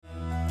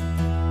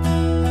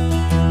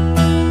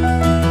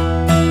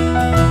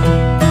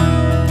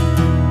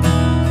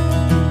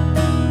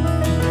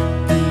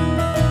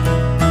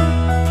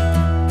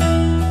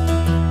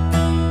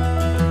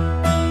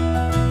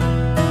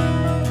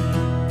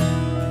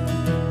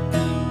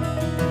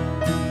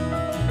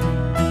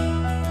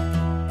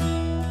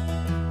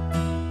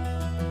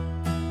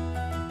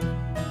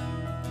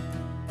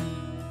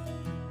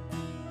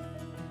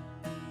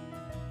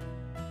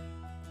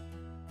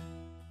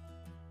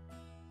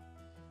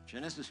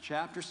Genesis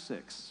chapter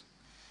 6.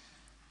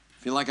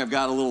 I feel like I've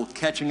got a little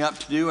catching up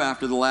to do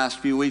after the last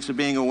few weeks of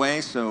being away,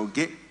 so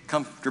get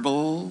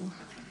comfortable.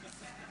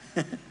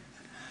 We're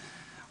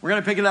going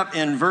to pick it up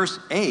in verse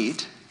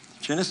 8,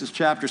 Genesis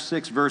chapter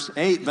 6, verse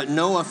 8. But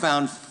Noah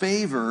found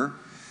favor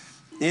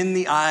in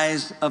the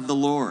eyes of the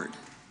Lord.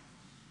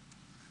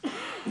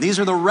 These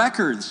are the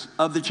records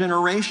of the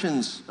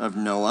generations of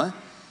Noah.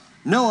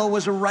 Noah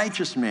was a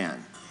righteous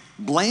man,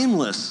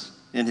 blameless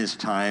in his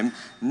time.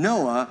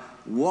 Noah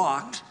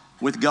walked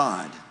with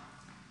God.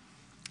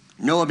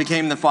 Noah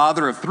became the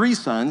father of 3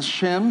 sons,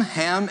 Shem,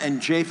 Ham, and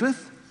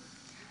Japheth.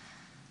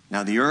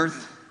 Now the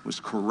earth was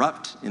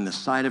corrupt in the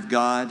sight of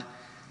God,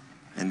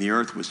 and the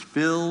earth was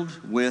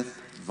filled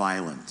with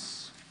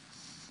violence.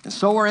 And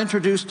so we're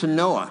introduced to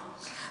Noah.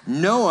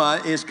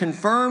 Noah is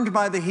confirmed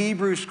by the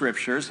Hebrew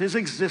scriptures, his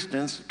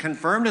existence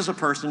confirmed as a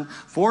person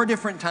 4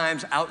 different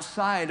times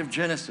outside of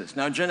Genesis.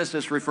 Now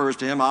Genesis refers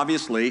to him,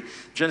 obviously,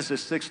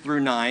 Genesis 6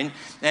 through 9,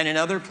 and in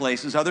other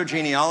places, other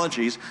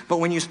genealogies. But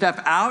when you step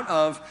out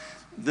of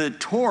the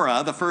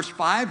Torah, the first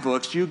 5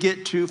 books, you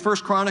get to 1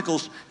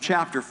 Chronicles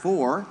chapter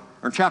 4,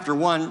 or chapter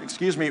 1,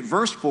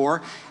 verse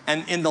 4,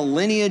 and in the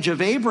lineage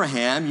of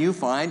Abraham, you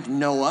find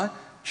Noah,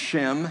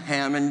 Shem,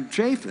 Ham, and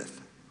Japheth.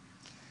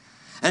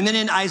 And then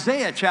in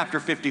Isaiah chapter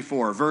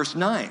 54, verse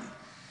 9,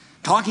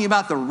 talking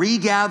about the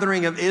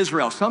regathering of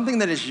Israel, something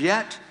that is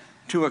yet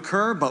to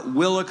occur but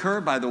will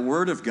occur by the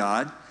word of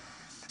God,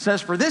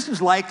 says, "For this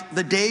is like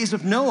the days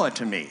of Noah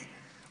to me,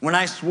 when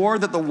I swore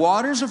that the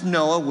waters of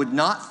Noah would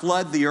not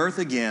flood the earth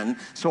again,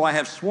 so I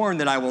have sworn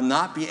that I will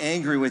not be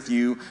angry with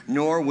you,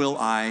 nor will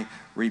I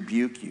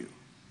rebuke you."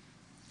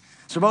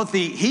 So both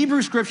the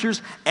Hebrew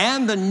scriptures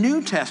and the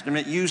New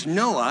Testament use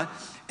Noah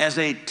as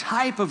a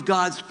type of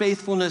God's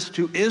faithfulness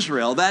to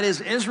Israel. That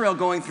is, Israel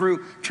going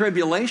through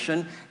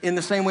tribulation in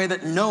the same way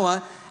that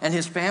Noah and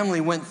his family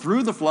went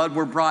through the flood,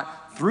 were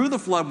brought through the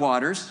flood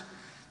waters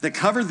that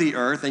covered the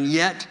earth, and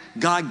yet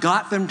God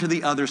got them to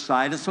the other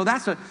side. And so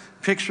that's a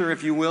picture,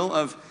 if you will,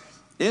 of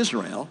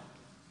Israel.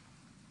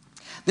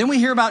 Then we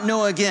hear about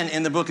Noah again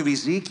in the book of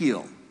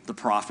Ezekiel, the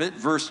prophet,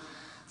 verse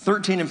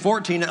 13 and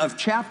 14 of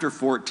chapter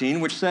 14,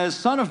 which says,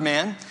 "Son of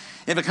man,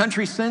 if a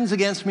country sins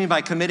against me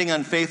by committing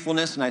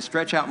unfaithfulness, and I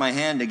stretch out my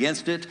hand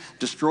against it,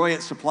 destroy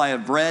its supply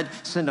of bread,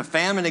 send a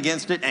famine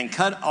against it, and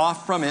cut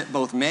off from it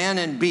both man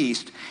and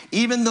beast,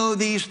 even though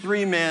these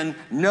 3 men,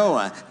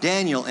 Noah,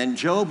 Daniel, and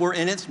Job, were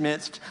in its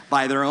midst,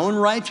 by their own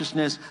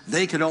righteousness,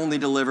 they could only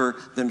deliver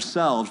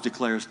themselves,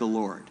 declares the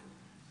Lord."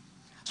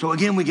 So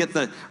again, we get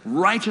the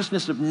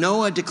righteousness of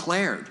Noah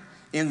declared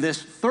in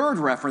this 3rd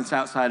reference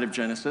outside of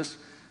Genesis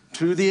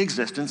to the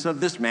existence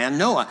of this man,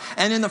 Noah.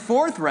 And in the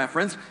 4th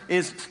reference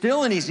is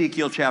still in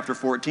Ezekiel chapter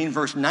 14,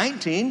 verse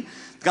 19.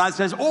 God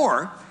says,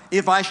 "Or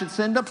if I should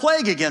send a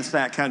plague against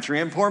that country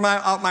and pour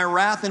out my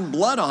wrath and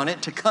blood on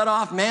it to cut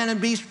off man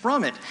and beast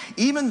from it,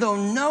 even though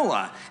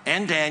Noah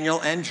and Daniel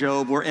and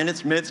Job were in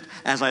its midst,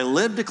 as I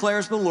live,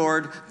 declares the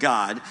Lord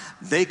God,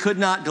 they could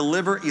not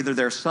deliver either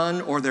their son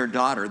or their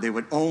daughter. They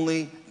would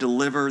only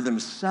deliver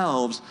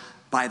themselves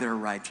by their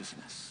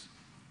righteousness."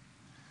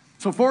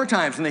 So 4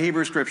 times in the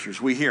Hebrew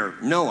scriptures we hear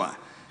Noah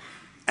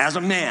as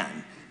a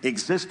man,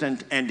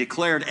 existent and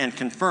declared and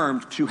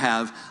confirmed to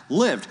have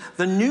lived.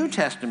 The New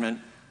Testament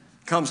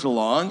comes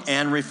along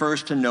and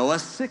refers to Noah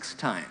 6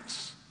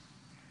 times.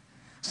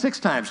 6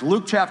 times.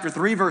 Luke chapter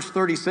 3, verse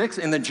 36,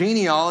 in the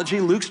genealogy,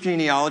 Luke's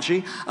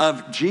genealogy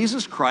of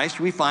Jesus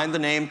Christ, we find the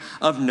name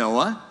of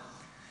Noah.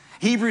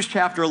 Hebrews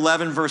chapter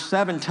 11, verse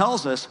 7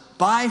 tells us,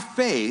 by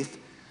faith,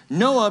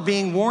 Noah,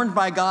 being warned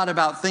by God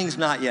about things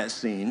not yet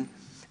seen,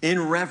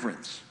 in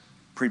reverence,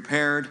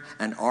 prepared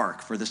an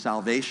ark for the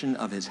salvation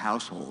of his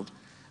household,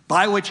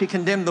 by which he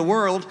condemned the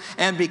world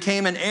and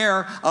became an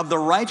heir of the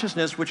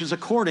righteousness which is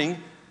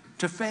according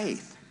to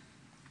faith.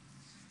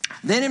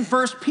 Then in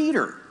 1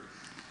 Peter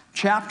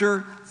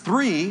chapter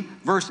 3,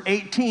 verse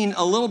 18,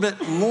 a little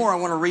bit more I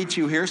want to read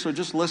to you here, so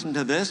just listen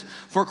to this.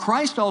 "For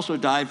Christ also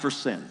died for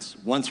sins,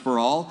 once for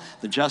all,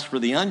 the just for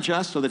the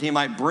unjust, so that he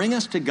might bring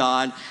us to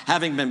God,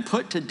 having been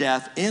put to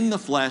death in the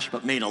flesh,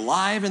 but made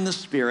alive in the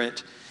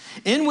spirit,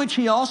 in which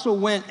he also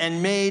went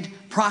and made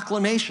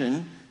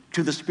proclamation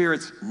to the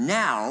spirits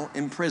now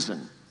in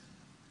prison,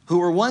 who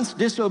were once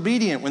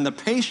disobedient when the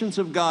patience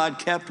of God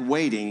kept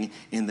waiting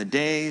in the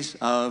days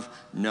of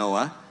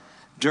Noah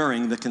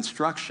during the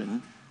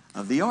construction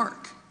of the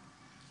ark."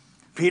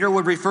 Peter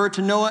would refer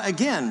to Noah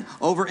again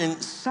over in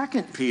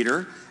 2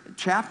 Peter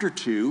chapter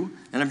 2,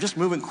 and I'm just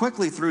moving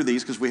quickly through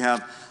these because we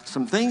have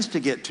some things to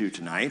get to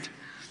tonight.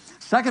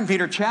 2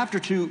 Peter chapter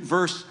 2,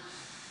 verse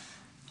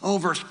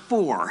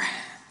 4.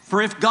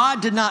 "For if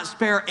God did not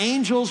spare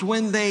angels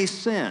when they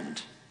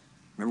sinned,"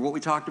 remember what we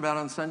talked about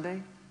on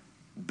Sunday?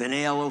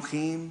 B'nai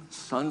Elohim,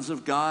 sons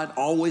of God,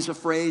 always a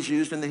phrase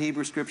used in the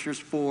Hebrew scriptures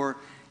for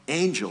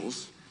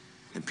angels.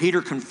 And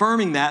Peter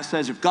confirming that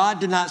says, "If God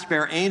did not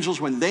spare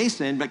angels when they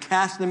sinned, but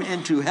cast them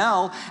into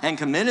hell and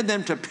committed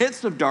them to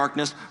pits of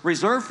darkness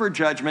reserved for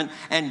judgment,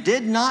 and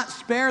did not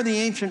spare the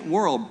ancient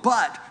world,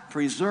 but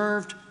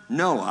preserved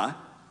Noah,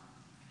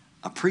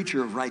 a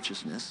preacher of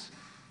righteousness,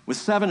 with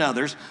 7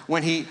 others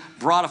when he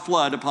brought a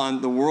flood upon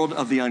the world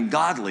of the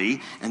ungodly.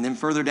 And then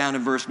further down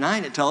in verse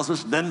 9, it tells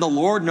us, then the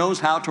Lord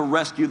knows how to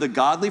rescue the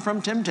godly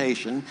from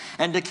temptation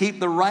and to keep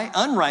the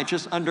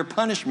unrighteous under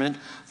punishment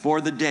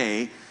for the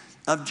day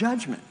of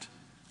judgment.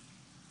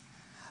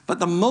 But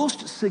the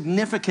most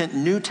significant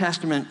New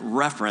Testament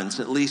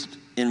reference, at least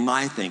in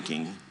my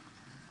thinking,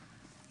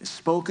 is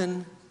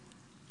spoken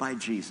by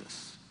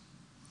Jesus.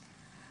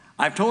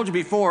 I've told you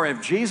before,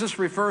 if Jesus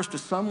refers to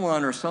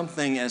someone or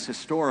something as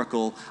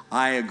historical,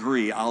 I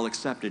agree, I'll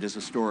accept it as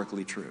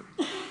historically true.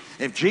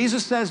 If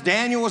Jesus says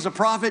Daniel was a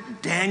prophet,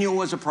 Daniel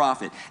was a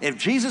prophet. If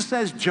Jesus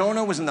says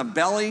Jonah was in the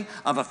belly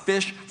of a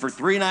fish for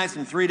 3 nights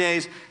and 3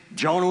 days,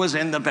 Jonah was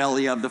in the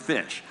belly of the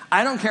fish.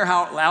 I don't care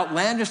how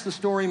outlandish the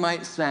story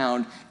might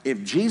sound,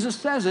 if Jesus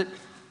says it,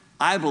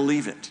 I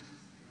believe it.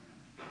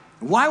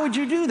 Why would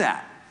you do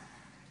that?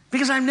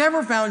 Because I've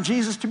never found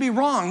Jesus to be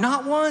wrong,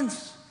 not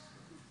once.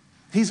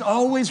 He's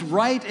always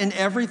right in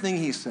everything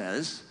he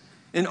says,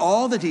 in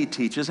all that he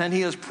teaches, and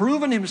he has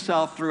proven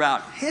himself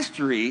throughout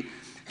history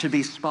to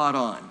be spot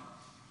on.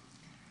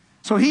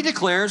 So he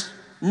declares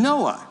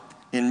Noah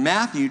in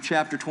Matthew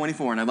chapter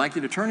 24, and I'd like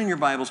you to turn in your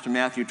Bibles to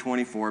Matthew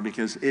 24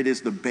 because it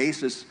is the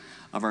basis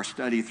of our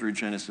study through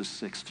Genesis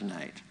 6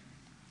 tonight.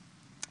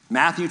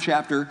 Matthew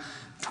chapter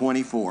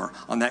 24,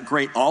 on that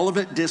great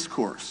Olivet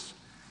discourse.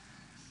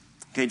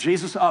 Okay,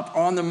 Jesus up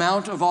on the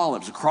Mount of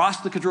Olives,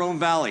 across the Kidron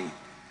Valley,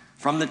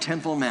 from the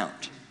Temple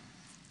Mount,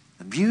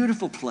 a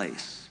beautiful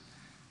place.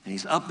 And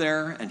he's up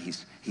there and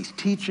he's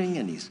teaching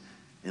and he's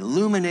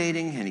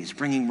illuminating and he's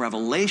bringing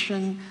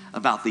revelation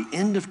about the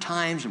end of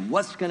times and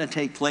what's going to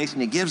take place.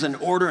 And he gives an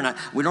order, and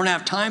we don't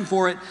have time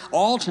for it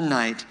all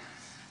tonight.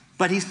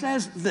 But he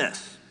says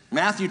this,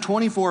 Matthew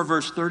 24,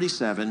 verse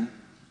 37,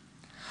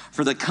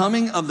 for the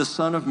coming of the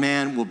Son of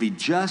Man will be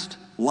just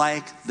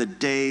like the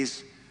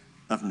days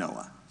of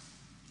Noah.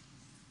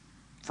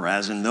 For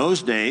as in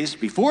those days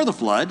before the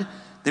flood,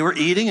 they were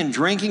eating and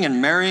drinking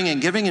and marrying and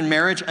giving in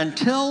marriage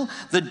until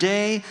the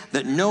day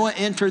that Noah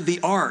entered the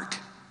ark.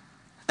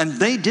 And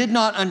they did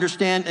not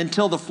understand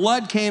until the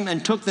flood came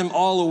and took them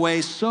all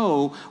away.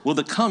 So will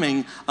the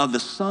coming of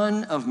the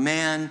Son of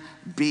Man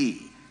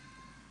be.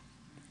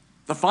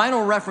 The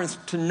final reference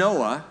to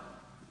Noah,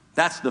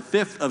 that's the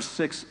 5th of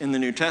 6 in the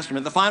New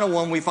Testament. The final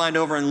one we find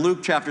over in Luke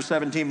chapter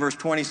 17, verse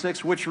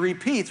 26, which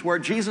repeats where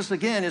Jesus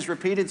again is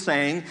repeated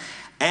saying,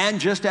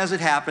 and just as it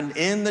happened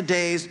in the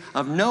days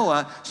of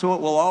Noah, so it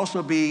will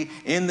also be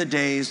in the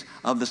days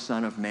of the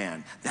Son of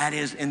Man. That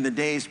is, in the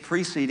days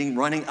preceding,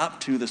 running up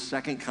to the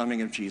second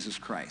coming of Jesus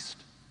Christ.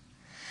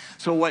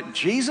 So what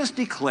Jesus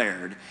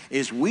declared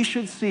is we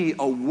should see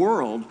a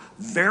world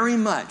very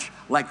much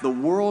like the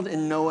world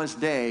in Noah's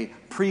day,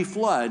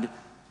 pre-flood,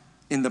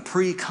 in the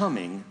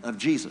pre-coming of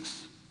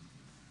Jesus.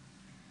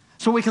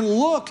 So we can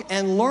look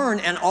and learn,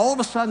 and all of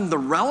a sudden the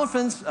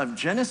relevance of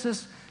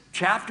Genesis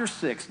chapter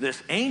 6,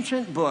 this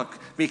ancient book,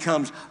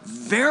 becomes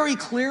very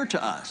clear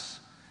to us.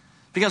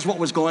 Because what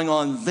was going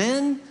on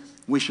then,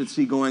 we should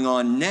see going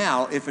on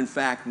now, if in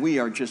fact we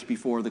are just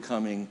before the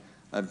coming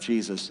of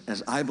Jesus,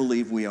 as I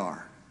believe we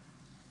are.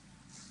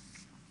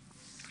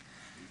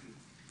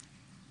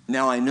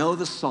 Now, I know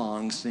the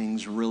song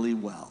sings really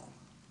well.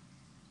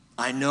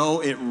 I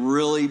know it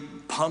really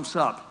pumps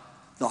up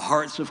the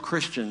hearts of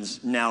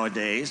Christians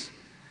nowadays.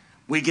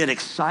 We get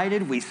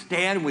excited, we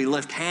stand, we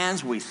lift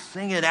hands, we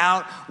sing it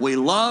out. We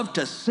love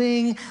to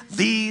sing,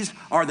 these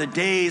are the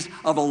days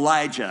of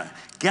Elijah.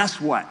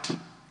 Guess what?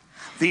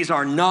 These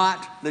are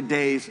not the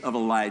days of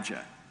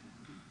Elijah.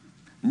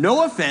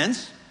 No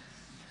offense,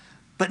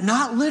 but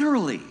not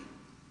literally.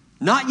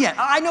 Not yet.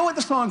 I know what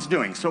the song's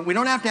doing, so we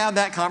don't have to have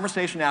that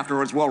conversation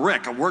afterwards. Well,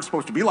 Rick, we're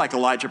supposed to be like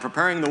Elijah,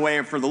 preparing the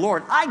way for the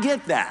Lord. I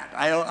get that.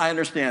 I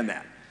understand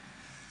that.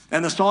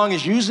 And the song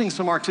is using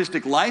some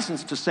artistic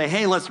license to say,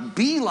 hey, let's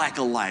be like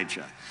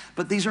Elijah.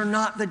 But these are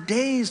not the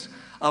days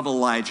of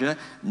Elijah,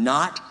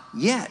 not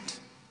yet.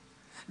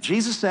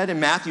 Jesus said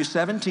in Matthew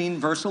 17,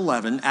 verse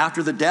 11,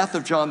 after the death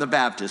of John the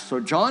Baptist, so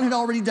John had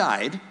already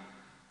died,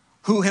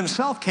 who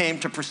himself came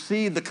to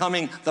precede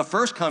the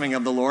first coming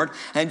of the Lord,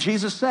 and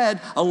Jesus said,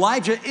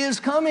 Elijah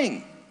is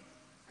coming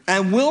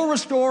and will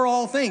restore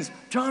all things.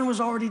 John was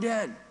already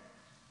dead.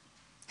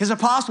 His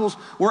apostles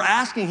were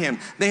asking him,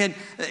 they had,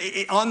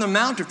 on the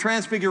Mount of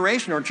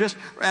Transfiguration, or just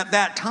at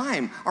that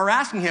time, are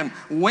asking him,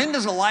 when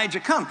does Elijah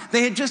come?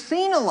 They had just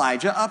seen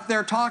Elijah up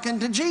there talking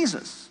to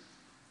Jesus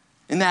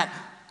in that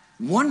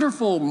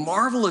wonderful,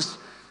 marvelous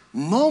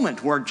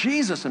moment where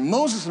Jesus and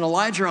Moses and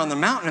Elijah are on the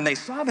mountain, and they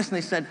saw this and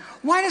they said,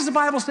 why does the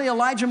Bible say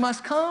Elijah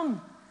must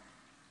come?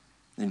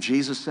 And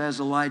Jesus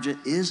says Elijah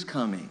is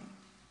coming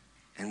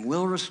and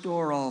will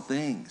restore all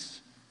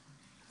things.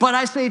 But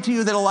I say to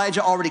you that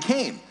Elijah already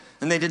came,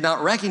 and they did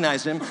not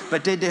recognize him,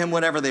 but did to him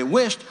whatever they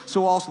wished,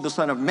 so also the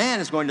Son of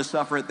Man is going to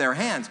suffer at their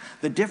hands.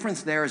 The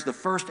difference there is the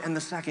first and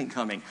the second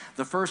coming.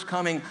 The first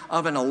coming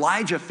of an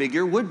Elijah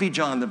figure would be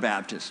John the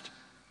Baptist,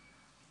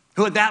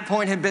 who at that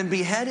point had been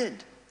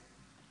beheaded.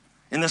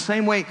 In the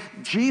same way,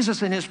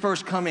 Jesus in his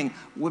first coming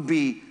would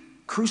be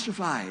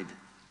crucified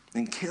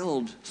and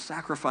killed,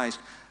 sacrificed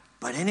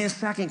But in his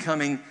second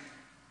coming,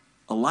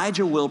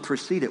 Elijah will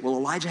precede it. Well,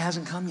 Elijah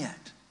hasn't come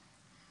yet.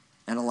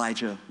 And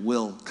Elijah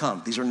will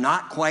come. These are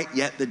not quite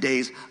yet the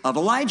days of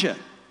Elijah.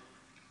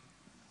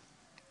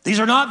 These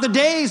are not the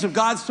days of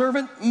God's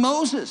servant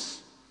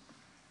Moses.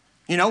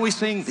 You know, we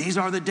sing, these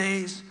are the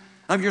days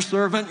of your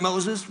servant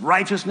Moses,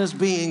 righteousness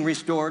being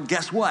restored.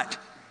 Guess what?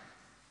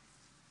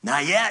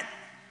 Not yet.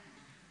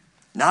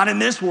 Not in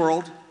this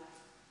world.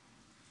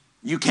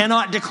 You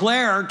cannot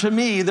declare to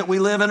me that we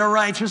live in a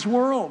righteous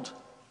world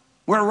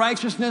where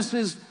righteousness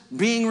is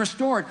being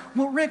restored.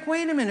 Well, Rick,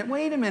 wait a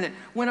minute.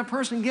 When a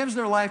person gives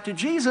their life to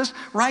Jesus,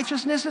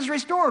 righteousness is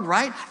restored,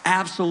 right?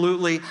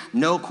 Absolutely,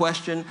 no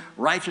question.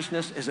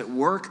 Righteousness is at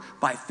work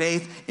by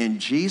faith in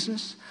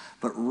Jesus,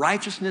 but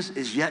righteousness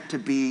is yet to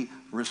be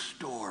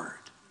restored.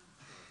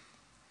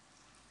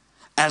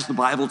 As the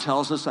Bible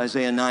tells us,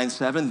 Isaiah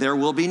 9:7, there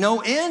will be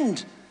no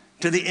end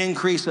to the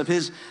increase of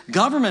his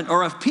government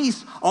or of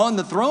peace on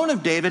the throne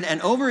of David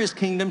and over his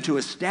kingdom, to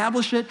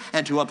establish it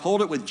and to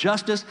uphold it with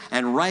justice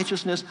and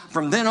righteousness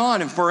from then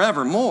on and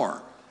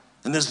forevermore.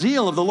 And the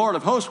zeal of the Lord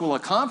of hosts will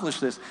accomplish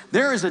this.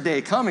 There is a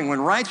day coming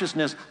when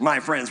righteousness, my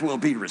friends, will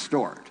be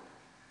restored.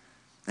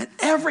 And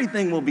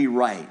everything will be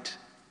right.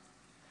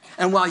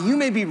 And while you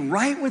may be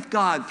right with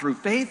God through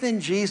faith in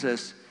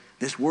Jesus,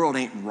 this world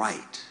ain't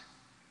right.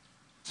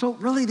 So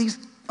really, these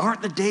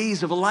aren't the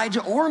days of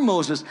Elijah or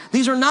Moses.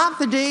 These are not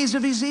the days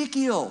of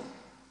Ezekiel.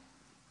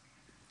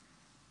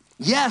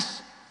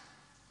 Yes,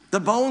 the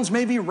bones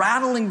may be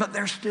rattling, but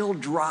they're still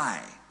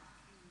dry.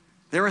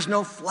 There is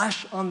no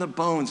flesh on the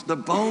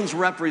bones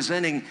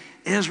representing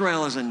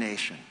Israel as a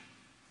nation.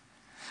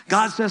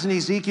 God says in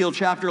Ezekiel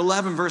chapter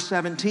 11, verse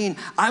 17,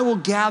 I will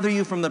gather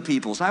you from the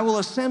peoples. I will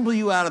assemble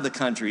you out of the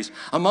countries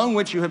among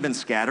which you have been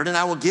scattered, and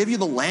I will give you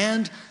the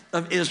land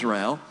of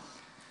Israel.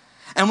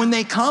 And when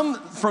they come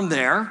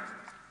there,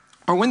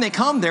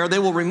 they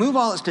will remove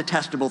all its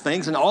detestable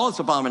things and all its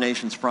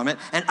abominations from it,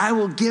 and I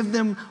will give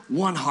them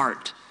one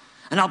heart.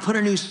 And I'll put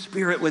a new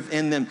spirit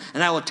within them,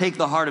 and I will take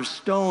the heart of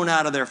stone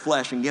out of their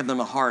flesh and give them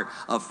a heart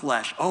of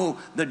flesh. Oh,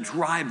 the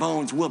dry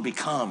bones will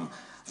become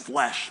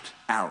fleshed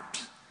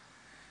out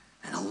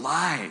and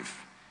alive.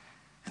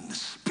 And the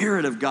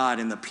Spirit of God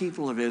in the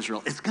people of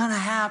Israel, it's going to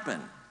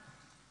happen.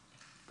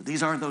 But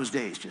these aren't those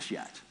days just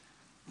yet.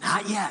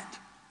 Not yet.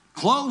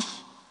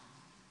 Close.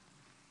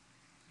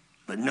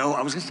 But no,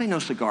 I was going to say no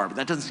cigar, but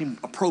that doesn't seem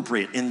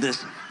appropriate in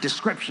this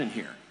description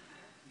here.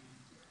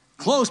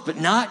 Close, but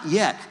not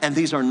yet. And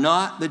these are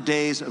not the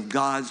days of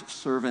God's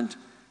servant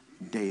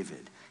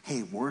David.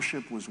 Hey,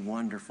 worship was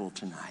wonderful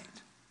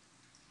tonight.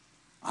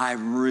 I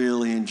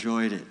really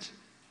enjoyed it.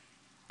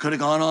 Could have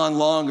gone on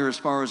longer as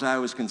far as I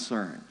was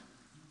concerned.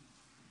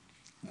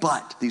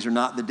 But these are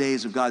not the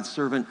days of God's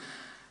servant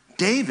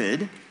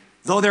David.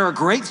 Though there are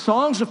great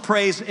songs of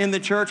praise in the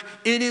church,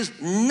 it is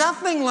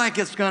nothing like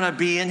it's going to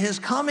be in his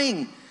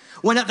coming,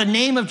 when at the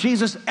name of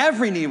Jesus,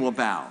 every knee will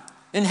bow,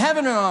 in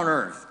heaven and on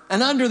earth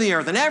and under the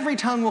earth, and every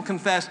tongue will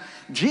confess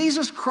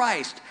Jesus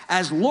Christ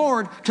as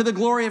Lord, to the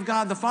glory of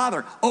God the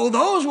Father. Oh,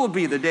 those will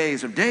be the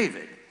days of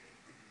David.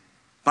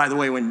 By the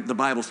way, when the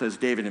Bible says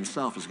David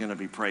himself is going to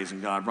be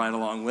praising God right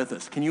along with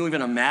us. Can you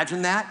even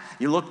imagine that?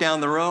 You look down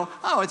the row,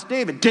 oh, it's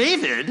David.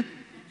 David?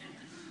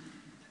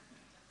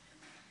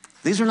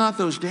 These are not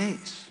those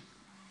days.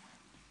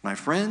 My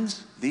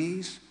friends,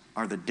 these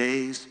are the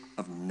days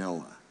of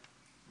Noah.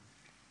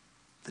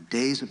 The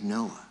days of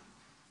Noah.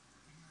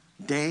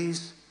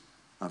 Days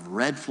of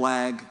red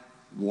flag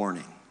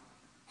warning.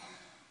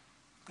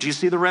 Do you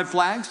see the red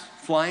flags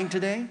flying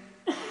today?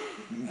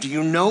 Do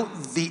you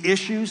note the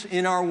issues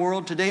in our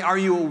world today? Are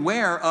you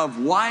aware of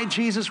why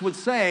Jesus would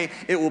say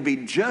it will be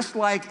just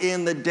like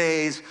in the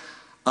days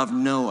of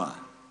Noah?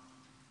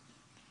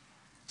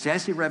 See, I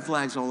see red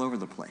flags all over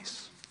the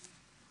place.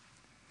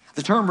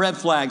 The term red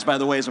flags, by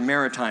the way, is a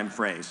maritime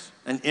phrase,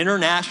 an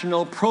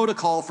international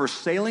protocol for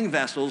sailing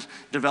vessels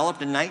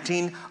developed in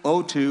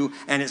 1902,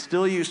 and it's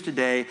still used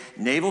today.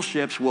 Naval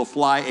ships will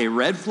fly a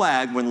red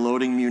flag when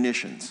loading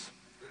munitions.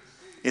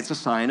 It's a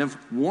sign of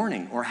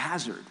warning or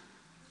hazard.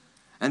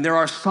 And there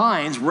are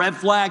signs, red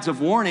flags of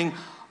warning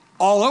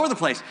all over the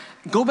place.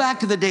 Go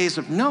back to the days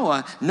of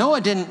Noah. Noah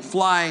didn't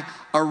fly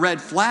a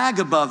red flag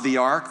above the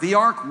ark. The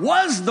ark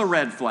was the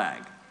red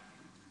flag.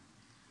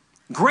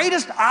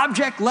 Greatest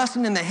object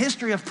lesson in the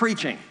history of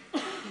preaching.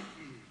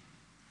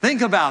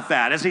 Think about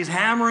that as he's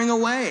hammering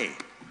away.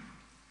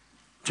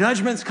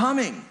 Judgment's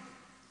coming.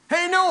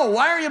 Hey, Noah,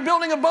 why are you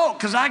building a boat?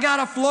 Because I got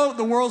to float.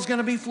 The world's going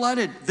to be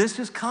flooded. This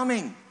is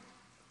coming.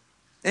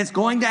 It's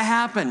going to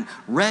happen.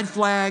 Red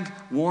flag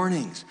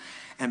warnings.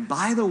 And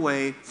by the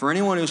way, for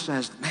anyone who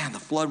says, man, the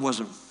flood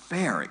wasn't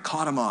fair. It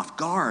caught him off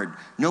guard.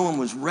 No one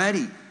was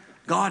ready.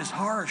 God is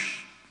harsh.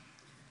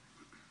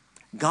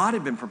 God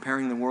had been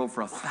preparing the world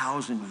for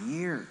 1,000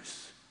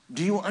 years.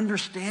 Do you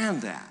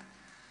understand that?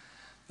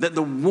 That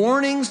the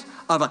warnings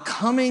of a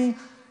coming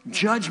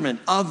judgment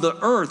of the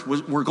earth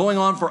were going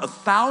on for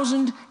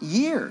 1,000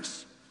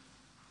 years.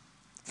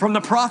 From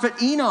the prophet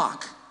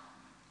Enoch,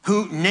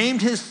 who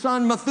named his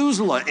son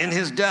Methuselah, in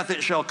his death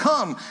it shall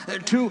come,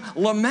 to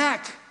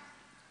Lamech,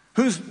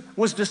 who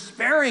was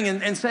despairing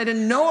and said,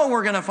 in Noah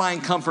we're going to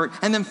find comfort.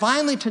 And then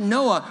finally to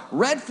Noah,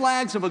 red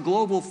flags of a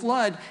global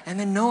flood. And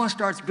then Noah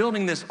starts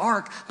building this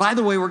ark. By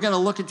the way, we're going to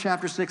look at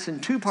chapter 6 in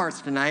two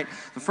parts tonight.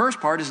 The first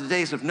part is the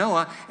days of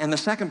Noah. And the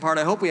second part,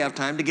 I hope we have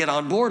time to get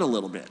on board a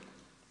little bit.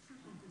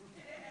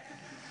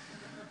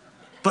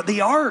 But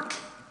the ark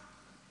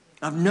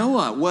of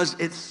Noah was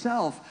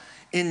itself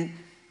in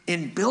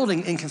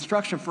building, in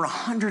construction for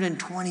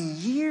 120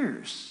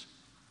 years.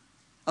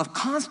 Of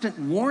constant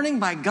warning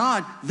by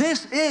God,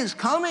 this is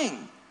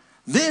coming.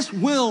 This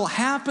will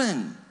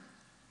happen.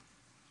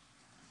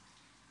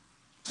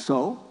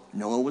 So,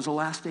 Noah was a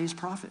last days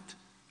prophet.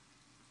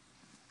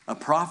 A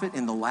prophet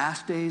in the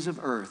last days of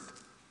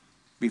earth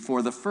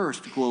before the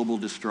first global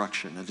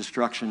destruction, a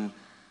destruction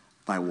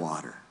by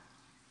water.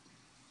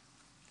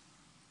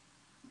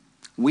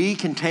 We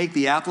can take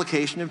the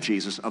application of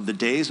Jesus of the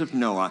days of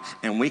Noah,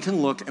 and we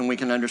can look and we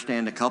can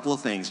understand a couple of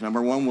things.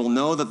 Number one, we'll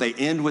know that they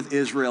end with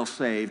Israel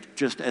saved,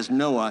 just as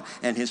Noah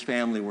and his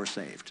family were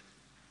saved.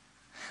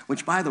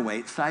 Which, by the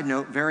way, side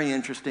note, very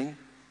interesting,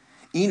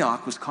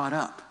 Enoch was caught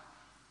up.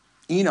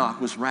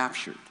 Enoch was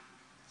raptured.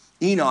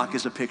 Enoch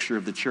is a picture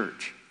of the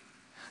church.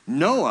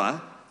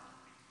 Noah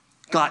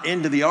got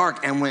into the ark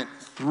and went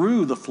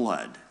through the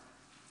flood,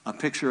 a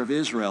picture of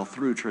Israel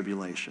through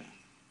tribulation.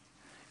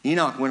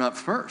 Enoch went up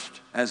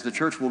first, as the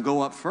church will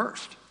go up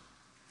first.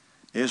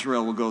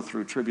 Israel will go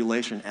through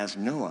tribulation as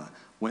Noah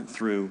went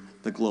through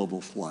the global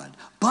flood.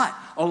 But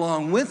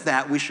along with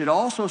that, we should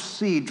also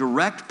see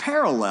direct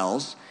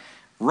parallels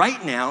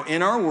right now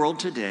in our world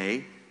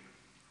today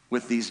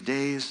with these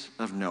days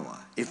of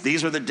Noah. If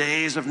these are the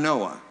days of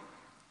Noah,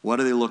 what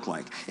do they look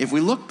like? If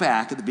we look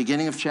back at the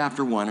beginning of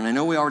chapter 1, and I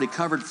know we already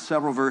covered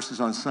several verses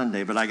on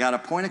Sunday, but I got to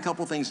point a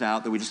couple things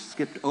out that we just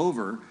skipped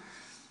over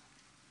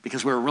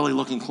because we were really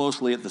looking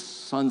closely at the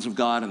sons of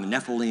God and the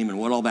Nephilim and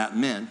what all that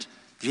meant.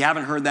 If you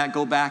haven't heard that,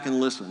 go back and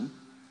listen.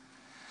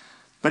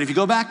 But if you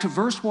go back to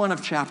verse 1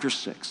 of chapter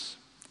 6,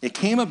 it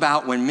came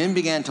about when men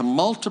began to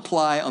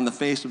multiply on the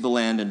face of the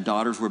land and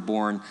daughters were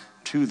born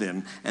to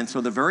them. And so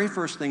the very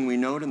first thing we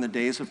note in the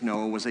days of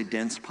Noah was a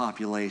dense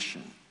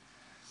population.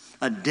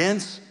 A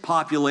dense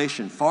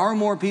population, far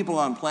more people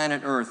on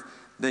planet Earth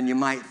than you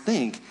might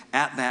think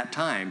at that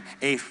time,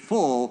 a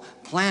full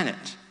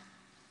planet.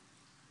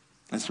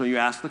 And so you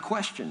ask the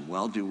question,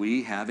 well, do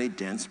we have a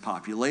dense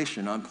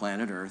population on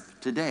planet Earth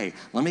today?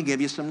 Let me give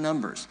you some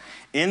numbers.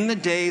 In the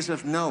days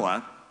of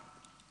Noah,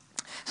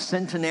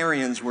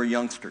 centenarians were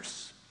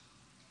youngsters.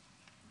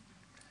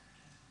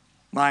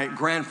 My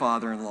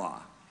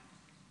grandfather-in-law,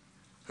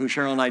 who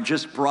Cheryl and I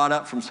just brought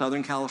up from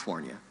Southern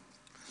California,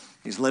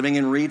 he's living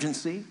in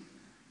Regency,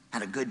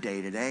 had a good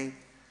day today.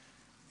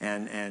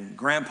 And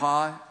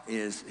Grandpa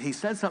he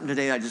said something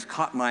today that just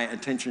caught my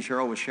attention.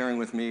 Cheryl was sharing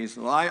with me.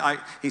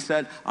 He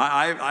said,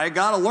 I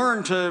got to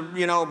learn to,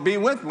 be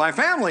with my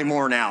family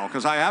more now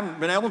because I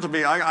haven't been able to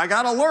be. I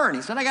got to learn.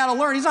 He said, I got to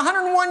learn. He's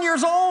 101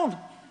 years old.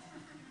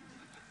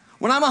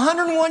 When I'm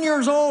 101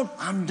 years old,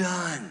 I'm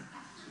done.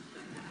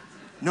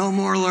 No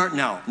more learn.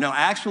 No,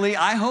 actually,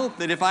 I hope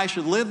that if I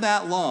should live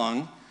that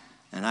long,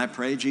 and I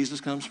pray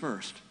Jesus comes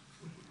first,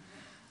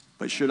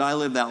 but should I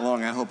live that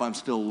long, I hope I'm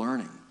still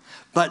learning.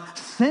 But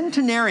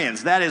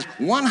centenarians, that is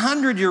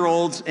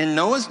 100-year-olds in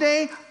Noah's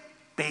day,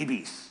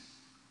 babies,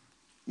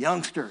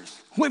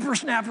 youngsters,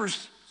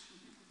 whippersnappers.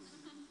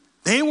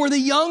 They were the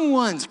young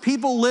ones.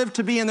 People lived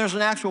to be, and there's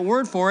an actual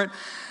word for it,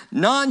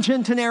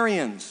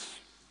 non-centenarians.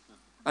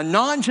 A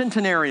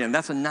non-centenarian,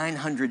 that's a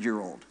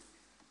 900-year-old.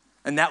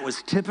 And that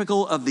was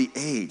typical of the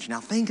age. Now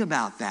think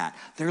about that.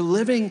 They're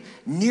living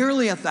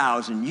nearly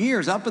 1,000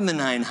 years, up in the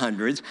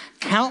 900s.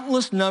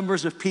 Countless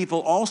numbers of people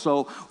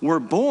also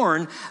were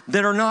born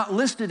that are not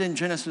listed in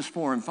Genesis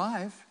 4 and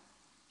 5.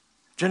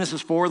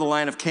 Genesis 4, the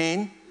line of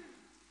Cain.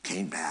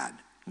 Cain bad.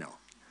 No.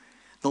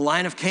 The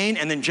line of Cain,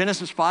 and then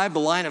Genesis 5,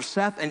 the line of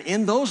Seth. And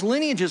in those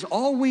lineages,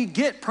 all we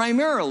get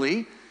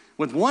primarily,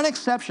 with one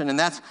exception, and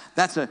that's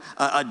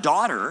a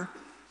daughter,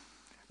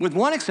 with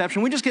one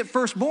exception, we just get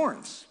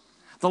firstborns.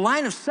 The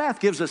line of Seth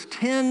gives us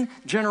 10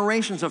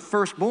 generations of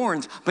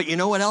firstborns, but you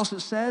know what else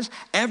it says?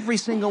 Every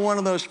single one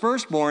of those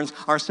firstborns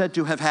are said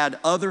to have had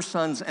other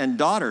sons and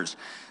daughters.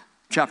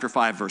 Chapter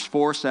 5, verse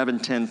 4, 7,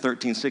 10,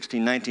 13,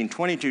 16, 19,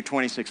 22,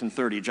 26, and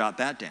 30. Jot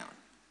that down.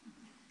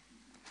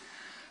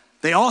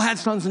 They all had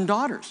sons and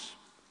daughters.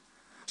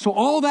 So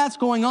all that's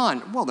going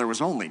on. Well, there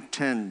was only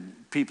 10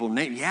 people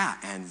named. Yeah,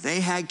 and they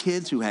had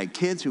kids who had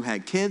kids who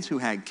had kids who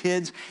had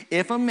kids.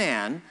 If a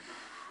man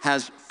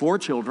has 4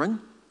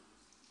 children,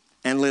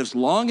 and lives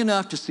long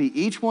enough to see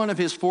each one of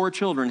his 4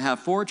 children have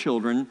 4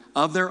 children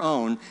of their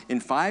own, in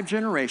 5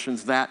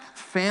 generations, that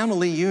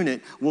family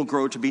unit will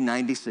grow to be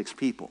 96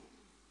 people.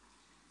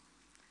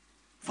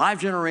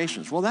 5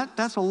 generations. Well,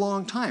 that's a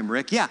long time,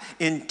 Rick. Yeah,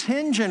 in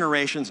 10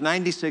 generations,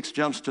 96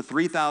 jumps to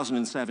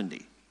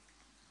 3,070.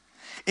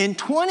 In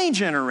 20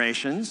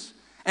 generations,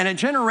 and a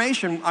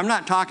generation, I'm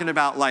not talking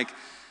about like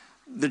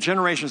the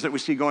generations that we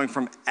see going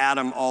from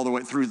Adam all the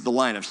way through the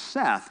line of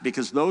Seth,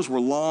 because those were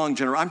long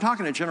generations. I'm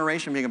talking a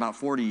generation being about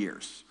 40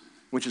 years,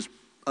 which is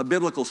a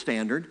biblical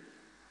standard.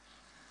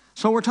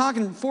 So we're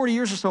talking 40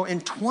 years or so.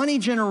 In 20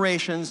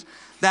 generations,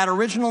 that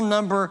original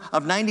number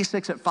of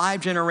 96 at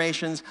 5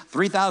 generations,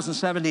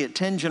 3,070 at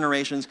 10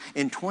 generations,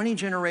 in 20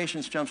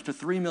 generations jumps to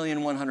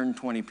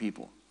 3,120,000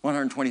 people,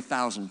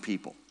 120,000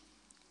 people.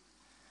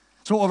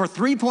 So over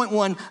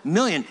 3.1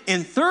 million.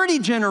 In 30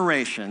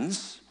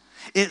 generations,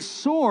 it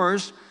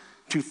soars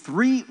to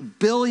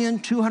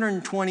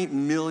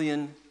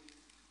 3,220,000,000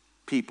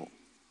 people.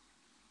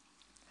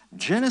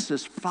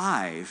 Genesis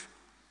 5,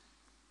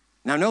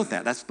 now note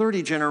that, that's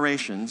 30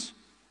 generations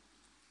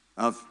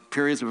of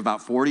periods of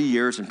about 40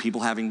 years and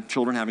people having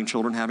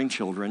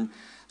children,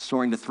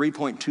 soaring to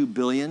 3.2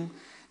 billion.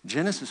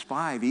 Genesis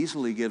 5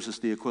 easily gives us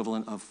the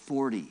equivalent of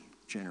 40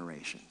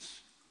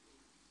 generations.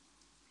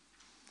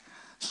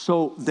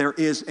 So there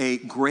is a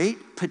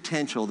great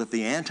potential that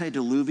the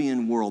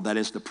antediluvian world, that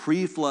is the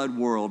pre-flood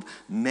world,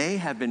 may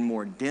have been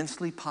more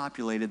densely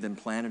populated than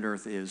planet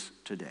Earth is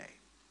today.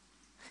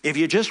 If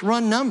you just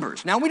run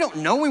numbers. Now, we don't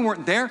know, we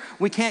weren't there.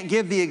 We can't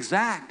give the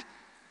exact.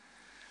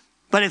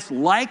 But it's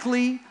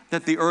likely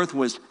that the earth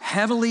was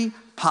heavily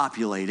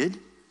populated.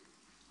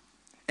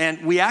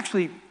 And we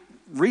actually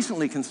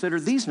recently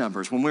considered these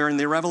numbers when we were in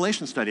the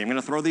Revelation study. I'm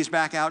going to throw these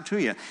back out to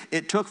you.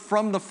 It took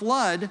from the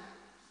flood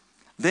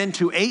then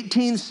to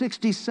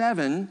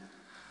 1867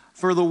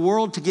 for the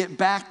world to get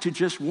back to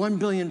just 1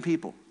 billion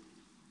people.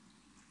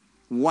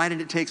 Why did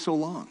it take so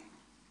long?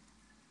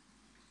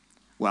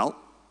 Well,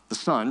 the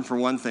sun, for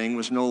one thing,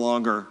 was no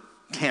longer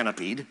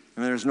canopied.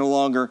 And there's no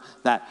longer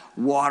that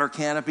water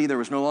canopy. There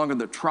was no longer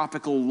the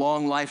tropical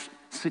long life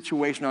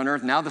situation on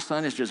earth. Now the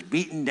sun is just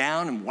beating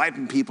down and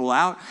wiping people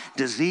out.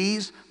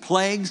 Disease,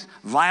 plagues,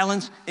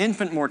 violence,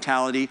 infant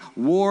mortality,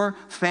 war,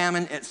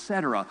 famine,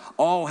 etc.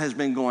 all has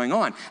been going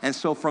on. And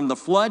so from the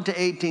flood to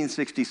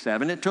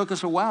 1867, it took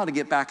us a while to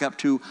get back up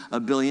to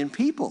 1 billion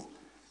people.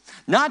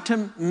 Not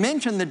to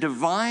mention the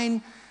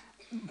divine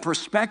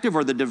perspective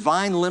or the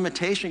divine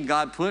limitation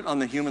God put on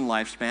the human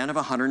lifespan of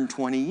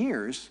 120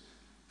 years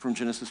from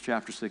Genesis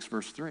chapter 6,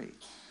 verse 3.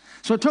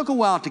 So it took a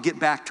while to get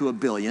back to 1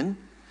 billion,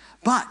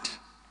 but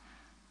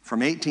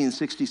from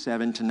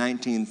 1867 to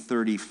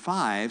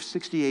 1935,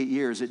 68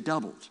 years, it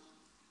doubled,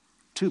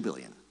 2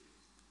 billion.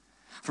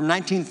 From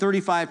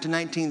 1935 to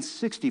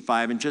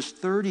 1965, in just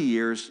 30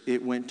 years,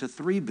 it went to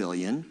 3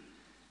 billion,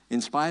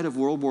 in spite of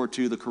World War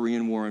II, the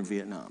Korean War, and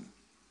Vietnam.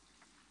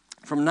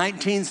 From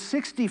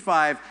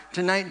 1965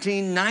 to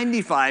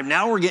 1995,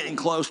 now we're getting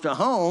close to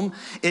home,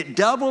 it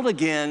doubled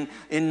again.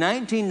 In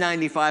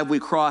 1995, we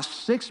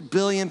crossed 6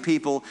 billion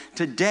people.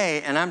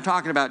 Today, and I'm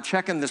talking about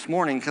checking this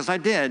morning, because I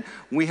did,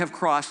 we have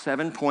crossed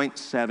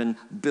 7.7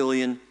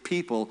 billion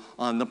people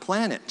on the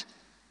planet.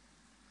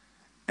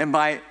 And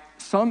by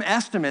some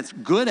estimates,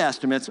 good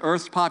estimates,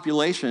 Earth's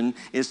population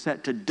is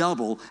set to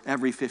double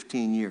every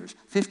 15 years.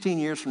 15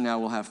 years from now,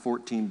 we'll have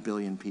 14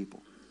 billion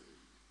people.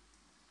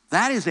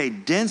 That is a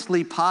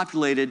densely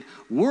populated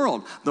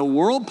world. The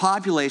world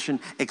population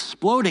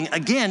exploding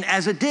again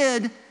as it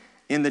did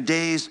in the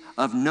days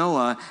of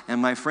Noah. And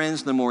my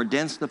friends, the more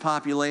dense the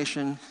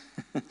population,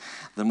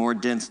 the more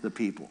dense the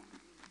people.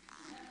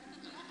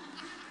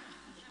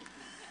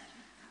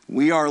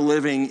 We are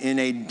living in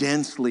a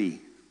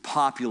densely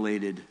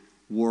populated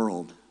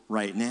world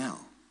right now.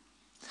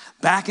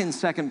 Back in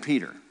 2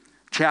 Peter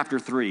chapter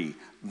 3,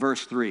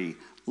 verse 3,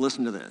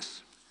 listen to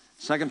this.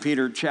 2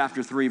 Peter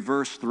chapter 3,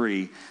 verse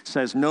 3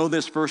 says, "Know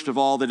this first of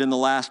all, that in the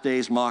last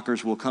days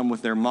mockers will come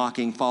with their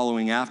mocking,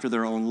 following after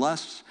their own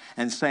lusts,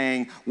 and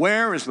saying,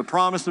 'Where is the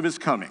promise of his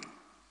coming?'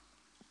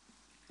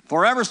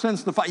 For ever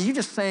since the you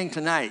just sang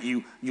tonight,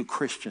 you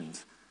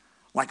Christians,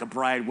 like a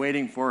bride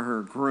waiting for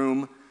her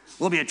groom.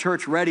 We'll be a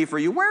church ready for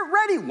you. Where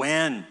ready?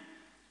 When?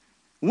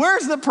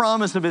 Where's the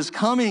promise of his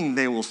coming?"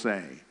 they will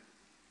say.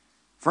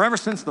 "For ever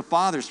since the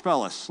fathers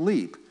fell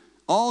asleep,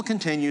 all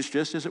continues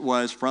just as it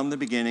was from the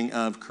beginning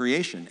of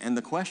creation." And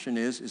the question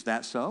is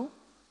that so?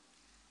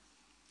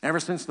 Ever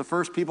since the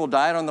first people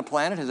died on the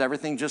planet, has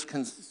everything just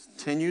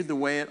continued the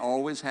way it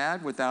always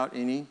had, without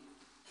any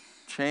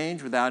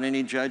change, without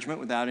any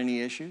judgment, without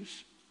any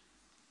issues?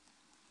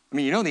 I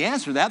mean, you know the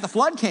answer to that. The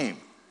flood came.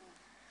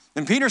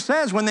 And Peter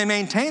says when they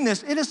maintain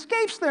this, it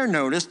escapes their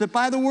notice that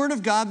by the word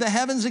of God the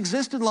heavens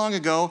existed long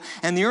ago,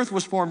 and the earth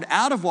was formed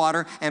out of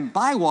water and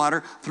by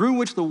water, through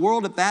which the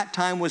world at that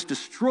time was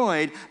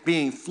destroyed,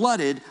 being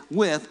flooded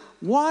with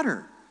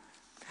water.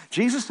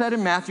 Jesus said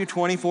in Matthew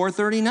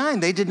 24:39,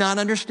 they did not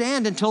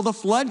understand until the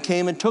flood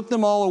came and took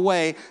them all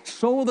away.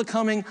 So will the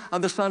coming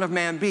of the Son of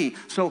Man be.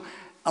 So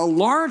a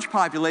large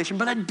population,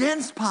 but a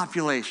dense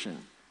population.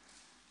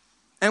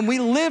 And we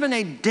live in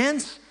a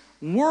dense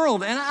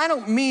world, and I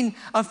don't mean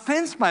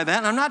offense by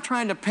that. I'm not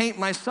trying to paint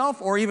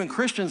myself or even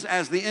Christians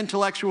as the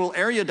intellectual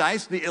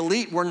erudites, the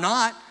elite. We're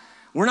not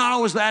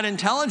always that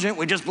intelligent.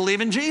 We just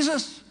believe in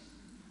Jesus,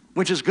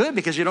 which is good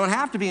because you don't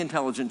have to be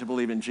intelligent to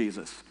believe in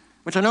Jesus,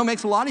 which I know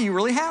makes a lot of you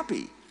really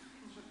happy.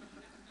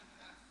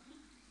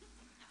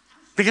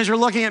 Because you're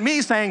looking at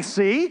me saying,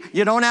 see,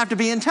 you don't have to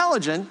be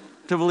intelligent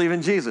to believe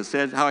in Jesus.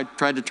 That's how I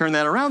tried to turn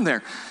that around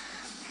there.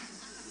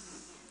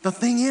 The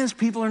thing is,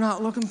 people are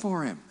not looking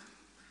for him.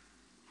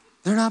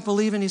 They're not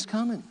believing he's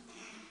coming.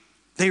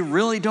 They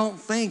really don't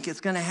think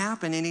it's going to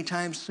happen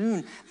anytime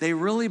soon. They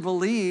really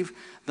believe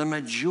the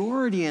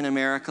majority in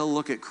America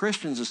look at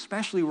Christians,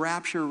 especially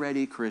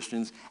rapture-ready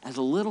Christians, as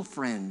a little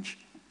fringe,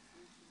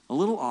 a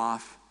little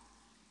off.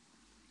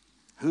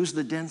 Who's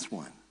the dense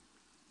one?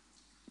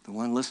 The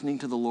one listening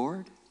to the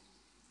Lord?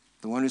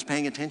 The one who's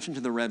paying attention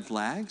to the red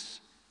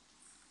flags?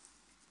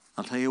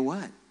 I'll tell you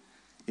what,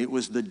 it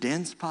was the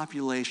dense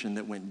population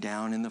that went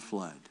down in the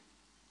flood.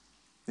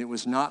 It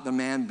was not the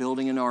man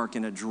building an ark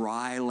in a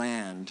dry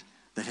land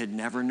that had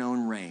never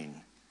known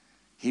rain.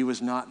 He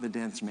was not the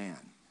dense man.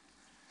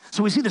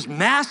 So we see this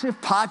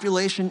massive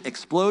population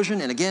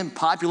explosion, and again,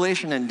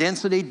 population and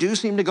density do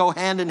seem to go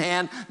hand in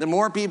hand. The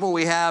more people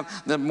we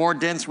have, the more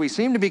dense we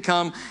seem to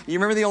become. You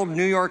remember the old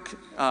New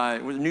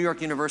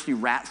York University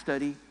rat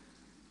study?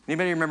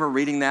 Anybody remember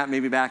reading that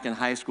maybe back in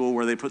high school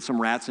where they put some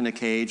rats in a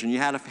cage and you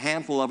had a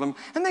handful of them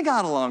and they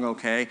got along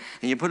okay,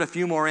 and you put a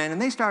few more in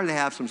and they started to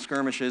have some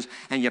skirmishes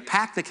and you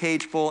pack the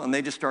cage full and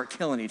they just start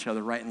killing each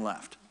other right and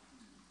left.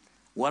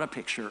 What a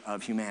picture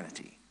of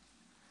humanity.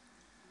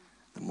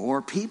 The more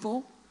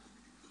people,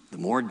 the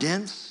more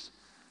dense,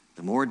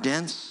 the more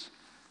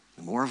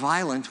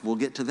violent. We'll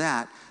get to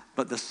that.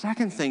 But the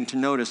second thing to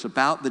notice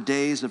about the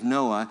days of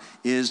Noah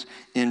is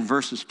in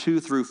verses 2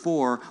 through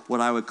 4, what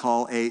I would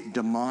call a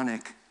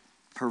demonic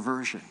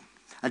perversion.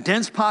 A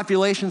dense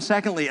population,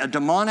 secondly, a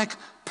demonic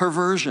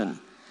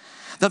perversion.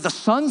 That the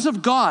sons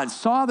of God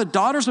saw the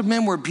daughters of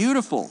men were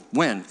beautiful.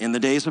 When? In the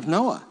days of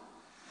Noah.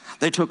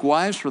 They took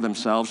wives for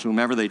themselves,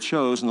 whomever they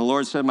chose, and the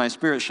Lord said, my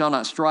spirit shall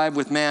not strive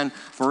with man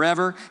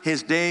forever.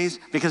 His days,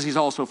 because he's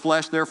also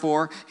flesh,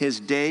 therefore, his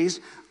days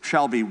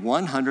shall be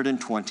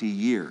 120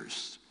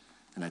 years.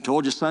 And I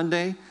told you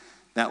Sunday,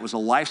 that was a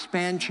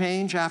lifespan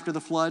change after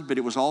the flood, but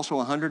it was also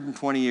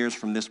 120 years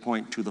from this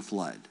point to the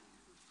flood.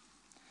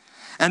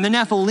 And the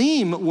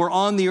Nephilim were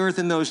on the earth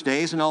in those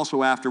days, and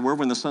also afterward,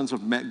 when the sons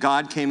of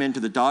God came into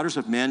the daughters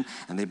of men,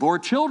 and they bore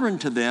children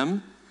to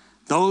them.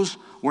 Those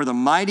were the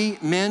mighty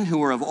men who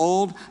were of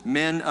old,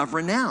 men of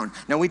renown.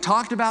 Now, we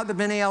talked about the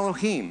Bnei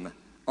Elohim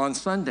on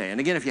Sunday. And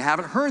again, if you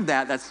haven't heard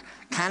that, that's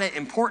kind of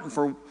important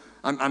for,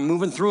 I'm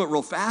moving through it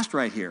real fast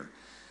right here.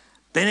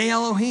 Bnei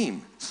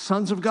Elohim,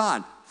 sons of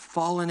God,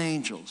 fallen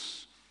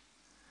angels,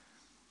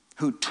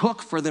 who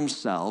took for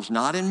themselves,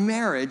 not in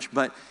marriage,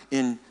 but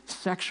in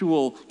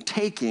sexual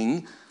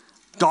taking,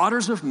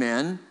 daughters of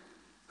men,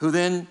 who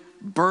then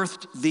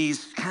birthed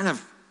these kind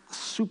of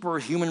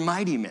superhuman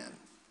mighty men.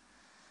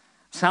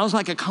 Sounds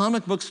like a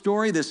comic book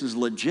story. This is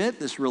legit.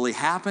 This really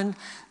happened.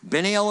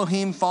 Bnei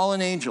Elohim,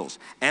 fallen angels.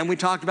 And we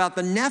talked about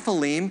the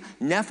Nephilim.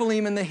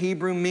 Nephilim in the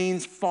Hebrew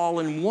means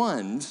fallen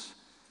ones.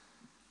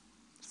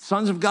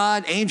 Sons of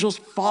God, angels,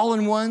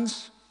 fallen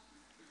ones.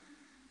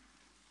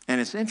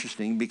 And it's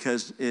interesting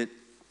because it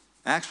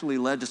actually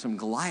led to some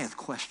Goliath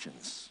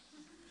questions.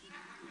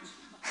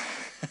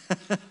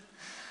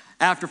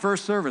 After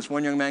first service,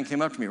 one young man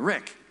came up to me,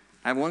 Rick,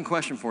 I have one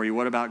question for you.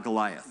 What about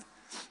Goliath?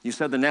 You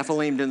said the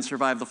Nephilim didn't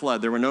survive the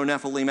flood. There were no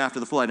Nephilim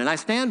after the flood. And I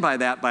stand by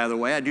that, by the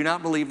way. I do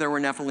not believe there were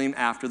Nephilim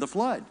after the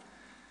flood.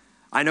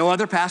 I know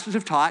other pastors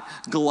have taught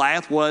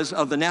Goliath was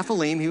of the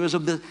Nephilim. He was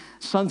of the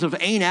sons of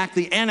Anak,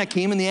 the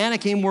Anakim, and the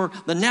Anakim were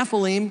the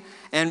Nephilim.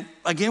 And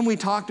again, we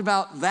talked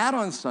about that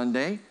on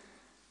Sunday.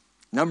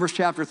 Numbers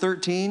chapter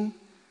 13.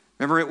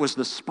 Remember, it was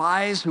the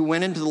spies who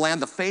went into the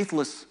land, the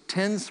faithless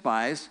 10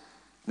 spies,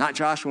 not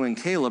Joshua and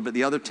Caleb, but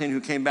the other 10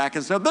 who came back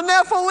and said, the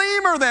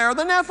Nephilim are there,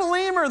 the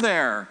Nephilim are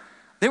there.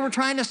 They were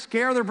trying to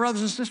scare their brothers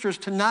and sisters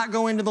to not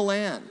go into the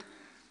land.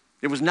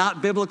 It was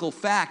not biblical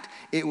fact.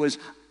 It was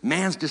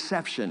man's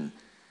deception.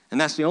 And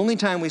that's the only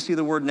time we see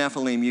the word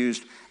Nephilim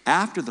used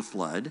after the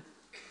flood.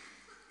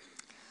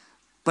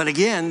 But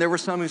again, there were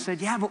some who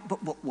said, yeah,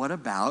 but what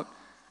about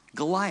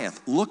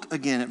Goliath? Look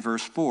again at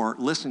verse 4.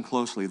 Listen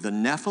closely. The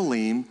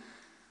Nephilim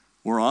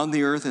were on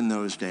the earth in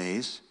those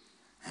days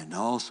and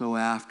also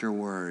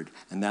afterward.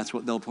 And that's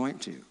what they'll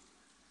point to.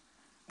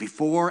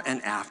 Before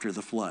and after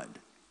the flood.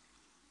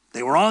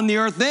 They were on the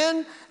earth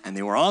then, and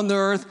they were on the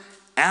earth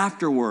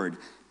afterward.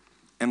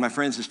 And my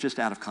friends, it's just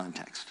out of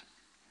context.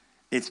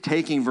 It's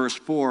taking verse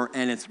 4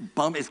 and it's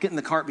getting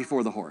the cart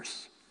before the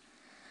horse.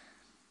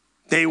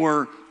 They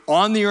were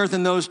on the earth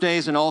in those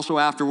days and also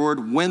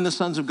afterward when the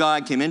sons of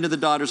God came into the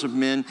daughters of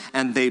men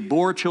and they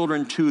bore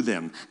children to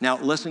them. Now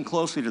listen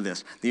closely to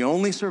this. The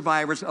only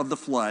survivors of the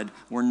flood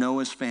were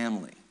Noah's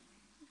family,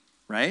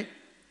 right?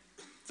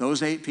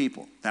 Those 8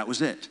 people, that was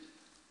it.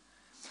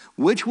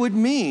 Which would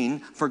mean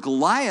for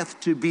Goliath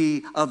to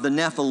be of the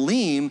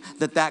Nephilim,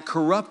 that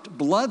corrupt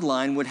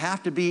bloodline would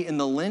have to be in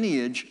the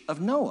lineage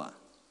of Noah.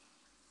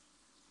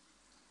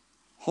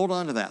 Hold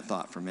on to that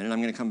thought for a minute.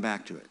 I'm going to come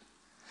back to it.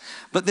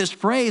 But this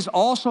phrase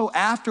also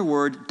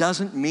afterward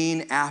doesn't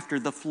mean after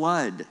the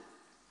flood.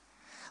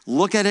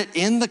 Look at it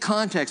in the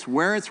context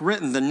where it's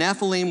written. The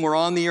Nephilim were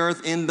on the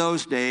earth in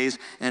those days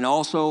and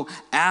also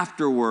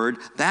afterward.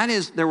 That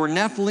is, there were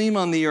Nephilim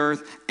on the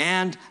earth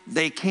and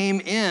they came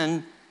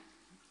in.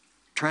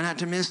 Try not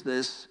to miss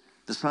this.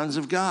 The sons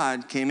of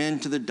God came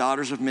into the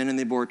daughters of men and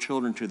they bore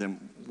children to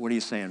them. What are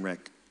you saying,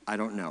 Rick? I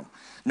don't know.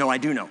 No, I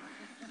do know.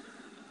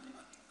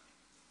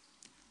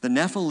 The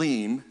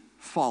Nephilim,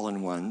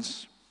 fallen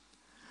ones,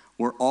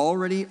 were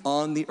already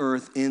on the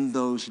earth in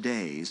those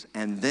days,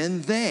 and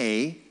then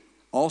they,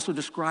 also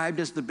described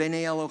as the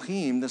Bnei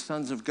Elohim, the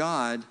sons of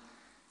God,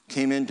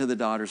 came into the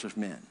daughters of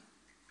men.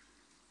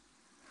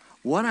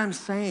 What I'm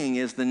saying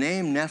is the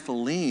name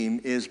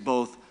Nephilim is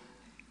both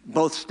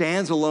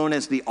stands alone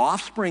as the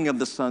offspring of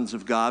the sons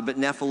of God, but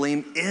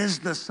Nephilim is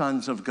the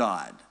sons of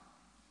God.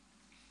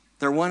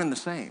 They're one and the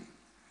same.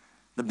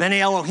 The Bnei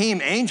Elohim,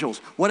 angels.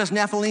 What does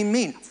Nephilim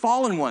mean?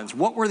 Fallen ones.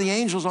 What were the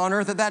angels on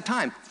earth at that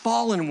time?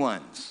 Fallen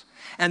ones.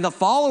 And the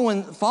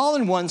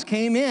fallen ones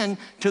came in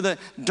to the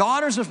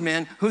daughters of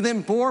men, who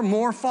then bore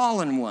more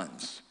fallen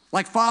ones,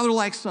 like father,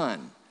 like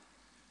son.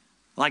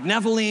 Like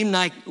Nephilim,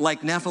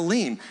 like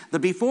Nephilim. The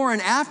before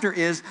and after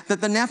is that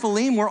the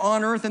Nephilim were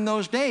on earth in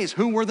those days.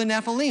 Who were the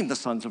Nephilim? The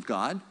sons of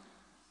God,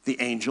 the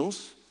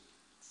angels.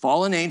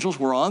 Fallen angels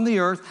were on the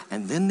earth,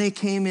 and then they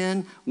came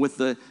in with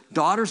the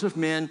daughters of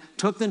men,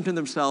 took them to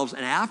themselves,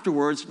 and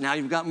afterwards, now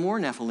you've got more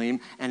Nephilim,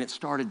 and it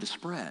started to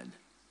spread.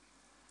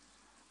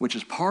 Which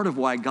is part of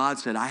why God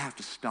said, I have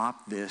to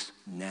stop this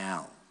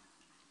now.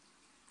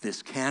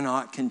 This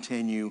cannot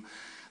continue.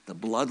 The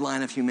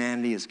bloodline of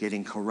humanity is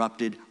getting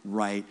corrupted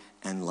right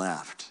and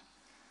left.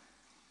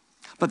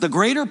 But the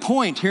greater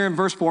point here in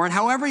verse 4, and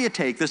however you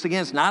take this,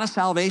 again, it's not a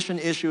salvation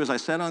issue, as I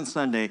said on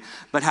Sunday,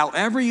 but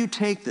however you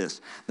take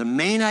this, the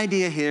main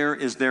idea here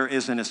is there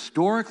is an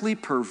historically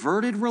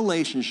perverted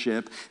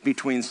relationship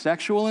between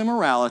sexual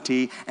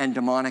immorality and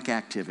demonic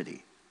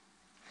activity.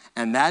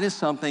 And that is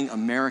something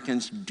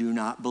Americans do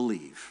not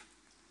believe.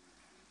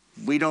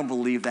 We don't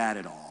believe that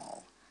at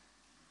all.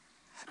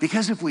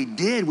 Because if we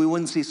did, we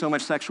wouldn't see so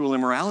much sexual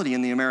immorality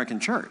in the American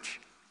church.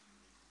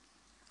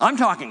 I'm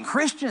talking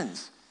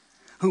Christians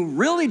who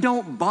really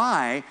don't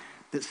buy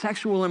that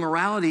sexual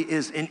immorality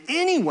is in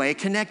any way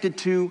connected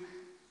to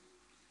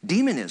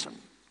demonism.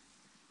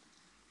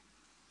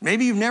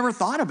 Maybe you've never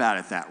thought about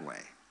it that way.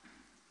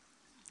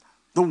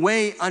 The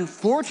way,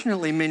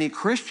 unfortunately, many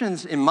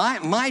Christians in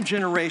my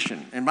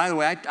generation, and by the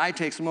way, I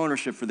take some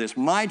ownership for this,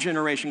 my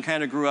generation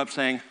kind of grew up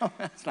saying, oh,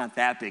 that's not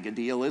that big a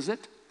deal, is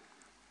it?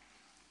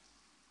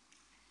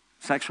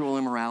 Sexual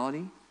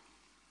immorality.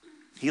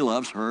 He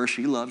loves her,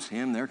 she loves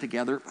him, they're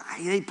together.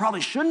 They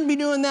probably shouldn't be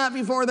doing that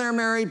before they're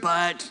married,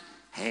 but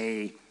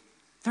hey,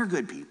 they're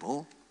good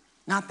people.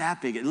 Not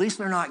that big, at least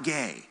they're not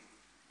gay.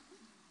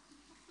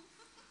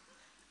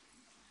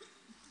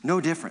 No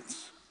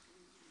difference.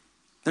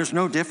 There's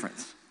no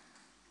difference.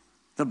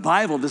 The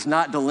Bible does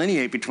not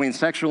delineate between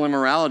sexual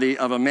immorality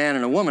of a man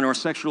and a woman or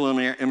sexual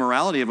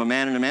immorality of a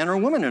man and a man or a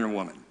woman and a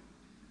woman.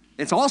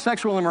 It's all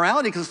sexual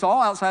immorality because it's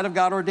all outside of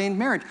God-ordained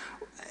marriage.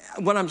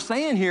 What I'm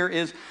saying here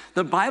is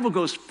the Bible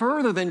goes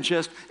further than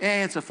just,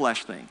 it's a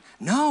flesh thing.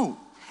 No,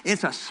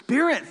 it's a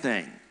spirit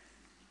thing.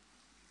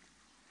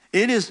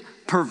 It is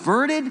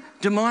perverted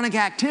demonic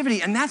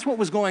activity, and that's what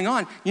was going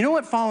on. You know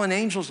what fallen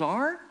angels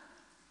are?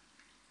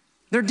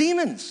 They're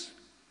demons.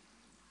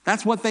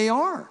 That's what they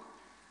are.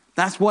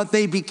 That's what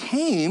they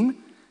became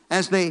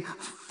as they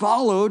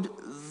followed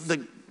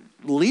the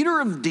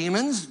leader of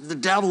demons, the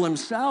devil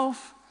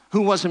himself,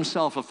 who was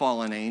himself a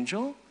fallen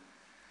angel.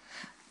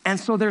 And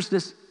so there's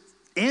this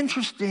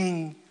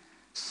interesting,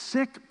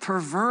 sick,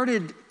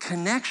 perverted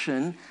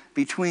connection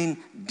between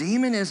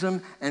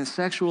demonism and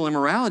sexual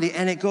immorality,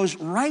 and it goes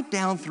right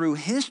down through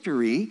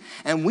history,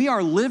 and we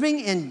are living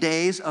in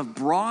days of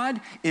broad,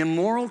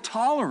 immoral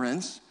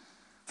tolerance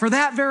for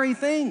that very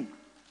thing.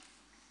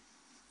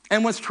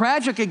 And what's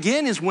tragic,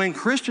 again, is when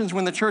Christians,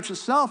 when the church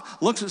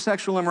itself looks at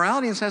sexual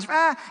immorality and says,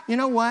 you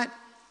know what?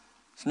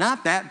 It's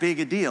not that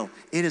big a deal.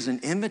 It is an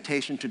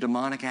invitation to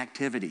demonic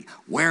activity.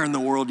 Where in the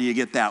world do you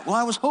get that? Well,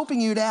 I was hoping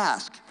you'd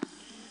ask.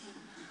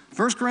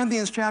 1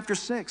 Corinthians chapter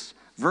 6,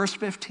 verse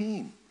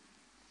 15.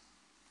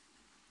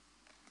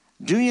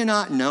 Do you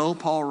not know,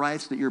 Paul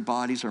writes, that your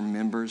bodies are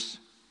members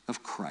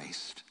of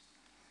Christ?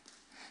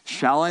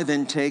 Shall I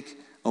then take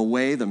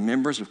away the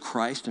members of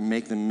Christ and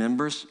make them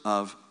members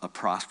of a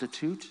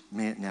prostitute?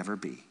 May it never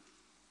be.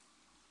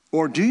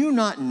 Or do you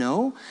not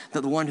know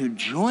that the one who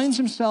joins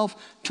himself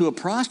to a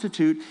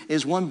prostitute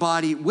is one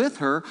body with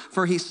her?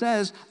 For he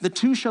says, the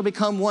two shall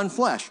become one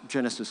flesh,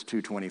 Genesis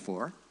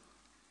 2:24.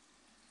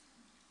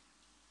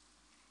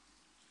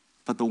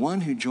 But the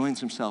one who joins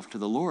himself to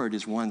the Lord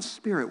is one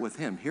spirit with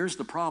him. Here's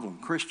the problem,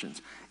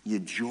 Christians. You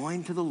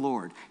join to the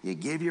Lord. You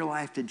give your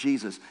life to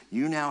Jesus.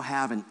 You now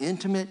have an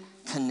intimate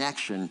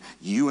connection,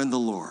 you and the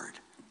Lord.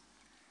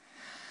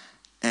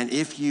 And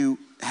if you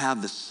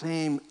have the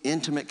same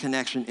intimate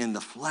connection in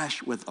the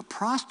flesh with a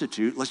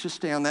prostitute, let's just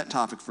stay on that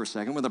topic for a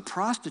second. With a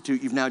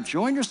prostitute, you've now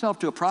joined yourself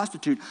to a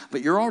prostitute,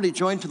 but you're already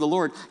joined to the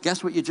Lord.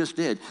 Guess what you just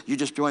did? You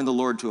just joined the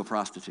Lord to a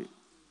prostitute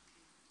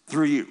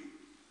through you.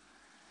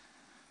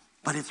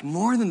 But it's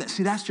more than that.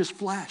 See, that's just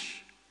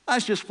flesh.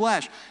 That's just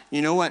flesh.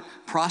 You know what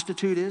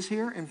prostitute is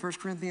here in 1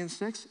 Corinthians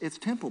 6? It's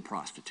temple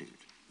prostitute.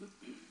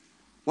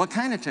 What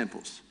kind of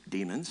temples?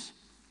 Demons,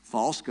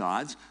 false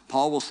gods.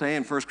 Paul will say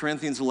in 1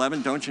 Corinthians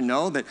 11, don't you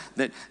know that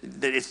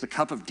it's the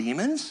cup of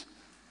demons?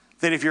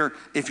 That if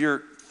you're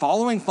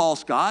following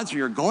false gods or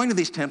you're going to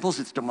these temples,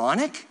 it's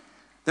demonic.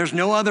 There's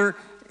no other,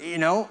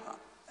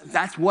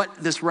 that's what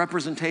this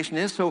representation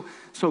is.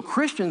 So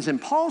Christians in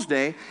Paul's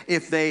day,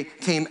 if they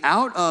came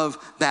out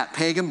of that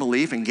pagan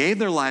belief and gave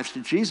their lives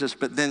to Jesus,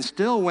 but then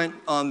still went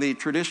on the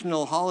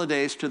traditional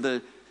holidays to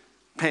the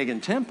pagan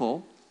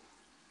temple,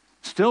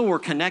 still were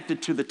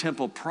connected to the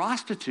temple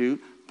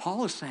prostitute,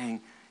 Paul is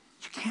saying,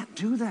 you can't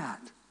do that.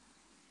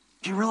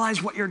 Do you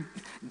realize what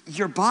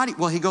your body,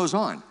 well, he goes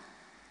on.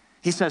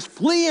 He says,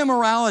 flee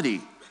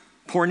immorality,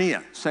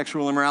 porneia,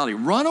 sexual immorality.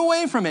 Run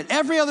away from it.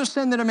 Every other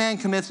sin that a man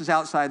commits is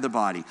outside the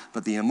body.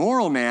 But the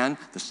immoral man,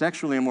 the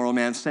sexually immoral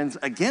man, sins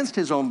against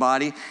his own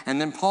body. And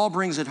then Paul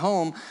brings it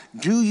home.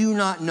 Do you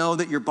not know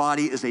that your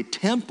body is a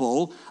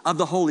temple of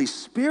the Holy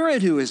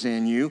Spirit who is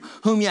in you,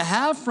 whom you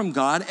have from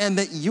God, and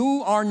that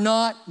you are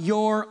not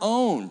your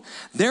own?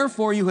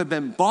 Therefore, you have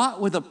been bought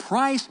with a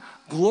price.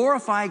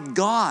 Glorify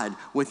God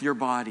with your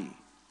body.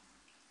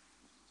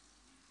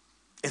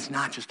 It's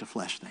not just a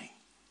flesh thing.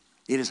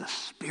 It is a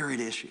spirit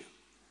issue.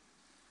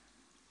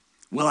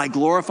 Will I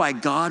glorify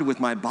God with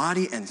my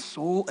body and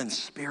soul and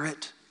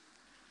spirit?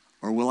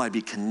 Or will I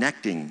be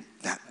connecting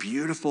that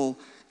beautiful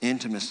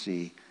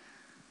intimacy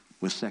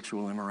with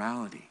sexual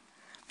immorality?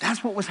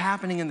 That's what was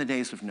happening in the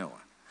days of Noah.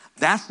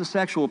 That's the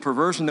sexual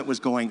perversion that was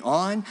going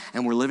on,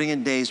 and we're living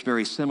in days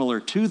very similar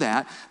to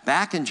that.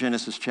 Back in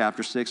Genesis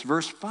chapter 6,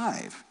 verse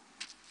 5.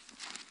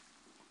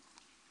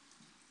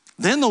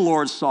 Then the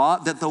Lord saw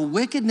that the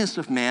wickedness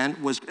of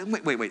man was,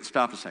 wait,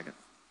 stop a second.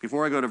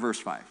 Before I go to verse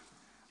 5,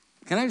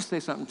 can I just say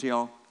something to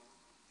y'all?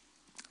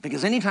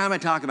 Because anytime I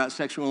talk about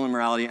sexual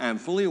immorality, I am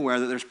fully aware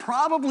that there's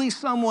probably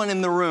someone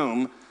in the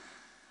room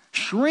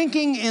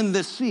shrinking in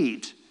the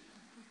seat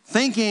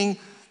thinking,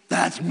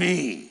 that's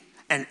me,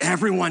 and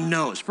everyone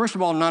knows. First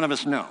of all, none of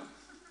us know.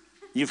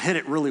 You've hit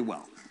it really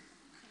well.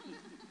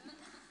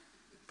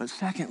 But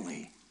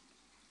secondly,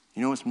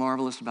 you know what's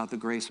marvelous about the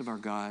grace of our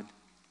God?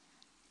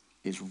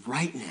 Is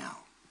right now,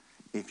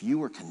 if you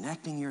were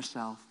connecting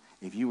yourself,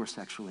 if you were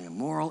sexually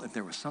immoral, if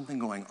there was something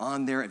going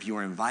on there, if you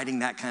were inviting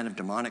that kind of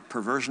demonic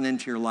perversion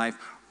into your life,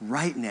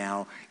 right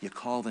now you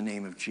call the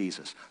name of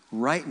Jesus.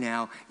 Right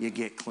now you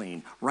get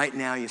clean. Right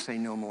now you say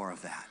no more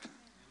of that.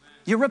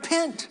 You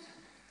repent.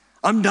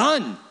 I'm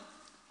done.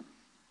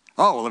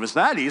 Oh, well, if it's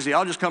that easy,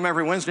 I'll just come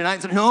every Wednesday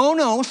night and say,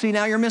 no, see,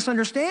 now you're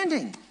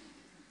misunderstanding.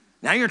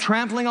 Now you're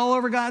trampling all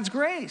over God's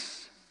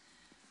grace.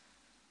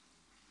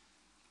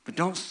 But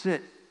don't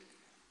sit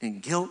in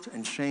guilt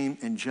and shame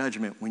and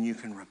judgment when you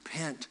can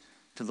repent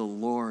to the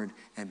Lord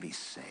and be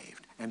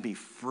saved and be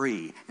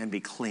free and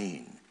be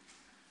clean.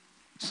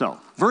 So,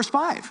 verse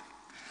 5.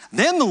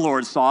 Then the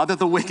Lord saw that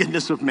the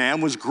wickedness of man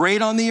was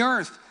great on the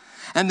earth,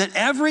 and that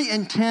every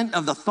intent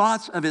of the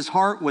thoughts of his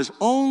heart was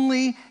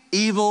only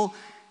evil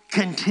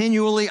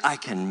continually. I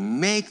can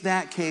make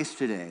that case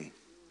today.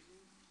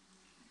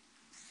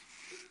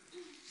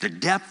 The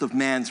depth of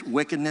man's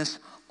wickedness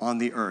on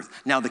the earth.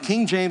 Now, the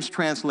King James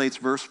translates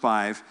verse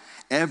 5,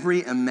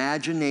 every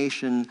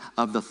imagination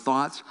of the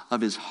thoughts of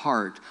his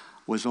heart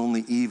was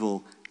only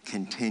evil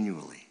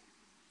continually.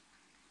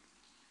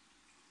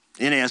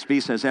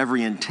 NASB says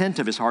every intent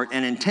of his heart,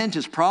 and intent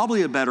is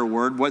probably a better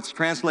word. What's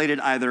translated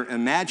either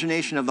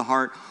imagination of the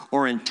heart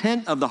or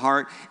intent of the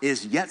heart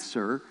is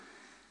yetzer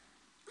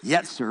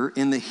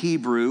in the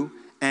Hebrew,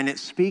 and it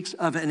speaks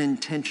of an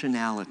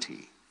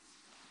intentionality.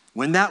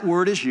 When that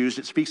word is used,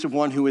 it speaks of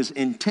one who is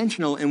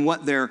intentional in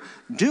what they're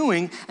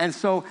doing. And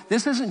so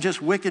this isn't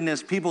just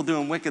wickedness, people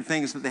doing wicked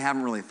things that they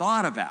haven't really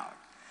thought about.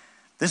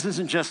 This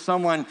isn't just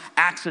someone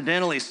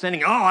accidentally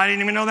sinning, oh, I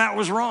didn't even know that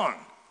was wrong.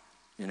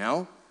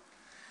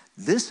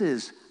 This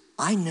is,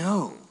 I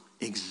know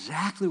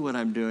exactly what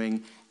I'm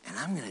doing, and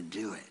I'm going to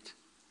do it.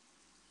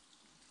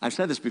 I've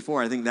said this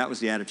before, I think that was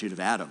the attitude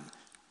of Adam.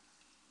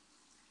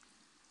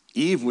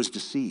 Eve was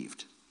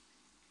deceived.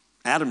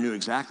 Adam knew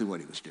exactly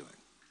what he was doing.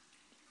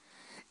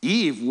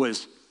 Eve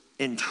was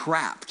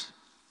entrapped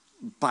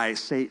by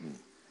Satan.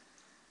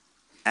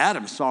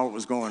 Adam saw what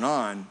was going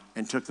on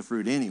and took the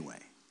fruit anyway.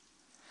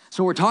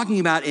 So we're talking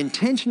about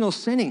intentional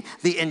sinning,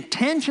 the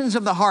intentions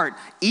of the heart,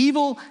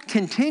 evil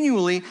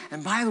continually.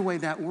 And by the way,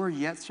 that word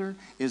yetzer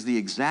is the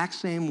exact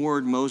same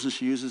word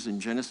Moses uses in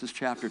Genesis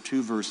chapter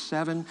 2, verse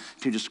 7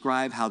 to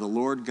describe how the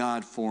Lord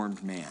God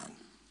formed man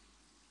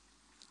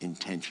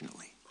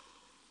intentionally.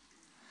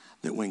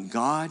 That when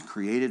God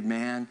created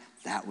man,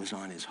 that was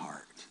on his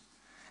heart.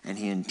 And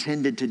he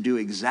intended to do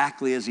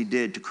exactly as he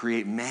did, to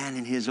create man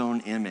in his own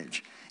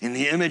image. In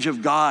the image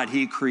of God,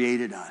 he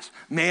created us.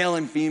 Male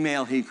and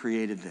female, he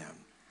created them.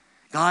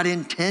 God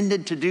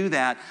intended to do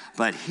that,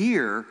 but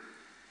here,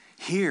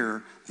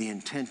 the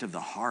intent of the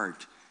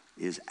heart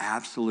is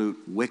absolute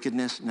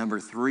wickedness. Number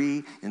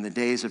 3, in the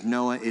days of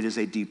Noah, it is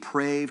a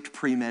depraved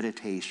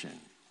premeditation.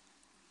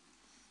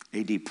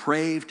 A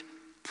depraved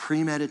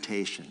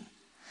premeditation.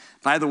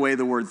 By the way,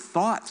 the word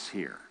thoughts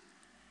here,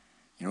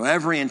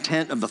 every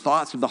intent of the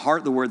thoughts of the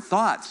heart, the word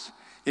thoughts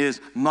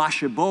is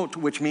mashabot,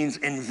 which means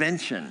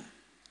invention.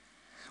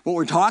 What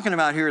we're talking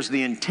about here is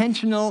the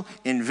intentional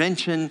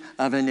invention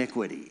of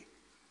iniquity.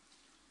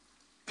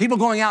 People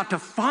going out to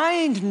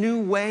find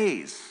new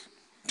ways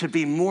to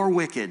be more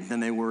wicked than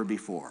they were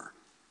before.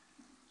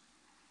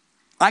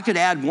 I could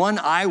add one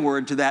I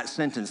word to that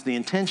sentence: the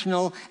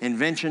intentional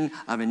invention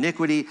of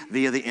iniquity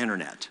via the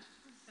internet.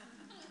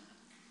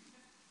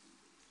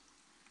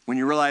 When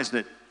you realize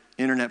that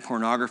internet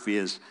pornography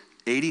is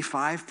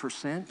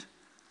 85%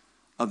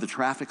 of the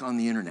traffic on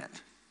the internet.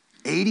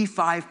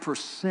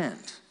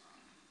 85%.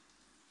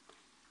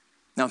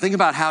 Now think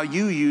about how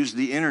you use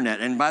the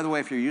internet. And by the way,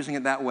 if you're using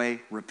it that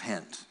way,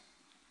 repent.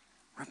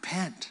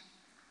 Repent.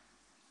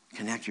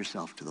 Connect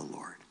yourself to the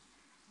Lord.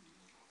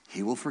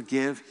 He will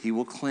forgive, he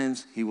will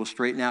cleanse, he will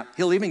straighten out.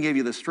 He'll even give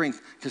you the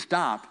strength to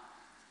stop,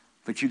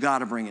 but you got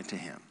to bring it to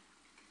him.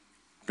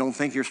 Don't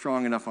think you're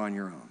strong enough on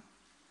your own.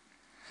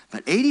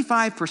 But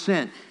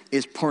 85%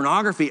 is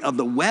pornography of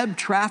the web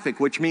traffic,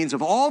 which means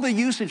of all the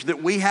usage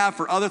that we have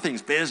for other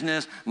things,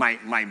 business,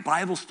 my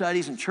Bible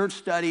studies and church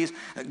studies,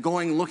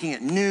 looking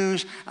at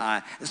news,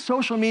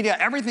 social media,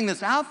 everything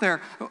that's out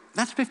there,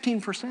 that's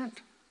 15%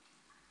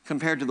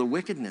 compared to the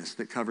wickedness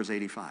that covers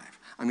 85.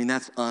 I mean,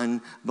 that's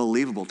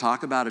unbelievable.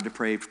 Talk about a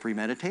depraved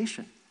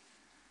premeditation.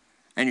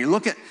 And you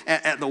look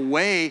at the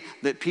way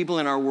that people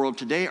in our world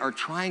today are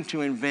trying to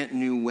invent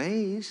new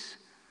ways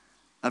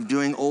of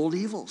doing old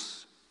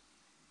evils.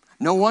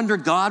 No wonder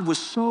God was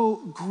so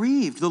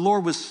grieved. The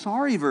Lord was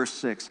sorry, verse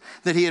 6,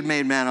 that he had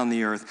made man on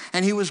the earth.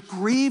 And he was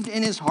grieved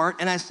in his heart.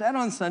 And I said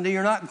on Sunday,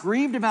 you're not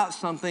grieved about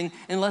something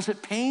unless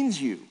it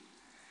pains you,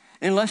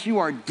 unless you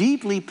are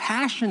deeply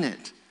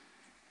passionate.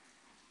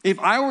 If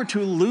I were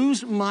to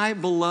lose my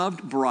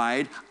beloved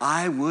bride,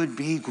 I would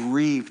be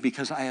grieved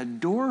because I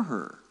adore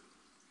her.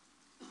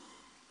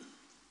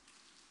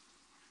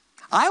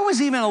 I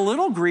was even a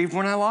little grieved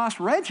when I lost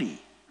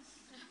Reggie,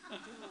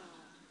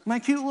 my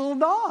cute little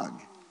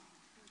dog.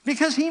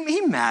 Because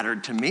he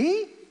mattered to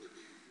me.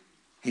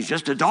 He's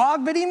just a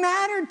dog, but he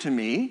mattered to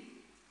me.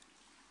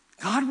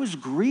 God was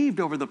grieved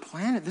over the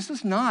planet. This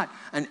is not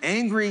an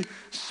angry,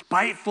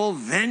 spiteful,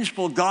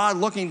 vengeful God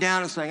looking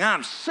down and saying,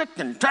 I'm sick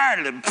and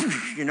tired of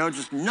it,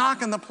 just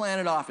knocking the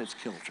planet off its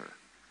kilter.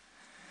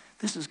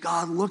 This is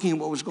God looking at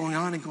what was going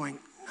on and going,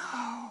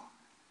 no.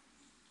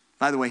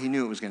 By the way, he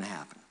knew it was going to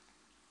happen.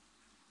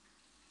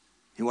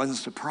 He wasn't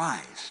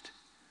surprised,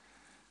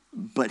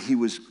 but he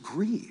was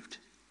grieved.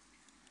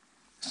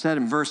 Said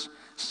in verse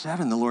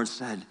 7, the Lord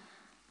said,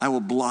 I will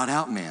blot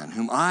out man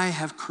whom I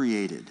have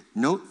created.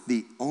 Note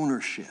the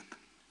ownership.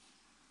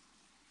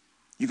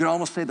 You could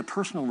almost say the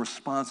personal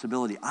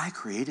responsibility. I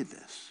created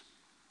this.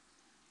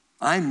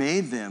 I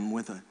made them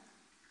with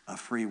a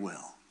free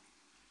will.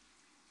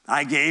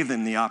 I gave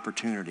them the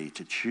opportunity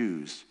to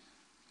choose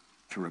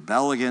to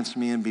rebel against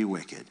me and be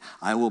wicked.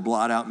 I will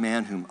blot out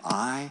man whom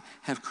I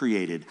have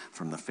created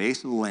from the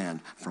face of the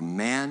land, from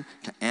man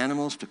to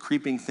animals to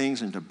creeping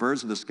things and to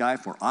birds of the sky,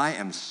 for I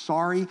am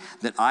sorry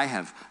that I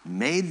have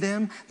made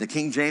them. The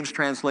King James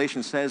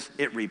translation says,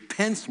 it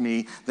repents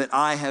me that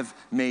I have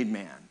made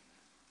man.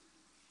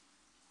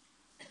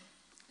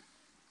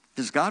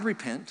 Does God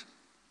repent?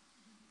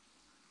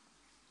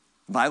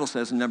 The Bible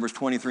says in Numbers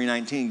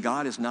 23:19,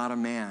 God is not a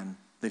man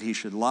that he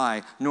should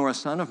lie, nor a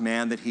son of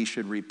man that he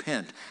should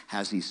repent.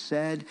 Has he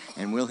said,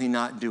 and will he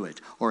not do it?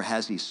 Or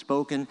has he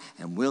spoken,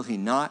 and will he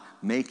not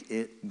make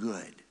it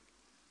good?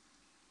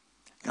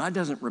 God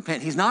doesn't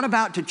repent. He's not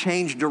about to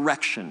change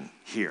direction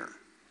here.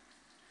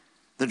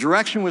 The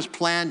direction was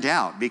planned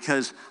out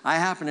because I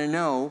happen to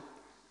know,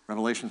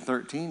 Revelation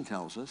 13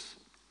 tells us,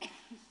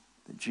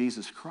 that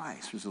Jesus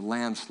Christ was the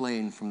lamb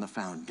slain from the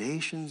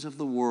foundations of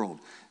the world.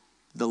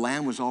 The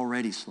lamb was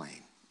already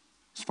slain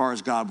as far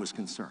as God was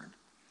concerned.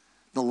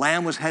 The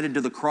lamb was headed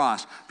to the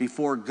cross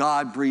before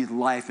God breathed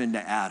life into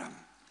Adam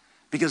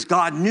because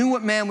God knew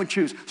what man would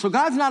choose. So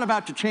God's not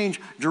about to change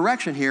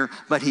direction here,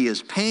 but he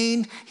is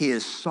pained, he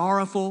is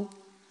sorrowful.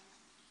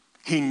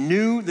 He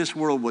knew this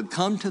world would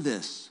come to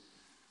this.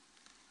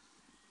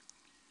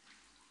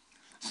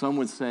 Some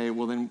would say,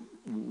 well then,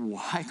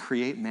 why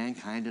create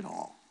mankind at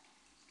all?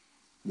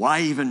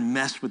 Why even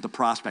mess with the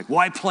prospect?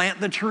 Why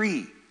plant the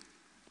tree?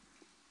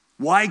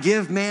 Why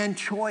give man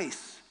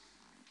choice?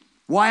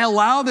 Why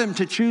allow them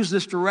to choose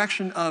this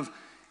direction of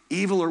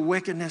evil or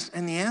wickedness?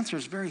 And the answer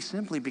is very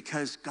simply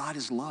because God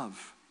is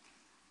love.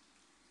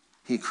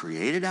 He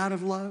created out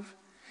of love.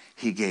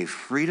 He gave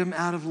freedom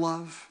out of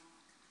love.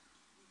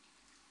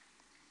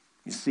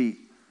 You see,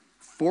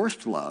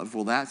 forced love,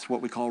 well, that's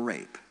what we call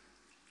rape.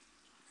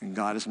 And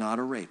God is not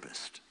a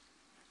rapist.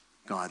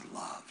 God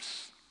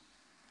loves.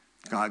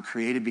 God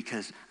created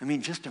because,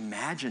 just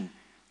imagine,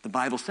 the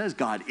Bible says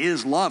God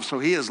is love, so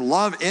he is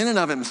love in and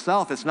of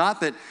himself. It's not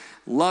that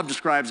love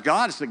describes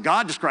God, it's that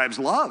God describes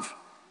love.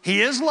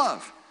 He is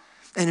love.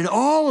 And in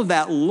all of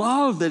that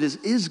love that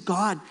is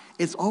God,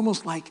 it's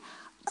almost like,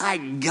 I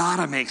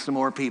gotta make some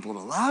more people to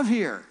love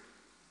here.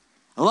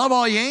 I love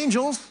all you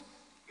angels.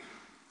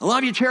 I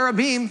love you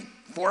cherubim.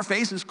 4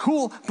 faces,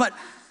 cool, but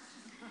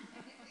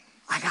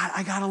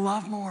I gotta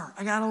love more.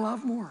 I gotta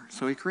love more.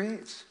 So he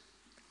creates.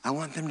 I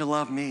want them to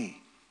love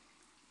me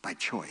by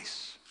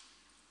choice.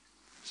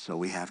 So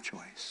we have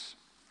choice.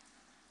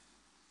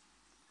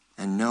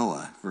 And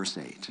Noah, verse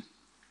 8.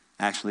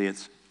 Actually,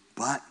 it's,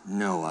 but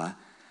Noah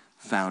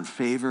found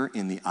favor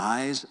in the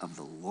eyes of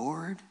the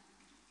Lord.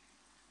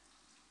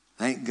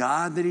 Thank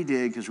God that he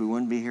did, because we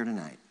wouldn't be here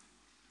tonight.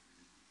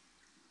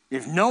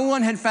 If no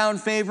one had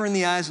found favor in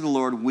the eyes of the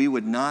Lord, we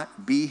would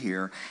not be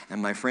here. And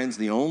my friends,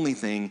 the only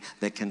thing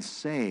that can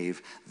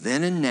save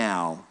then and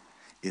now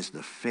is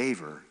the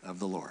favor of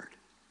the Lord,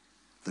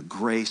 the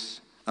grace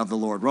of the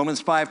Lord.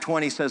 Romans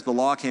 5:20 says the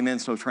law came in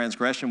so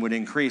transgression would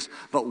increase,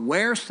 but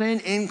where sin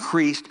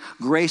increased,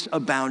 grace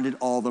abounded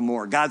all the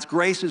more. God's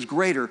grace is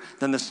greater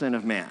than the sin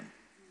of man,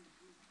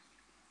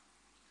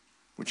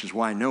 which is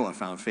why Noah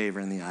found favor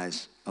in the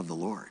eyes of the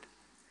Lord.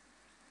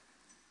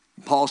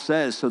 Paul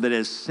says, so that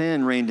as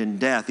sin reigned in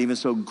death, even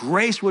so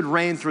grace would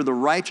reign through the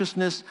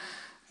righteousness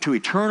to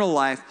eternal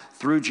life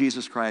through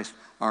Jesus Christ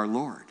our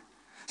Lord.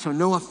 So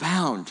Noah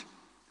found,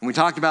 and we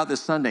talked about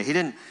this Sunday, he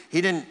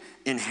didn't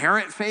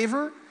inherit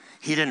favor,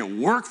 he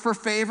didn't work for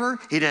favor,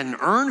 he didn't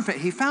earn favor,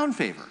 he found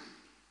favor.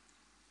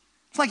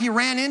 It's like he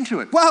ran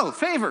into it. Whoa,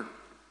 favor.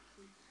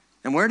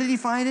 And where did he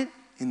find it?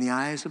 In the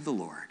eyes of the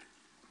Lord,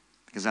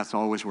 because that's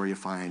always where you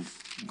find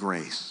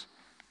grace.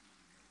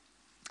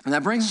 And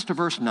that brings us to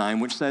verse 9,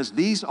 which says,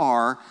 these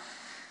are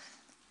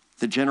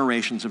the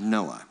generations of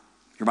Noah.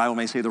 Your Bible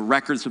may say the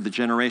records of the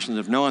generations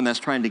of Noah, and that's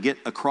trying to get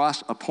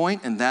across a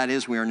point, and that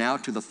is we are now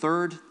to the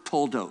third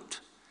toldot.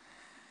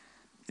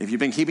 If you've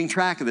been keeping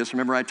track of this,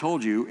 remember I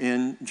told you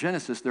in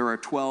Genesis there are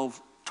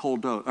 12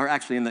 toldot, or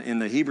actually in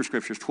the Hebrew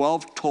scriptures,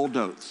 12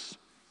 toldots.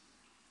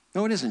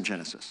 No, it isn't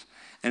Genesis.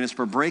 And it's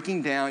for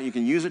breaking down, you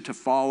can use it to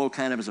follow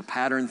kind of as a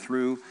pattern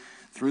through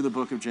the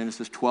book of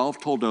Genesis, 12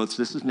 toldots.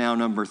 This is now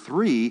number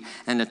 3,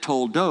 and a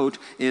toldot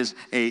is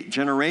a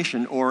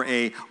generation or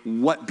a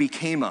what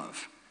became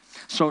of.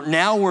 So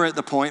now we're at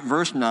the point,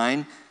 verse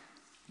 9,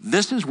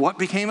 this is what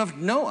became of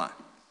Noah,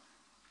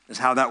 is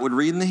how that would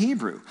read in the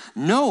Hebrew.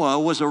 Noah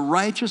was a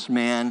righteous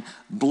man,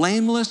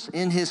 blameless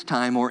in his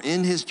time or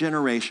in his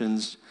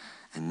generations,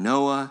 and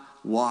Noah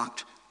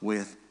walked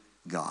with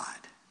God.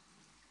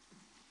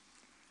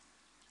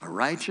 A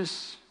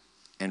righteous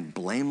and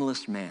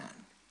blameless man.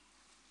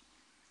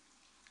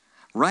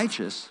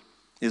 Righteous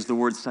is the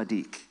word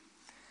tzaddik,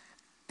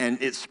 and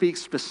it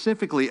speaks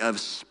specifically of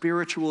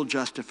spiritual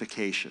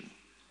justification.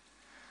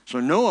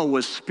 So Noah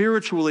was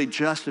spiritually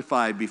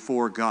justified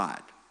before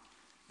God.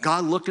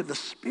 God looked at the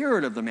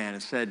spirit of the man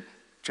and said,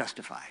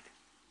 justified.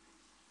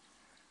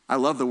 I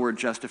love the word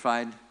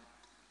justified.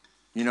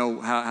 You know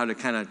how to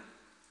kind of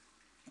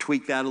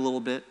tweak that a little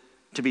bit?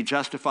 To be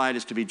justified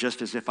is to be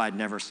just as if I'd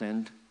never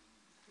sinned.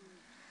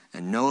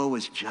 And Noah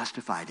was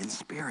justified in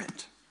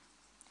spirit.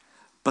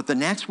 But the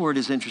next word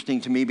is interesting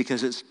to me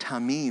because it's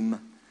tamim.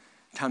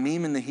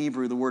 Tamim in the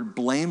Hebrew, the word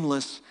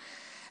blameless,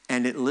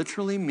 and it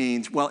literally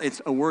means, well,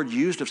 it's a word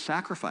used of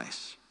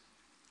sacrifice.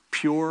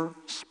 Pure,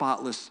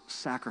 spotless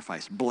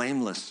sacrifice,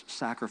 blameless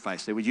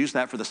sacrifice. They would use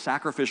that for the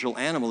sacrificial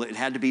animal. It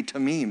had to be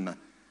tamim.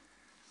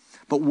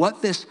 But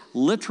what this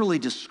literally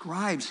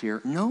describes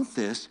here, note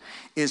this,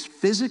 is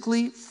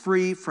physically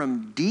free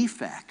from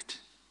defect.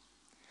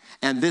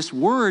 And this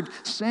word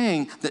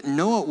saying that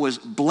Noah was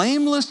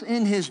blameless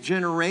in his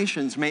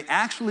generations may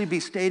actually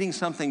be stating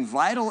something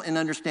vital in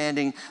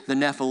understanding the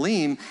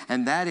Nephilim,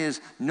 and that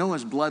is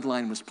Noah's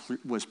bloodline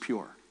was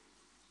pure.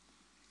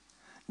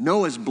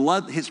 Noah's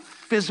blood, his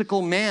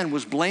physical man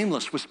was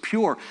blameless, was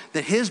pure,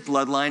 that his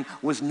bloodline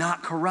was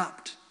not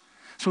corrupt.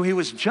 So he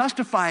was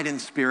justified in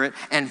spirit,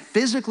 and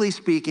physically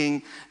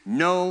speaking,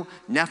 no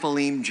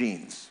Nephilim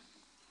genes.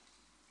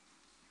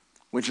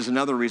 Which is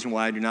another reason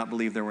why I do not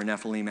believe there were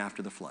Nephilim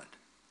after the flood.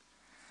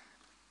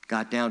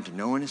 Got down to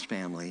Noah and his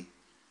family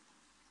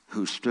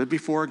who stood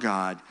before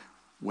God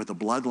with a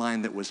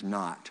bloodline that was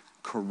not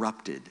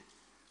corrupted,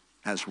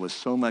 as was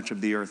so much of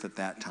the earth at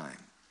that time.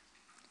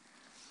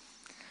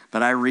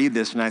 But I read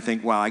this and I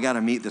think, wow, I got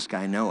to meet this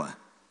guy Noah.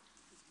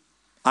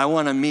 I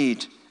want to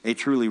meet a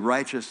truly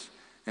righteous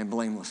and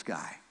blameless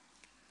guy.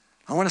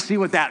 I want to see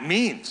what that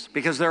means,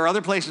 because there are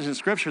other places in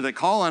Scripture that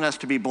call on us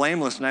to be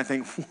blameless, and I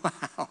think,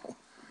 wow.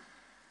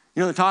 You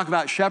know, they talk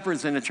about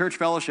shepherds in a church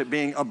fellowship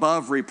being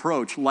above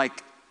reproach,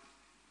 like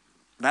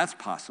that's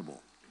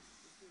possible.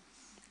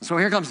 So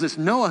here comes this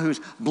Noah who's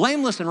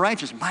blameless and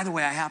righteous. And by the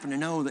way, I happen to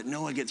know that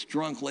Noah gets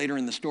drunk later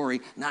in the story.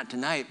 Not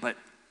tonight, but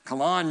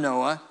come on,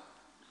 Noah.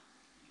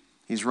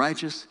 He's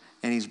righteous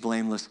and he's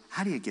blameless.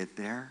 How do you get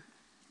there?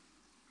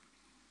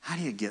 How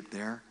do you get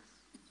there?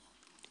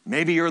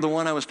 Maybe you're the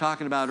one I was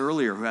talking about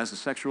earlier who has a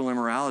sexual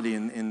immorality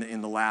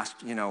in the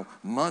last,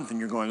 month, and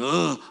you're going,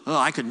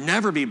 I could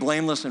never be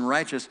blameless and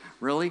righteous.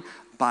 Really?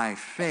 By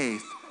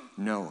faith,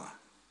 Noah.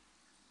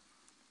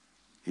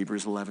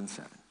 Hebrews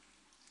 11:7.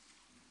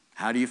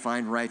 How do you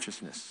find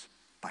righteousness?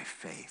 By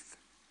faith.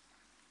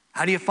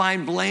 How do you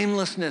find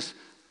blamelessness?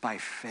 By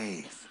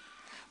faith.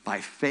 By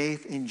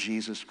faith in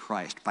Jesus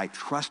Christ. By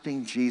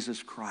trusting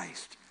Jesus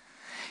Christ.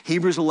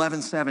 Hebrews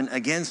 11:7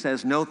 again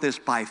says, note this,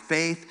 by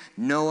faith,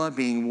 Noah,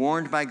 being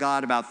warned by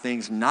God about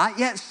things not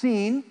yet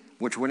seen,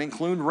 which would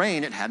include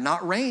rain. It had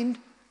not rained.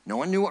 No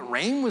one knew what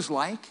rain was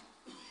like.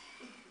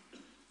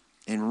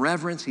 In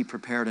reverence, he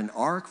prepared an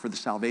ark for the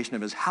salvation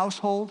of his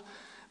household,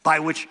 by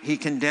which he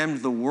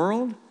condemned the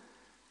world.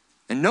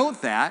 And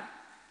note that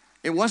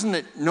it wasn't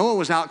that Noah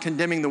was out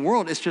condemning the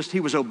world. It's just he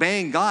was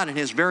obeying God, and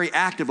his very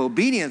act of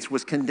obedience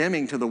was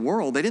condemning to the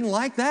world. They didn't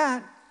like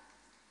that.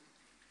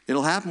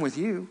 It'll happen with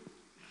you.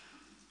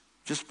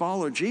 Just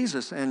follow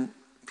Jesus, and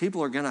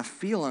people are going to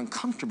feel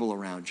uncomfortable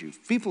around you.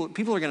 People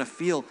are going to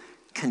feel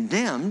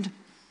condemned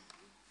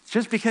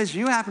just because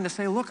you happen to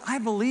say, look, I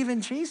believe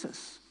in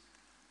Jesus.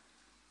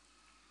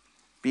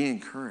 Be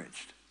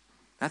encouraged.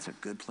 That's a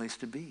good place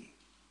to be.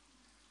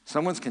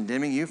 Someone's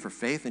condemning you for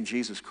faith in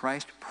Jesus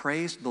Christ.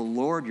 Praise the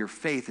Lord, your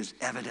faith is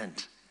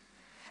evident.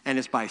 And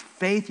it's by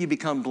faith you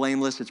become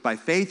blameless. It's by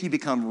faith you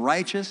become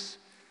righteous.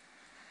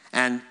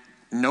 And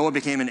Noah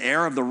became an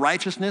heir of the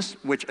righteousness,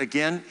 which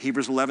again,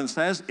 Hebrews 11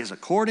 says, is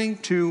according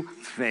to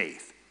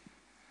faith.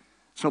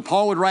 So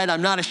Paul would write,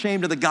 I'm not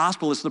ashamed of the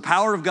gospel. It's the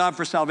power of God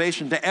for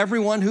salvation to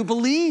everyone who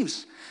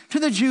believes, to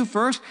the Jew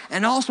first,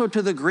 and also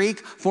to the Greek,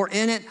 for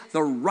in it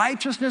the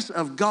righteousness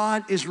of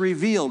God is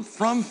revealed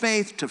from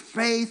faith to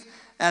faith,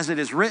 as it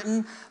is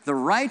written, the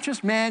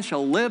righteous man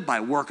shall live by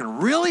working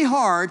really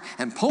hard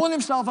and pulling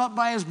himself up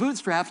by his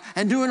bootstraps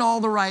and doing all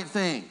the right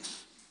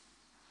things.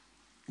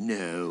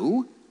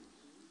 No.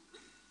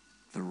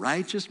 The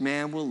righteous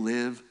man will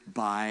live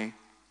by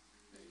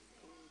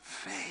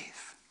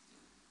faith.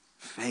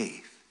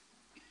 Faith.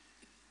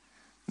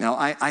 Now,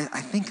 I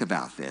think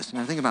about this, and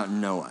I think about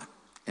Noah,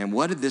 and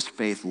what did this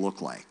faith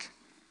look like?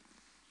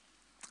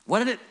 What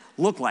did it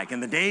look like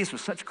in the days of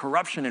such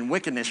corruption and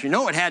wickedness? You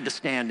know it had to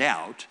stand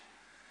out.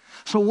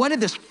 So what did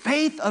this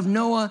faith of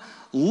Noah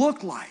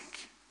look like?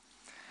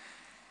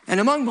 And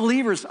among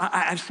believers,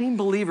 I've seen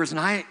believers, and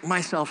I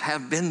myself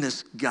have been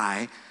this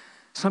guy,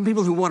 some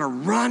people who want to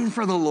run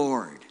for the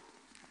Lord.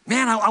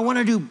 Man, I want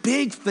to do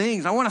big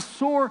things. I want to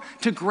soar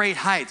to great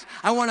heights.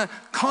 I want to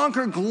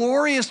conquer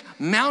glorious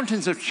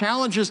mountains of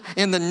challenges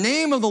in the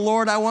name of the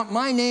Lord. I want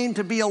my name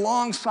to be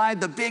alongside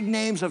the big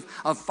names of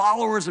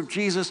followers of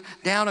Jesus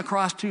down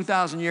across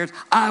 2,000 years.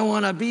 I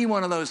want to be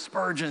one of those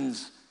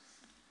Spurgeons.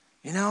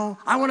 You know,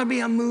 I want to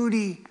be a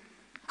Moody.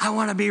 I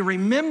want to be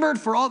remembered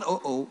for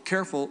all.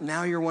 Careful.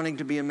 Now you're wanting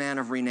to be a man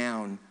of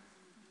renown.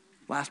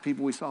 Last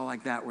people we saw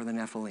like that were the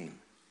Nephilim.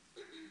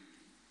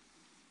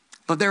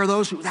 But there are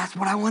those who, that's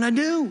what I want to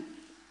do.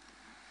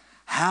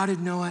 How did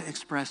Noah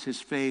express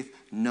his faith?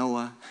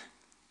 Noah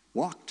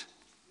walked.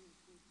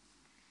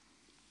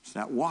 It's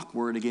that walk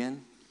word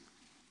again.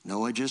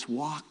 Noah just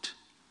walked.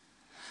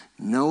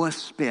 Noah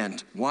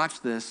spent,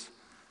 watch this,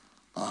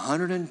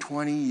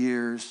 120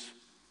 years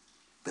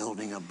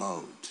building a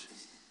boat.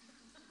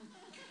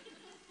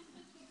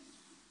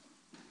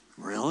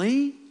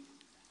 Really?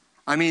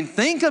 I mean,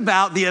 think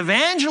about the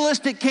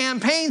evangelistic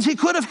campaigns he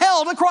could have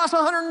held across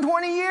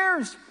 120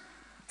 years.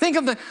 Think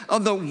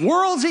of the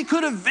worlds he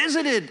could have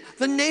visited,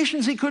 the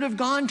nations he could have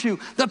gone to,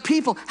 the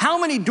people. How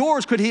many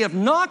doors could he have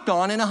knocked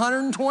on in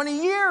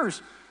 120 years?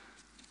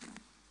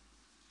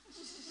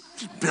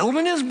 Just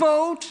building his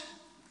boat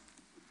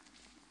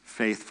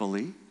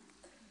faithfully,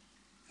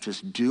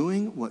 just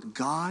doing what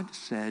God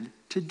said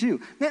to do.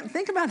 Man,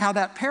 think about how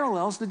that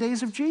parallels the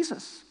days of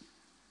Jesus.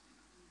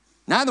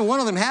 Neither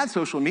one of them had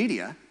social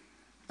media.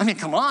 I mean,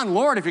 come on,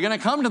 Lord, if you're going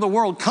to come to the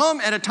world,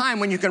 come at a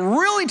time when you can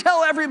really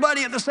tell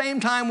everybody at the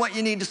same time what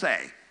you need to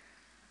say.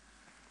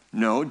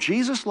 No,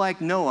 Jesus, like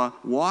Noah,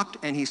 walked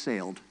and he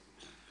sailed.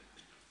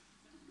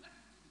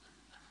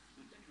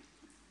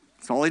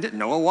 That's all he did.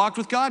 Noah walked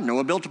with God.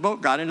 Noah built a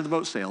boat, got into the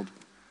boat, sailed.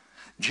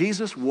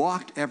 Jesus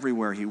walked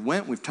everywhere he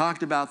went. We've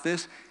talked about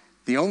this.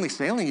 The only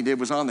sailing he did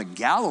was on the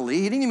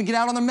Galilee. He didn't even get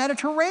out on the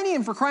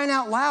Mediterranean, for crying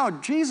out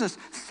loud. Jesus,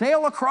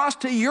 sail across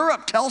to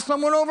Europe. Tell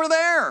someone over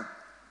there.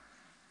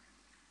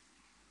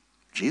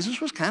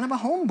 Jesus was kind of a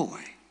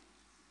homeboy.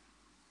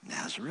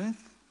 Nazareth,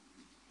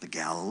 the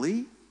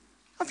Galilee,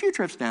 a few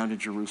trips down to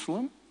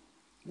Jerusalem,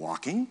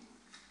 walking,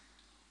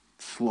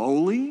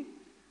 slowly.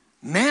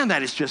 Man,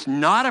 that is just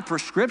not a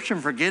prescription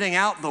for getting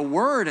out the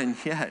word, and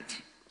yet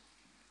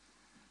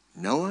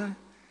Noah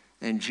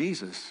and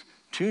Jesus,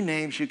 two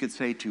names you could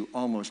say to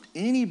almost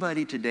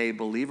anybody today,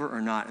 believer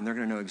or not, and they're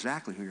going to know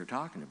exactly who you're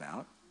talking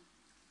about.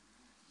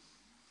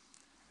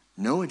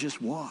 Noah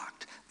just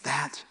walked.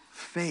 That's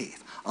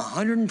faith.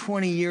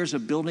 120 years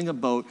of building a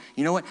boat.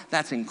 You know what?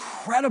 That's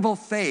incredible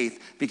faith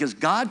because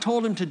God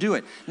told him to do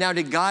it. Now,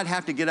 did God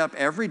have to get up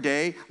every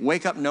day,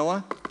 wake up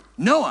Noah?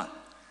 Noah,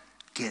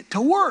 get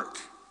to work.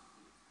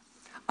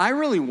 I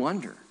really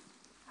wonder.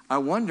 I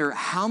wonder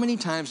how many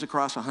times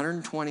across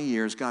 120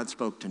 years God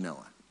spoke to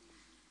Noah.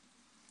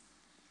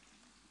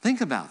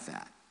 Think about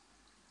that.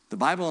 The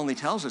Bible only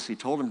tells us he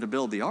told him to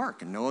build the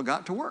ark, and Noah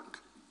got to work.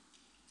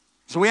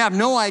 So we have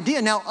no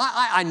idea. Now,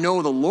 I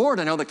know the Lord.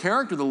 I know the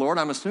character of the Lord.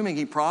 I'm assuming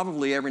he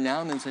probably every now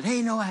and then said,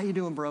 hey, Noah, how you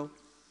doing, bro?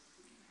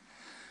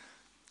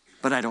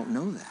 But I don't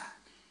know that.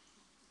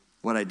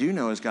 What I do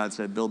know is God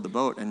said, build the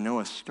boat, and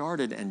Noah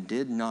started and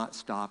did not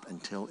stop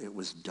until it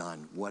was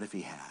done. What if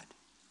he had?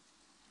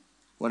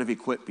 What if he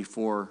quit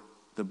before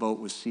the boat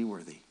was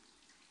seaworthy?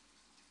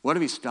 What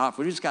if he stopped?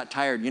 What if he just got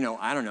tired,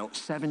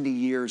 70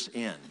 years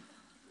in?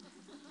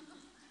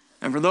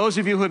 And for those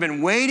of you who have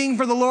been waiting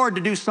for the Lord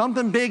to do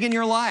something big in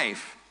your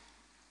life,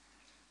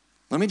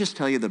 let me just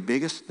tell you the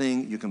biggest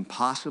thing you can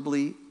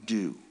possibly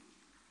do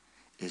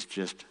is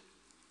just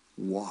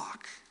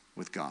walk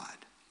with God.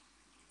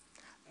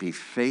 Be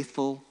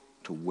faithful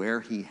to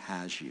where he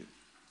has you.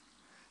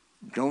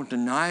 Don't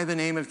deny the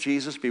name of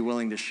Jesus. Be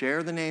willing to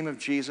share the name of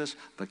Jesus,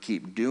 but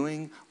keep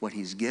doing what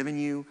he's given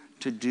you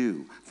to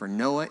do. For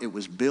Noah, it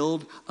was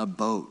build a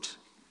boat.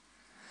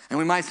 And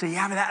we might say,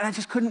 yeah, but that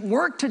just couldn't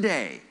work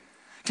today.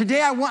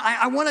 Today I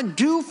want to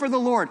do for the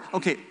Lord.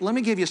 Okay, let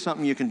me give you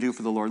something you can do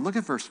for the Lord. Look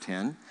at verse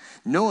 10.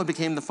 Noah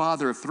became the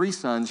father of 3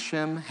 sons,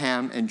 Shem,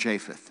 Ham, and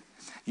Japheth.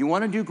 You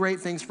want to do great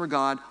things for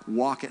God?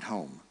 Walk at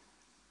home.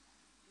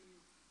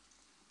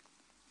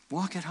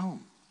 Walk at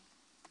home.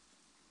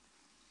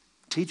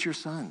 Teach your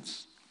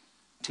sons.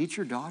 Teach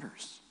your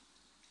daughters.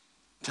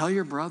 Tell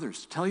your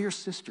brothers. Tell your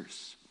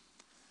sisters.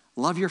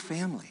 Love your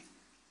family.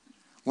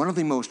 One of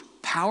the most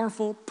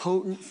powerful,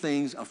 potent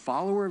things a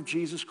follower of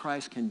Jesus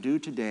Christ can do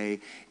today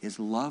is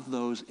love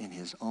those in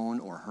his own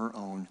or her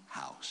own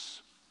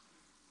house.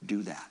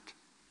 Do that.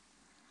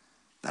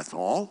 That's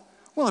all?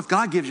 Well, if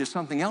God gives you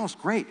something else,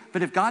 great.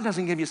 But if God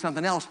doesn't give you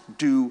something else,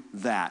 do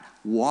that.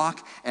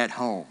 Walk at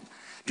home.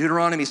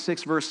 Deuteronomy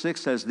 6 verse 6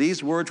 says,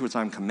 these words which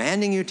I'm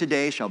commanding you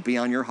today shall be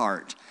on your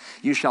heart.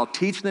 You shall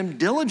teach them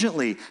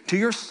diligently to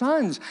your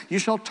sons. You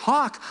shall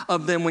talk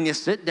of them when you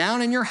sit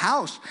down in your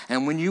house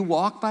and when you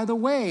walk by the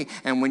way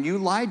and when you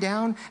lie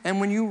down and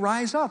when you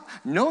rise up.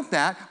 Note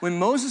that when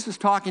Moses is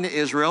talking to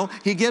Israel,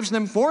 he gives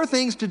them 4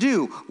 things to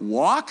do.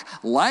 Walk,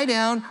 lie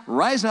down,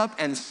 rise up,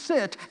 and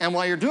sit. And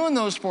while you're doing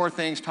those 4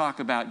 things, talk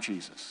about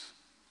Jesus.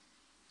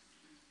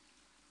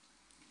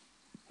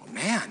 Well,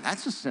 man,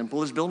 that's as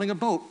simple as building a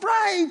boat.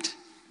 Right.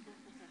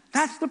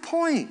 That's the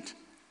point.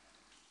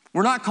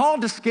 We're not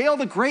called to scale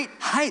the great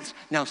heights.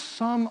 Now,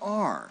 some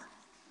are.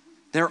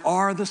 There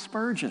are the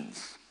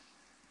Spurgeons.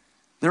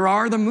 There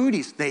are the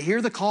Moody's. They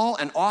hear the call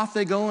and off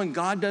they go and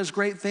God does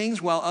great things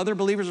while other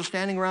believers are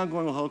standing around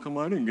going, well, how come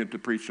I didn't get to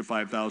preach to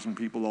 5,000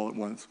 people all at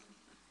once?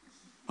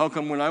 How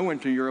come when I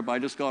went to Europe, I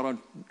just got on,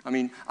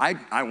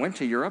 I went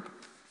to Europe,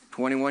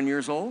 21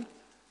 years old,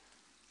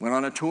 went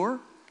on a tour.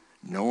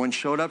 No one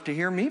showed up to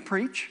hear me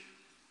preach.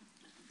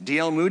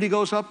 D.L. Moody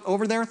goes up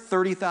over there,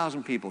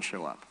 30,000 people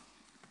show up.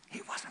 He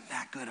wasn't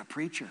that good a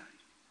preacher.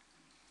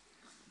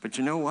 But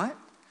you know what?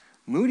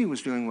 Moody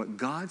was doing what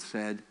God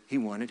said he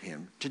wanted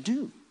him to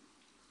do.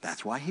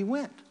 That's why he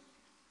went.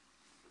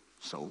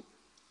 So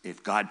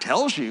if God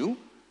tells you,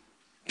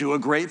 do a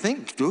great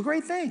thing, do a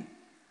great thing.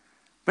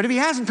 But if he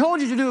hasn't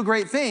told you to do a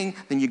great thing,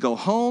 then you go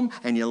home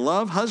and you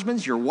love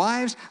husbands, your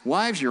wives,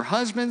 wives, your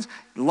husbands,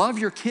 love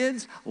your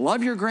kids,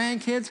 love your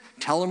grandkids,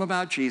 tell them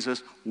about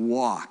Jesus,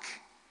 walk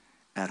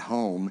at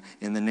home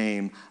in the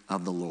name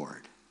of the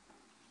Lord.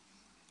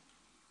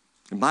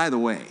 And by the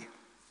way,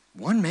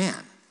 one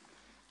man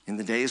in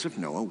the days of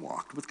Noah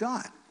walked with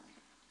God.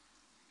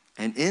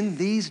 And in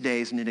these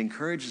days, and it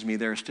encourages me,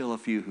 there are still a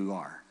few who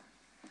are.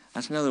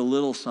 That's another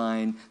little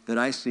sign that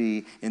I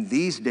see in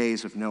these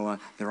days of Noah.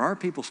 There are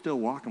people still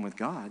walking with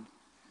God.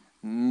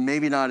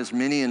 Maybe not as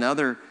many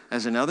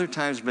as in other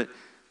times, but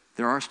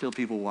there are still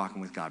people walking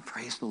with God.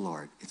 Praise the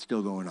Lord. It's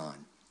still going on.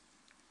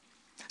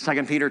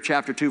 2 Peter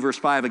chapter 2, verse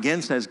 5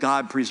 again says,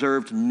 God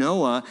preserved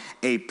Noah,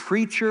 a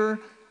preacher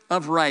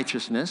of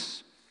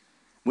righteousness,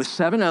 with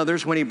 7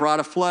 others when he brought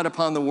a flood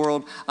upon the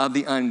world of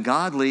the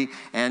ungodly.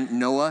 And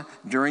Noah,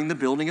 during the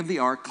building of the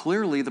ark,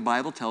 clearly the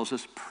Bible tells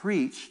us,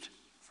 preached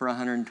for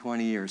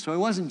 120 years. So he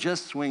wasn't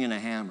just swinging a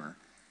hammer.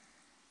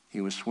 He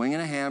was swinging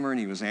a hammer and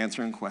he was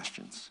answering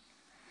questions.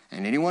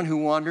 And anyone who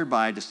wandered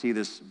by to see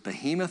this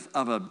behemoth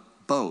of a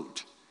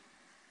boat,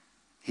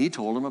 he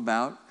told them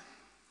about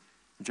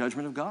the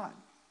judgment of God.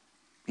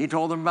 He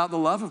told them about the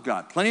love of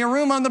God. Plenty of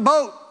room on the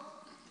boat.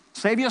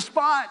 Save you a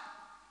spot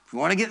if you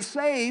want to get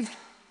saved.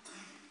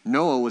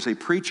 Noah was a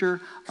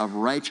preacher of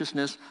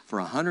righteousness for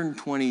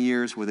 120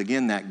 years with,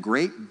 again, that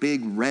great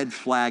big red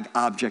flag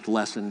object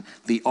lesson,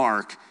 the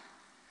ark.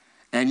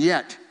 And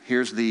yet,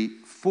 here's the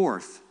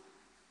fourth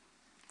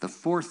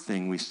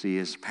thing we see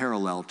is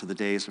parallel to the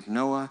days of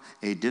Noah,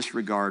 a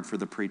disregard for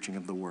the preaching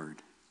of the word.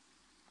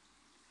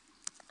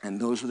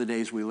 And those are the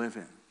days we live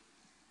in.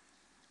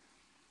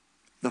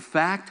 The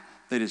fact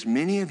that as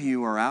many of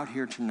you are out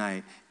here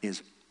tonight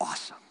is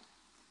awesome.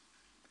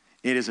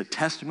 It is a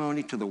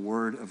testimony to the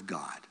word of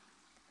God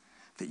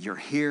that you're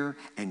here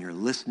and you're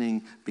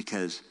listening,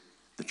 because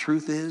the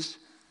truth is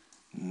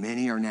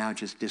many are now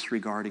just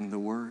disregarding the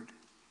word,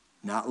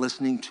 not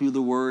listening to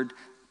the word.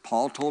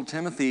 Paul told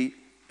Timothy,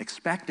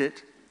 expect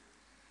it.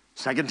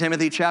 2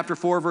 Timothy chapter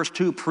 4, verse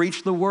 2,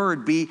 preach the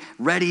word, be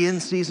ready in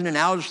season and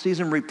out of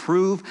season,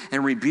 reprove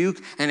and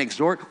rebuke and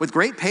exhort with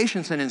great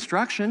patience and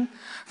instruction,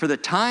 for the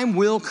time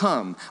will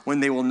come when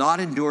they will not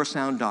endure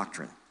sound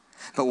doctrine.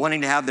 But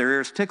wanting to have their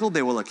ears tickled,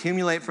 they will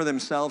accumulate for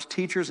themselves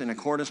teachers in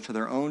accordance to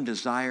their own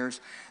desires.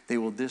 They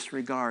will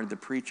disregard the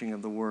preaching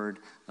of the word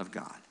of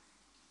God.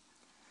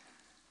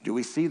 Do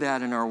we see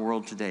that in our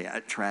world today?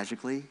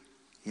 Tragically,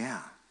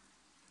 yeah,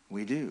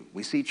 we do.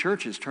 We see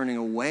churches turning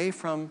away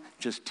from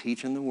just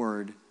teaching the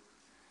word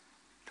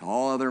to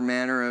all other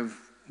manner of,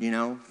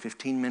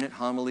 15-minute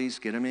homilies,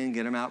 get them in,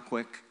 get them out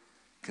quick,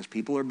 because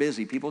people are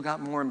busy. People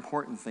got more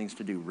important things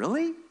to do.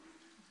 Really?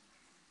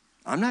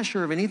 I'm not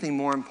sure of anything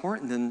more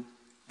important than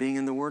being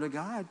in the Word of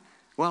God.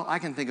 Well, I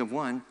can think of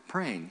one,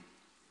 praying.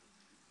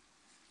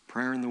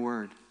 Prayer in the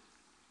Word.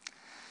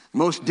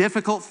 Most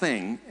difficult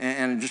thing,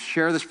 and just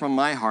share this from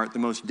my heart, the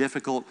most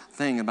difficult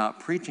thing about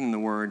preaching the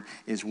Word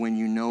is when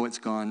you know it's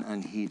gone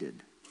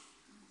unheeded.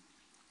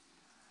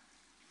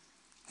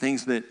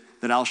 Things that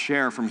I'll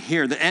share from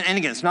here, and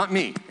again, it's not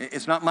me,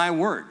 it's not my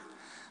word,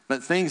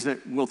 but things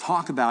that we'll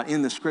talk about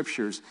in the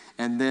Scriptures,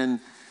 and then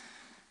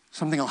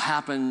something will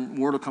happen,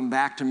 word will come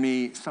back to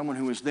me, someone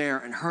who was there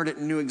and heard it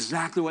and knew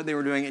exactly what they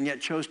were doing and yet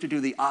chose to do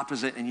the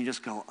opposite, and you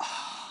just go,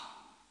 oh.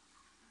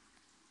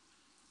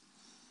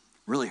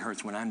 Really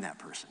hurts when I'm that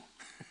person.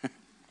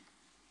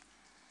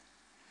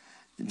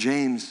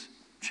 James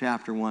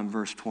chapter 1,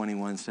 verse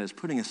 21 says,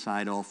 putting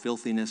aside all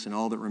filthiness and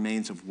all that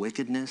remains of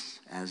wickedness,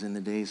 as in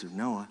the days of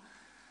Noah,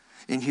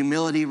 in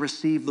humility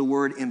receive the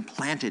word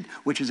implanted,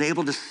 which is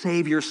able to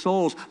save your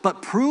souls.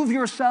 But prove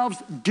yourselves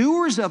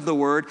doers of the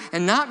word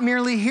and not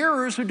merely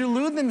hearers who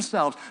delude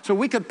themselves. So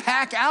we could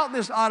pack out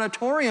this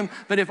auditorium,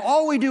 but if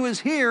all we do is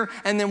hear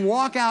and then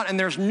walk out and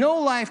there's no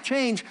life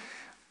change,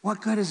 what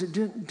good has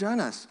it done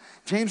us?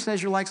 James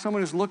says you're like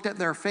someone who's looked at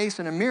their face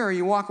in a mirror.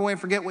 You walk away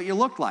and forget what you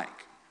look like,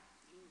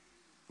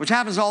 which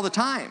happens all the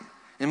time.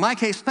 In my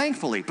case,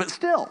 thankfully, but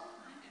still.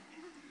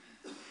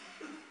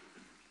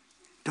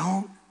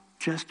 Don't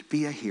just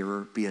be a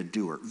hearer, be a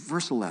doer.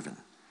 Verse 11.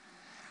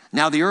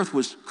 Now the earth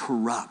was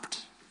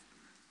corrupt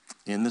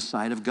in the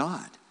sight of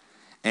God,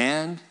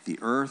 and the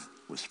earth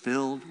was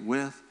filled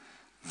with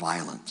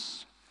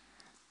violence.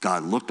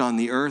 God looked on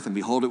the earth, and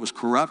behold, it was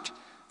corrupt,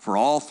 for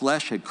all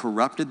flesh had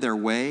corrupted their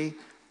way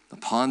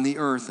upon the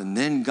earth. And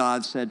then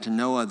God said to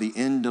Noah, the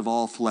end of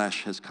all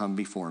flesh has come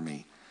before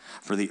me.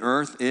 For the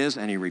earth is,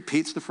 and he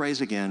repeats the phrase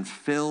again,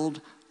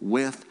 filled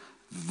with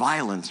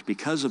violence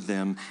because of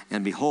them,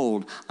 and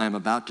behold, I am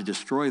about to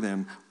destroy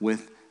them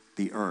with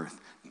the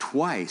earth.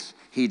 Twice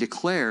he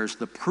declares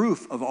the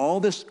proof of all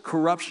this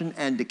corruption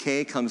and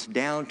decay comes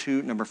down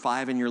to, number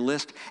 5 in your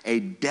list, a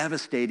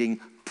devastating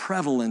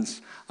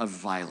prevalence of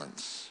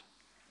violence.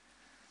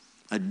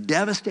 A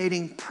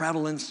devastating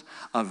prevalence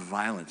of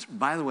violence.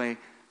 By the way,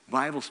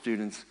 Bible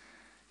students,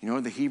 you know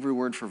what the Hebrew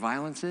word for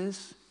violence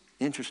is?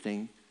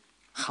 Interesting,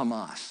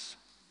 Hamas.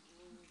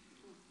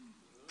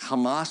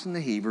 Hamas in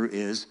the Hebrew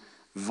is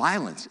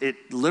violence. It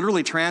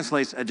literally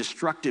translates a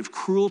destructive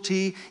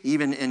cruelty,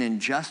 even an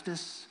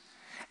injustice.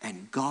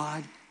 And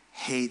God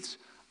hates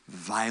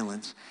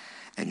violence.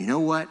 And you know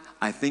what?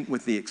 I think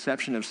with the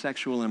exception of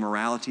sexual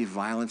immorality,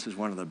 violence is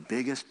one of the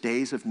biggest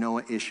days of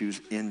Noah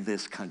issues in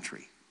this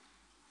country.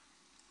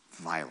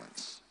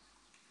 Violence.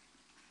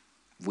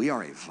 We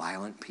are a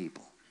violent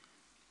people.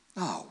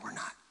 Oh, we're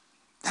not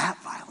that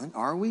violent,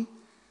 are we?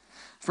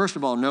 First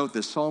of all, note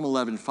this, Psalm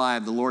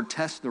 11:5, the Lord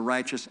tests the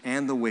righteous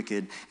and the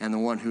wicked, and the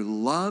one who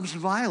loves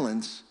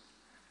violence,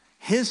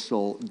 his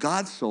soul,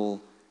 God's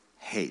soul,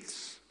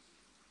 hates.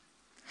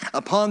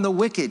 Upon the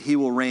wicked he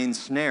will rain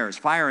snares.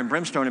 Fire and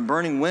brimstone and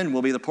burning wind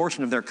will be the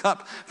portion of their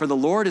cup. For the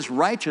Lord is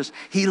righteous.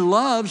 He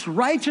loves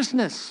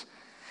righteousness.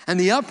 And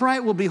the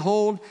upright will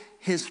behold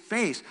his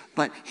face.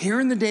 But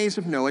here in the days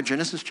of Noah,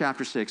 Genesis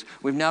chapter 6,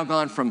 we've now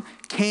gone from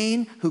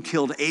Cain, who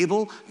killed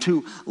Abel,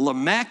 to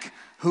Lamech,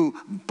 who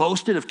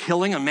boasted of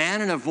killing a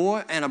man and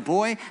a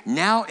boy.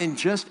 Now in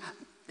just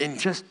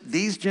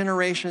these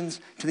generations,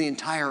 to the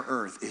entire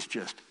earth is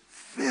just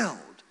filled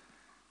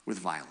with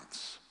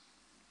violence.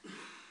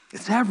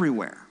 It's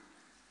everywhere.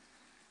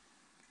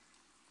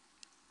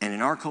 And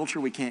in our culture,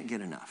 we can't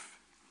get enough.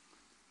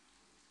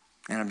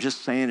 And I'm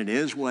just saying it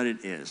is what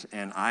it is.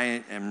 And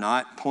I am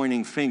not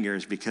pointing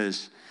fingers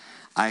because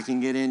I can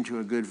get into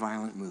a good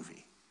violent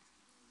movie.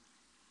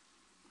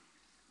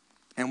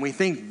 And we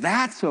think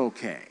that's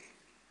okay.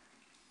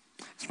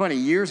 It's funny,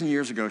 years and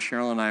years ago,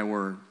 Cheryl and I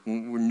were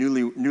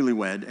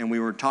newlywed, and we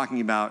were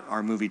talking about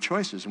our movie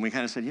choices. And we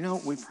kind of said,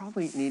 we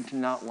probably need to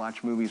not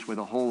watch movies with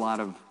a whole lot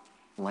of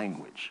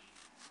language.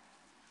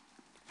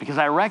 Because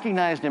I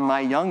recognized in my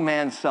young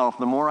man self,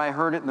 the more I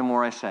heard it, the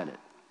more I said it.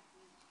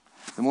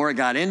 The more it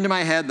got into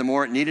my head, the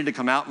more it needed to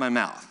come out my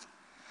mouth.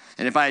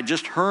 And if I had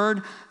just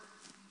heard,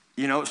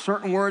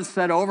 certain words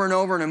said over and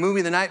over in a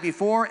movie the night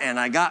before, and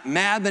I got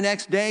mad the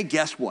next day,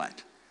 guess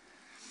what?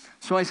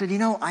 So I said,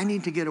 I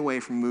need to get away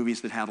from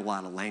movies that have a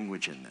lot of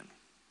language in them.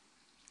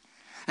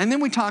 And then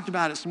we talked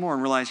about it some more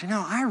and realized,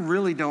 I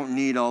really don't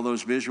need all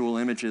those visual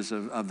images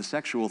of the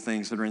sexual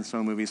things that are in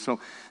so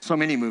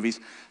many movies.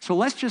 So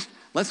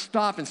let's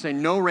stop and say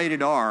no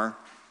rated R,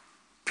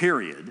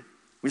 period.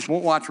 We just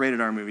won't watch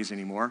rated R movies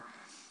anymore,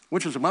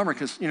 which was a bummer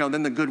because,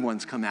 then the good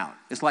ones come out.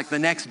 It's like the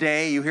next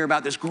day you hear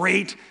about this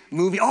great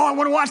movie. Oh, I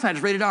want to watch that.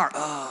 It's rated R.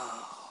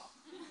 Oh.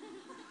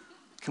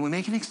 Can we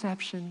make an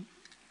exception?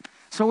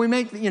 So we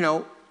make,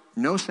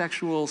 no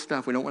sexual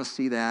stuff, we don't want to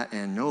see that,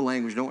 and no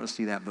language, don't want to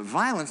see that. But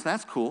violence,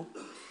 that's cool.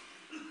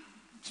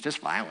 It's just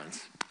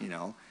violence,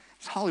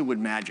 It's Hollywood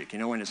magic,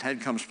 when his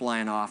head comes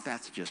flying off,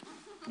 that's just,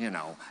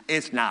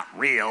 it's not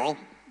real.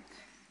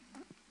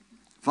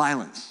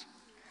 Violence.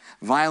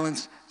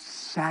 Violence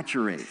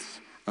saturates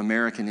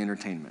American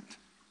entertainment.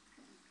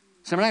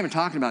 So I'm not even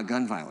talking about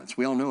gun violence.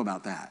 We all know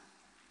about that.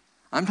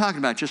 I'm talking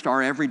about just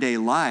our everyday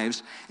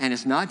lives, and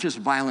it's not just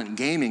violent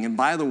gaming. And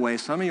by the way,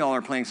 some of y'all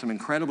are playing some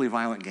incredibly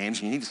violent games,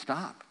 and you need to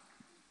stop.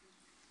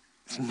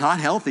 It's not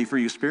healthy for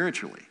you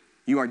spiritually.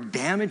 You are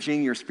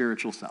damaging your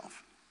spiritual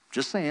self.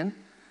 Just saying.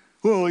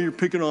 Well, you're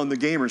picking on the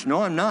gamers.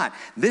 No, I'm not.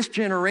 This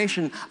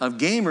generation of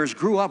gamers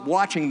grew up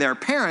watching their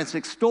parents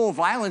extol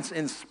violence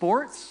in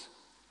sports.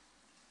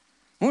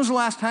 When was the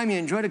last time you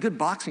enjoyed a good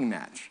boxing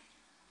match?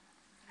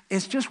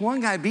 It's just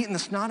one guy beating the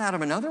snot out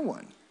of another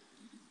one,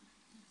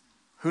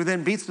 who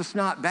then beats the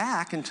snot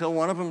back until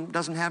one of them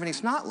doesn't have any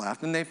snot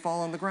left and they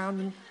fall on the ground.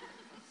 And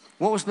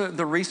what was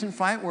the recent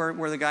fight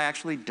where the guy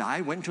actually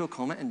died, went into a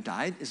coma and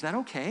died? Is that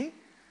okay?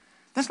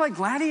 That's like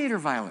gladiator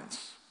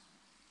violence.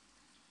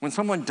 When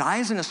someone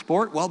dies in a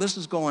sport, well, this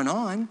is going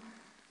on.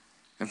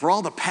 And for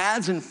all the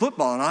pads in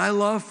football, and I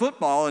love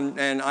football,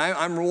 and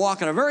I'm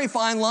walking a very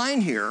fine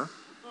line here.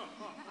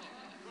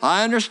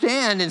 I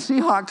understand in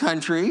Seahawk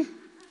country,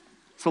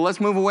 so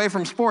let's move away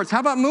from sports. How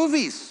about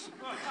movies?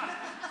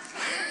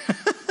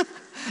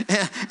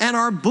 and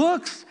our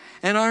books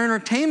and our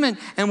entertainment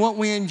and what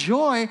we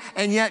enjoy,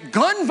 and yet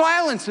gun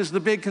violence is the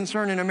big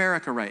concern in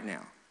America right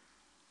now.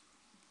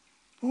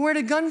 Well, where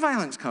did gun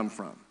violence come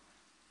from?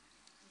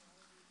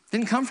 It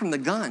didn't come from the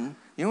gun.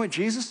 You know what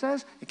Jesus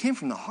says? It came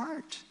from the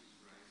heart.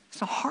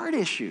 It's a heart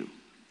issue.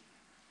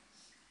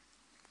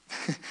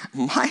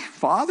 My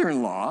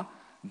father-in-law,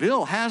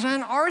 Bill, has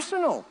an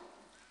arsenal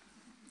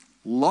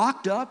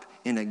locked up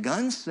in a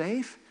gun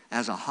safe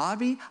as a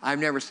hobby. I've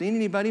never seen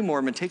anybody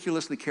more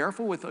meticulously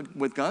careful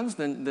with guns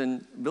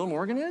than Bill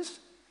Morgan is.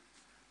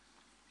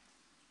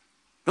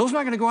 Bill's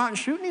not going to go out and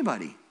shoot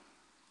anybody.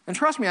 And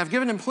trust me, I've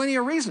given him plenty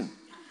of reason.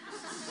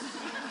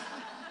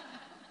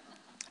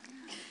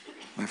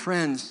 My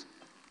friends,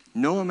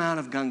 no amount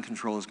of gun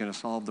control is going to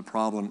solve the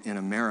problem in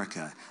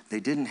America. They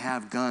didn't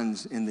have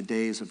guns in the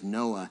days of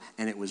Noah,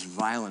 and it was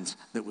violence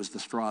that was the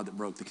straw that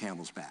broke the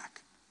camel's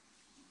back.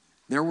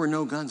 There were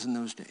no guns in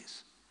those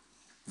days.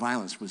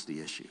 Violence was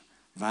the issue.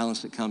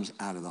 Violence that comes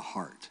out of the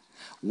heart.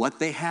 What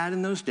they had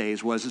in those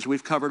days was, as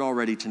we've covered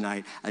already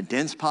tonight, a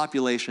dense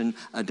population,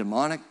 a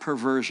demonic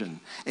perversion,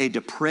 a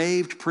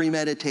depraved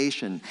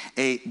premeditation,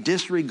 a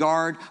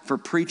disregard for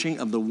preaching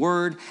of the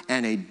word,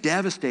 and a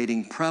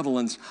devastating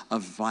prevalence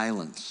of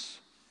violence.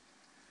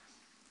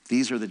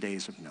 These are the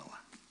days of Noah.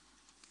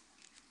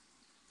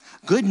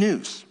 Good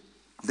news,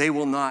 they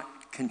will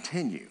not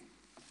continue.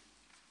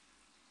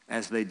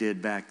 As they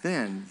did back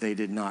then, they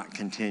did not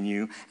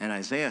continue. And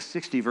Isaiah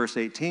 60 verse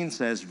 18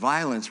 says,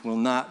 violence will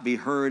not be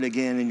heard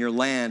again in your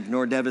land,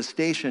 nor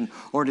devastation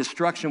or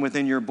destruction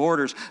within your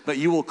borders, but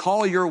you will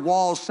call your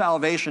walls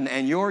salvation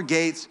and your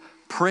gates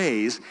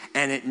praise.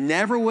 And it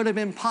never would have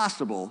been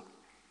possible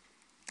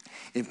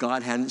if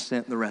God hadn't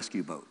sent the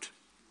rescue boat.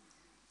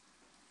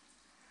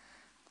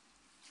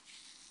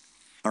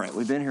 All right,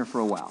 we've been here for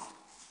a while.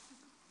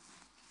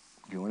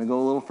 Do you want to go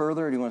a little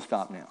further, or do you want to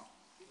stop now?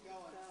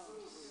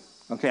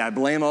 Okay, I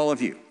blame all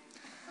of you.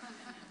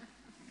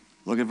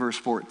 Look at verse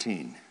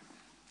 14.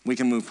 We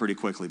can move pretty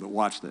quickly, but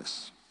watch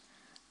this.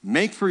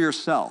 Make for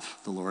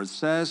yourself, the Lord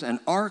says, an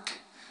ark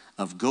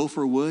of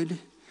gopher wood.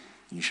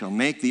 You shall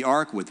make the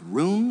ark with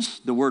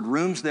rooms. The word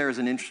rooms there is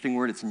an interesting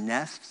word. It's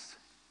nests.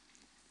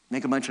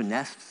 Make a bunch of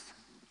nests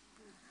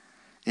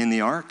in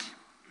the ark.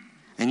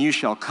 And you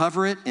shall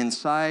cover it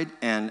inside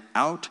and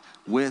out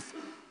with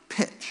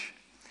pitch.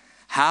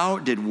 How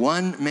did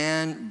one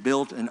man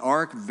build an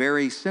ark?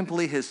 Very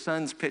simply, his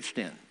sons pitched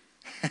in.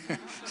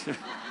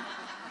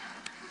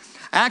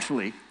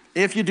 Actually,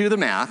 if you do the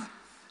math,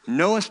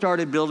 Noah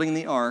started building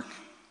the ark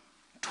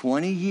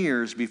 20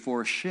 years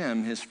before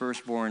Shem, his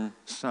firstborn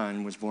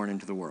son, was born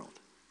into the world,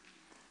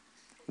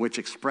 which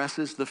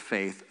expresses the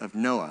faith of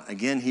Noah.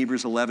 Again,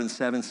 Hebrews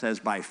 11:7 says,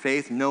 by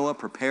faith Noah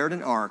prepared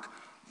an ark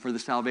for the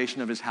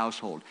salvation of his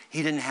household.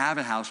 He didn't have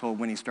a household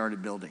when he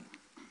started building.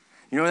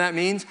 You know what that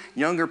means?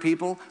 Younger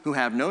people who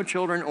have no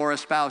children or a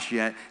spouse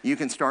yet, you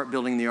can start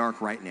building the ark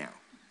right now.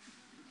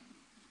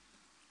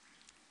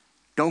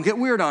 Don't get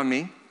weird on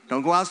me.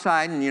 Don't go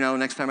outside and,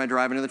 next time I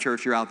drive into the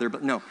church, you're out there.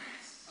 But no,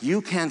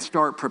 you can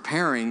start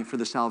preparing for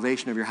the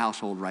salvation of your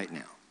household right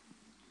now.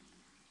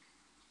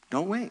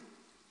 Don't wait.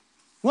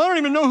 Well, I don't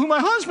even know who my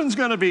husband's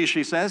going to be,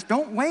 she says.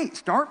 Don't wait.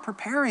 Start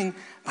preparing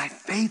by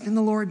faith in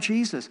the Lord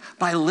Jesus,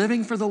 by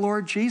living for the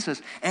Lord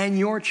Jesus. And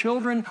your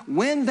children,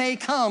 when they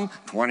come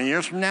 20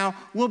 years from now,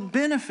 will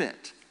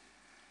benefit.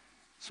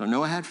 So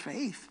Noah had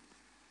faith.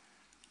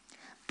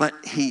 But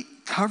he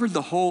covered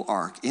the whole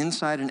ark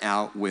inside and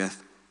out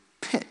with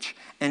pitch.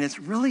 And it's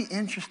really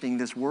interesting,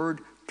 this word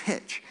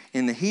pitch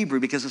in the Hebrew,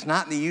 because it's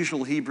not the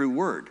usual Hebrew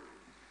word.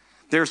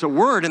 There's a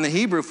word in the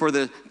Hebrew for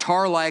the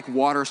tar-like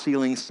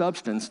water-sealing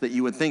substance that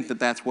you would think that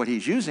that's what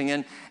he's using.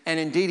 And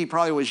indeed, he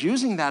probably was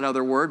using that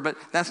other word, but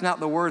that's not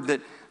the word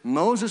that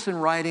Moses, in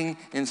writing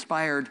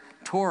inspired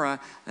Torah,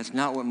 that's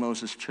not what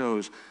Moses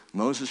chose.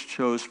 Moses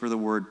chose for the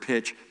word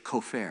pitch,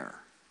 kopher.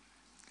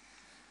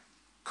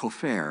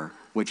 Kopher,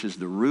 which is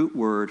the root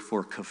word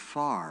for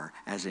kafar,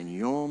 as in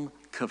Yom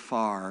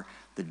Kafar,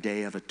 the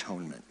Day of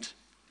Atonement.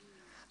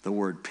 The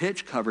word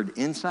pitch, covered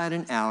inside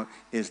and out,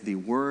 is the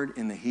word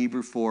in the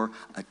Hebrew for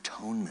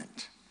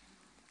atonement.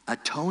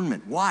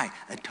 Atonement. Why?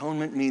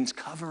 Atonement means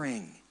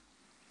covering.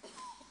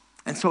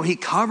 And so he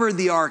covered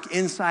the ark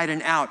inside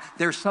and out.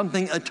 There's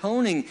something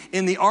atoning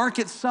in the ark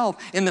itself.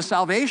 In the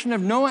salvation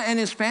of Noah and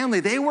his family,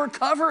 they were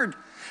covered.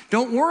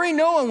 Don't worry,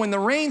 Noah, when the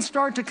rains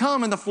start to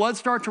come and the floods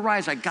start to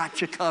rise, I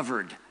got you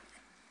covered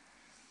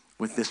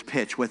with this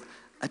pitch, with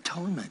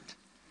atonement.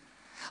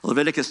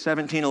 Leviticus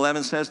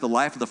 17:11 says, the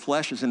life of the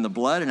flesh is in the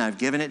blood, and I've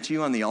given it to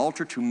you on the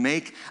altar to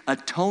make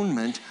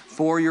atonement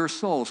for your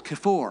souls.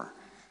 Kafar,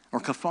 or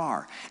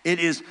kafar. It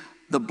is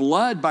the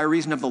blood by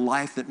reason of the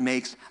life that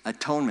makes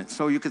atonement.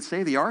 So you could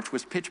say the ark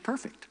was pitch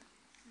perfect.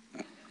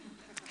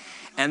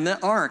 And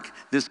the ark,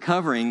 this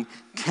covering,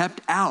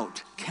 kept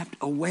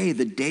away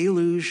the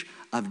deluge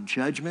of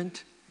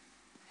judgment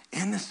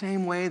in the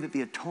same way that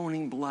the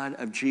atoning blood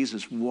of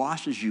Jesus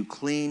washes you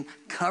clean,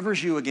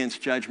 covers you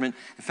against judgment.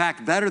 In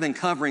fact, better than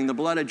covering, the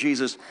blood of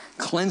Jesus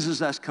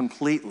cleanses us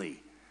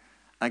completely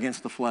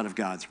against the flood of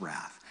God's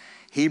wrath.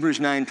 Hebrews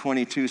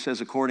 9:22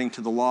 says, according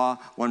to the law,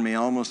 one may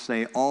almost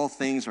say all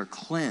things are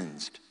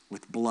cleansed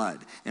with blood,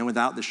 and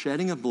without the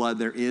shedding of blood,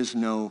 there is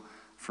no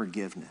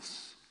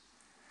forgiveness.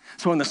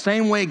 So in the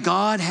same way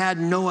God had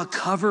Noah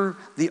cover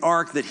the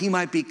ark that he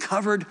might be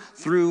covered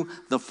through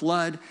the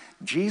flood,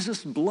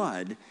 Jesus'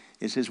 blood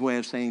is his way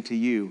of saying to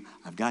you,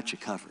 I've got you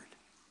covered.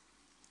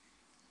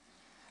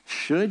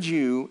 Should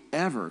you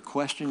ever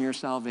question your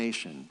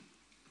salvation,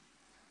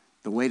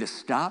 the way to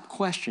stop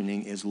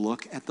questioning is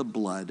look at the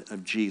blood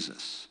of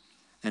Jesus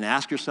and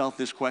ask yourself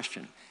this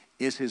question,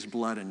 is his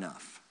blood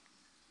enough?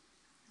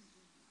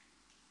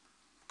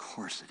 Of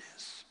course it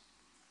is.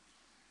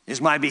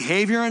 Is my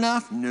behavior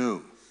enough?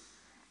 No.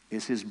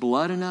 Is his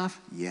blood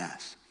enough?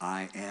 Yes.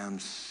 I am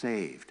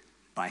saved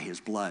by his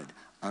blood.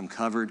 I'm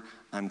covered,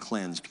 I'm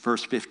cleansed.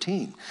 Verse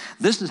 15,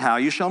 this is how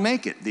you shall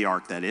make it, the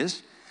ark that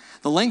is.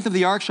 The length of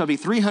the ark shall be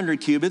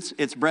 300 cubits,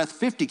 its breadth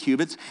 50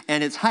 cubits,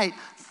 and its height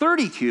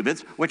 30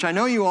 cubits, which I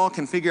know you all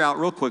can figure out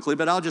real quickly,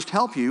 but I'll just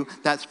help you.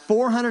 That's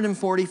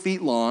 440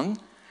 feet long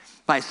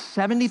by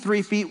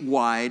 73 feet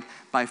wide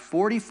by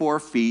 44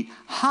 feet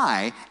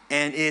high,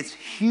 and it's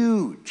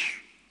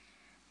huge.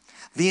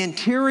 The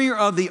interior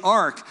of the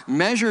ark,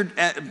 measured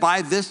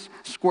by this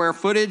square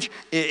footage,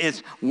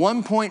 it's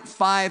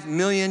 1.5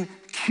 million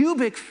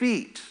cubic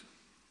feet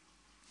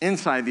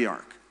inside the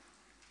ark.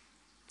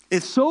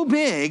 It's so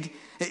big,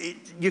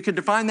 you could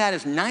define that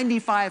as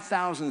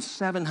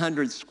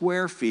 95,700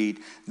 square feet.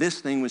 This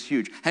thing was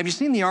huge. Have you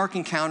seen the Ark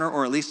Encounter,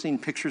 or at least seen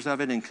pictures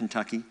of it in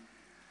Kentucky?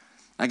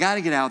 I got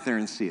to get out there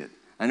and see it.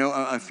 I know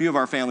a few of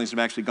our families have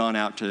actually gone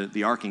out to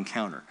the Ark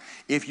Encounter.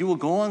 If you will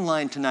go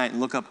online tonight and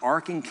look up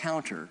Ark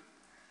Encounter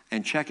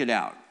and check it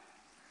out,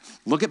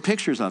 look at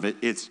pictures of it.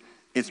 It's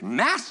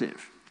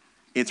massive.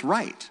 It's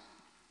right.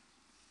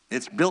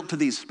 It's built to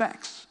these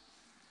specs.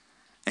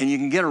 And you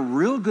can get a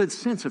real good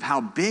sense of how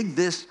big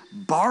this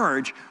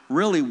barge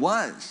really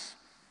was.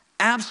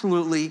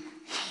 Absolutely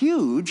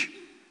huge.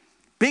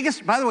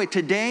 Biggest, by the way,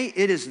 today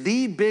it is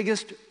the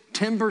biggest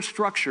timber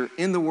structure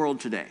in the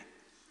world today,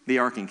 the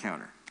Ark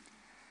Encounter.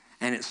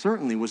 And it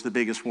certainly was the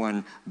biggest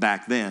one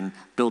back then,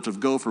 built of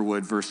gopher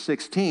wood. Verse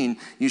 16,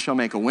 you shall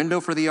make a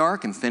window for the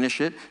ark and finish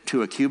it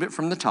to a cubit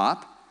from the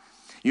top.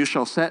 You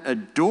shall set a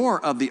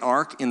door of the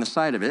ark in the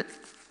side of it,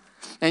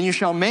 and you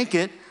shall make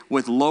it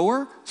with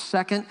lower,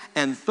 second,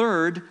 and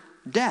third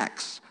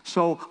decks.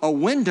 So a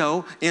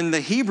window in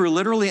the Hebrew,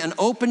 literally an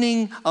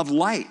opening of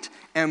light.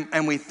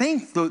 And we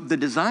think the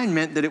design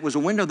meant that it was a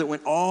window that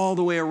went all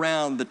the way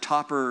around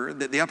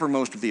the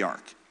uppermost of the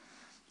ark,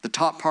 the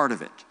top part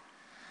of it.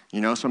 You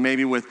know, so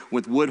maybe with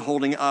wood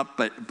holding up,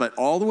 but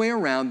all the way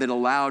around that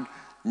allowed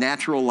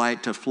natural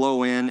light to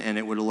flow in, and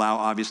it would allow,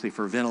 obviously,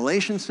 for a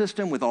ventilation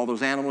system. With all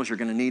those animals, you're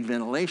going to need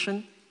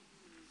ventilation.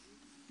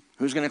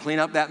 Who's going to clean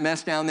up that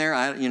mess down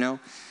there?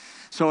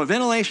 So a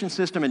ventilation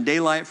system and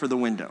daylight for the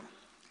window.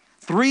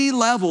 3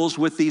 levels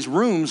with these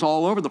rooms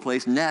all over the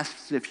place,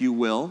 nests, if you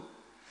will.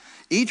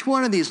 Each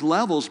one of these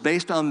levels,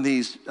 based on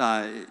these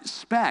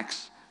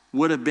specs,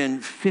 would have been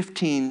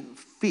 15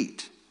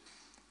 feet.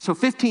 So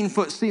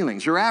 15-foot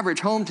ceilings. Your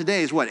average home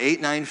today is what,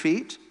 8, 9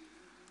 feet?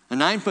 A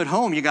 9-foot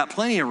home, you got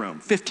plenty of room,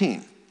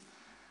 15.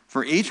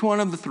 For each one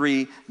of the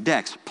 3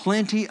 decks,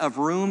 plenty of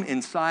room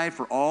inside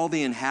for all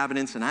the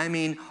inhabitants, and I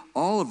mean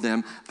all of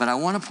them, but I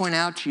want to point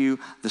out to you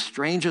the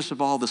strangest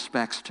of all the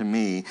specs to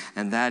me,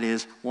 and that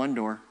is one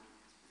door.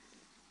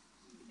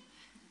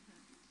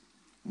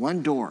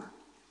 One door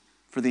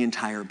for the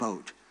entire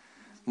boat.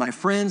 My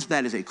friends,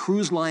 that is a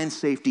cruise line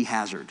safety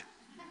hazard.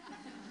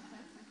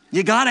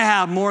 You got to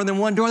have more than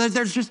one door.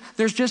 There's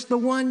just the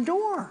one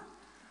door.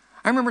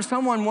 I remember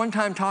someone one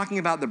time talking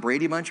about the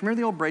Brady Bunch. Remember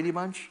the old Brady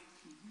Bunch?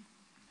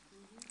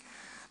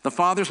 The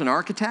father's an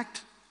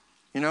architect,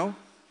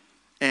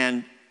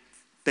 and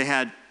they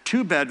had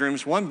 2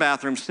 bedrooms, 1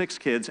 bathroom, 6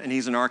 kids, and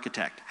he's an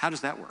architect. How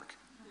does that work?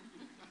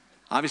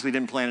 Obviously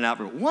didn't plan it out,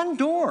 but one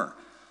door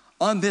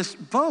on this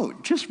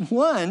boat, just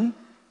one.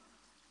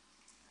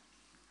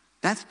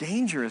 That's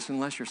dangerous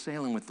unless you're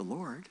sailing with the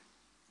Lord. The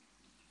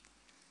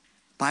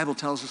Bible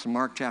tells us in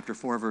Mark chapter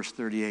 4, verse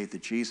 38,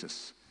 that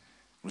Jesus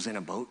was in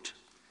a boat,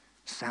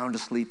 sound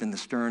asleep in the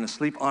stern,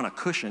 asleep on a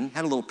cushion,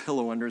 had a little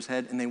pillow under his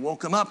head, and they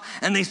woke him up,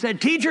 and they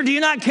said, "Teacher, do you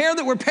not care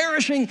that we're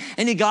perishing?"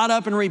 And he got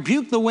up and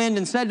rebuked the wind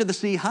and said to the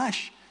sea,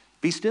 "Hush,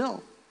 be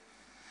still."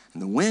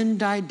 And the wind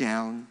died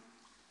down,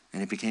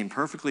 and it became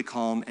perfectly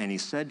calm, and he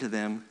said to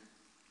them,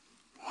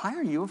 "Why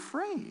are you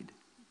afraid?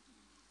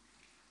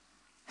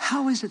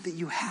 How is it that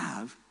you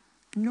have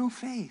no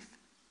faith?"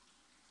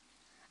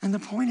 And the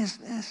point is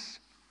this: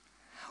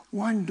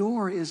 one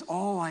door is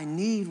all I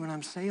need when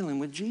I'm sailing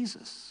with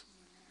Jesus.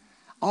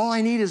 All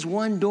I need is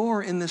one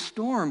door in the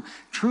storm.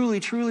 Truly,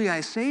 truly, I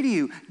say to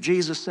you,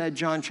 Jesus said,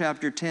 John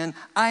chapter 10,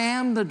 "I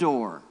am the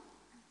door.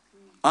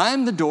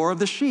 I'm the door of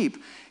the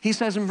sheep." He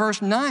says in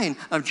verse 9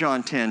 of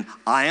John 10,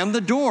 "I am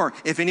the door.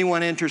 If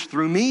anyone enters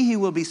through me, he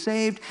will be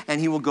saved, and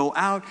he will go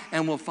out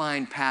and will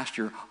find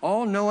pasture."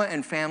 All Noah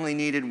and family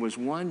needed was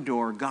one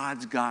door.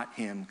 God's got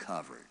him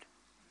covered.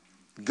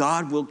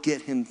 God will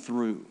get him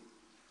through.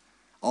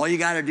 All you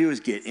got to do is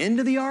get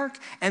into the ark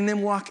and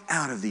then walk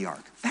out of the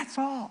ark. That's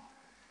all.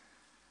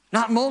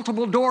 Not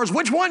multiple doors.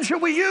 Which one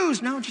should we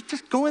use? No,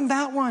 just go in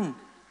that one.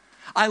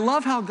 I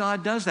love how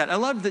God does that. I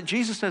love that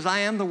Jesus says, "I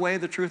am the way,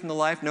 the truth, and the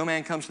life. No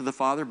man comes to the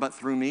Father but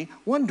through me."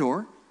 One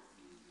door.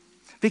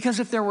 Because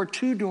if there were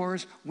 2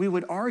 doors, we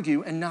would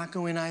argue and not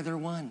go in either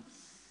one.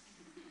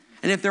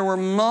 And if there were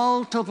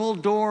multiple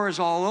doors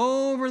all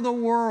over the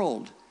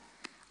world,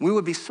 we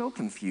would be so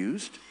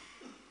confused.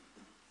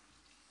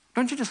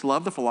 Don't you just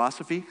love the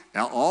philosophy?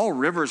 Now, all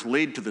rivers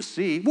lead to the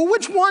sea. Well,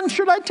 which one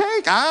should I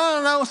take? I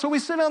don't know. So we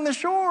sit on the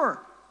shore.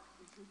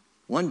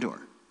 One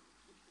door.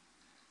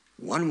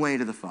 One way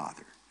to the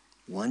Father.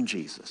 One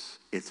Jesus.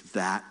 It's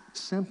that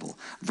simple.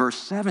 Verse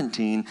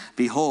 17,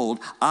 "Behold,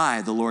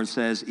 I, the Lord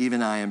says,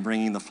 even I am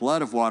bringing the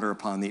flood of water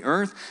upon the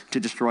earth to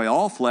destroy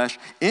all flesh,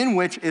 in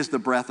which is the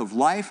breath of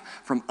life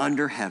from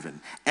under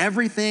heaven.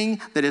 Everything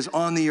that is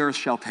on the earth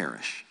shall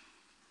perish.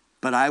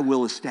 But I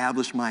will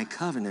establish my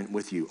covenant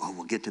with you." Oh,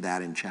 we'll get to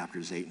that in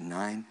chapters 8 and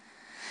 9.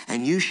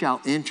 "And you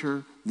shall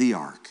enter the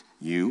ark,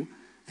 you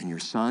and your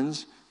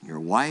sons, and your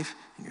wife,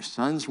 and your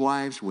sons'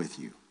 wives with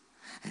you.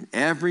 And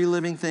every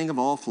living thing of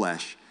all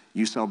flesh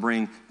you shall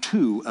bring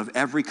 2 of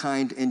every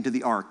kind into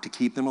the ark to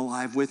keep them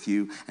alive with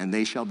you, and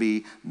they shall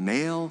be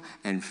male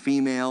and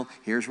female."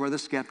 Here's where the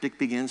skeptic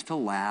begins to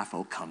laugh.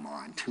 Oh, come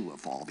on, 2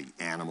 of all the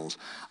animals.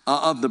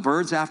 "Of the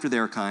birds after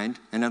their kind,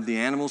 and of the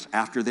animals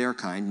after their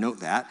kind,"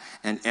 note that,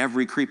 "and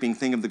every creeping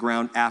thing of the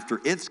ground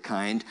after its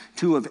kind,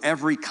 2 of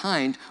every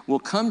kind will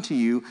come to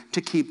you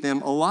to keep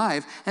them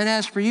alive. And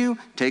as for you,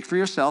 take for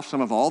yourself some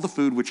of all the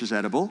food which is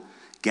edible,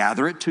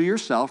 gather it to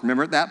yourself."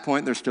 Remember, at that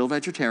point, they're still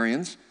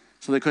vegetarians,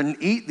 so they couldn't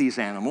eat these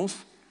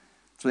animals.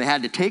 So they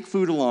had to take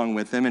food along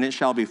with them, "and it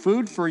shall be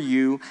food for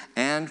you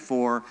and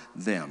for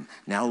them."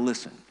 Now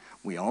listen,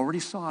 we already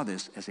saw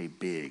this as a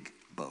big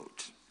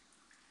boat.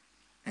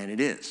 And it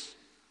is.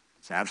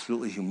 It's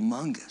absolutely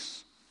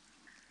humongous.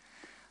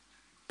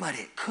 But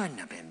it couldn't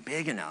have been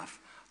big enough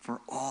for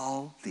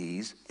all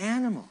these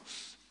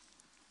animals.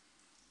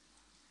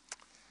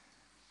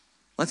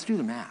 Let's do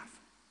the math.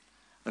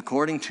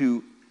 According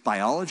to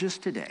biologists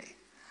today,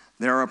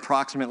 there are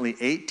approximately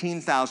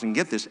 18,000,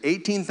 get this,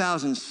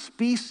 18,000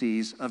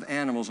 species of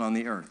animals on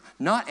the earth.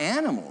 Not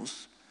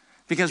animals,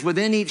 because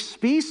within each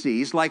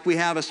species, like we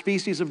have a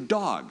species of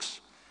dogs,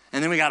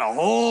 and then we got a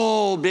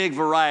whole big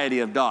variety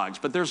of dogs,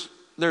 but there's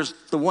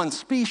the one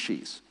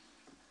species.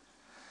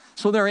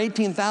 So there are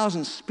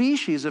 18,000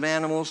 species of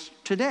animals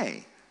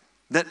today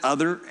that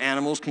other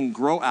animals can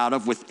grow out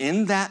of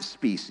within that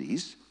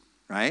species,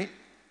 right?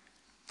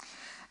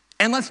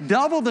 And let's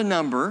double the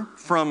number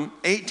from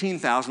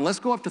 18,000. Let's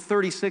go up to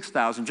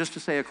 36,000 just to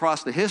say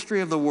across the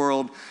history of the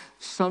world,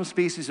 some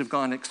species have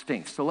gone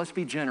extinct. So let's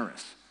be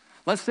generous.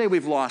 Let's say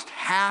we've lost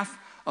half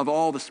of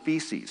all the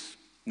species,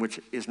 which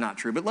is not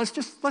true. But let's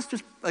just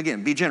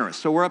again, be generous.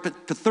 So we're up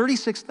to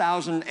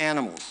 36,000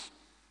 animals.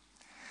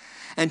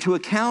 And to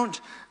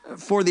account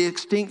for the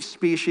extinct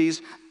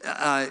species,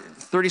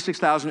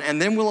 36,000,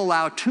 and then we'll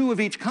allow 2 of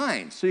each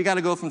kind. So you got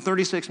to go from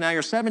 36, now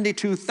you're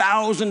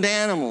 72,000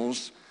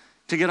 animals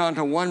to get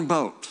onto one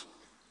boat.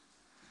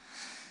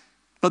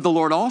 But the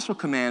Lord also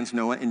commands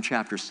Noah in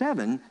chapter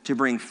 7 to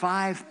bring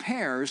 5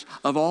 pairs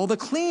of all the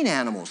clean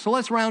animals. So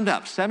let's round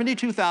up.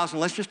 72,000,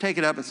 let's just take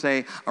it up and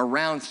say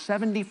around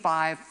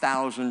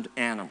 75,000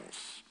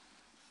 animals.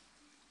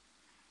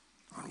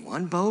 On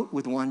one boat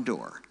with one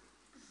door.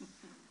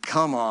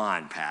 Come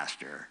on,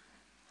 Pastor.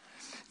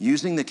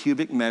 Using the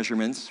cubic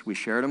measurements we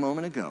shared a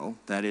moment ago,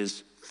 that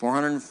is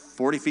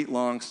 440 feet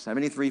long,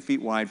 73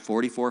 feet wide,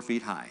 44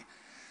 feet high.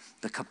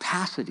 The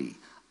capacity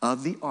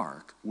of the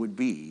ark would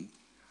be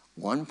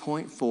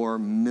 1.4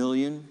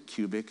 million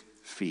cubic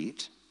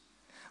feet,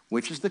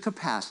 which is the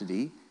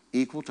capacity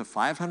equal to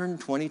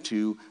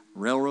 522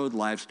 railroad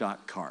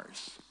livestock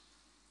cars.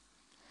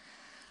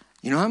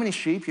 You know how many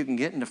sheep you can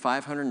get into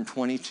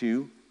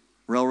 522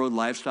 railroad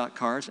livestock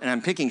cars? And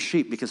I'm picking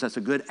sheep because that's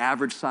a good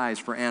average size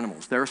for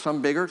animals. There are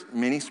some bigger,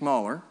 many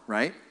smaller,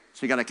 right?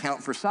 So you got to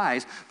count for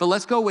size. But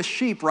let's go with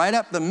sheep right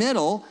up the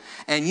middle,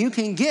 and you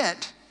can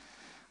get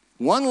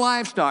one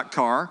livestock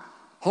car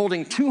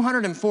holding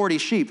 240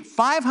 sheep.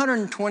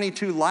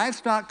 522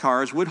 livestock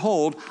cars would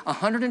hold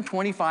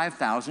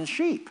 125,000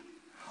 sheep.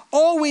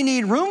 All we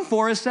need room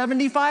for is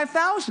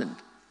 75,000.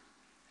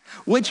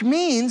 Which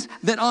means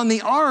that on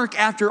the ark,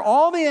 after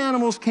all the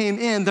animals came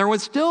in, there would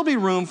still be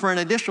room for an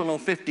additional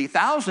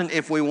 50,000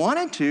 if we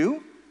wanted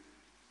to.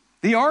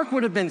 The ark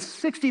would have been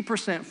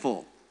 60%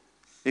 full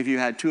if you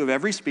had 2 of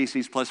every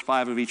species plus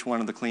 5 of each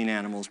one of the clean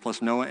animals,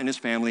 plus Noah and his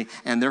family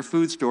and their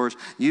food stores.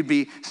 You'd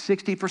be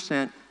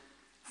 60%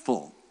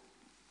 full.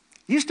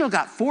 You still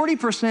got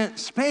 40%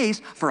 space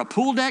for a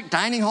pool deck,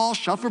 dining hall,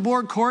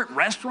 shuffleboard court,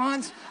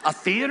 restaurants, a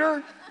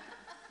theater.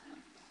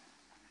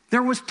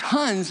 There was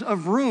tons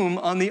of room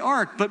on the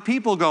ark, but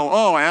people go,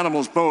 oh,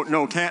 animals, boat,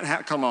 no, can't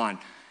have, come on.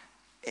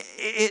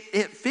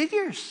 It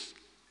figures.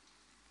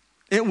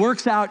 It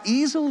works out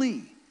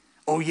easily.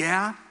 Oh,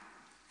 yeah?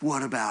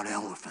 What about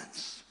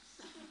elephants?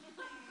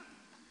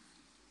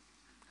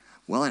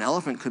 Well, an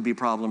elephant could be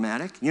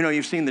problematic. You know,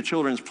 you've seen the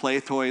children's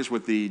play toys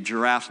with the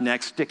giraffe's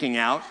neck sticking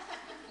out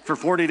for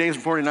 40 days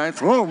and 40 nights.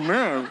 Oh,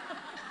 man.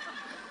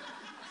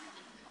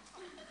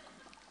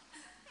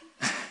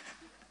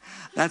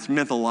 That's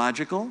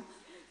mythological.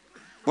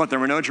 What, there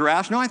were no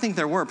giraffes? No, I think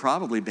there were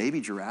probably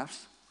baby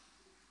giraffes,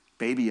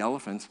 baby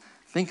elephants.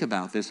 Think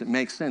about this. It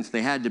makes sense.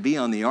 They had to be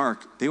on the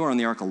ark. They were on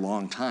the ark a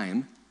long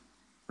time,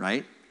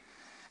 right?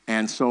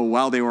 And so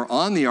while they were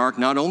on the ark,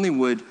 not only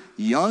would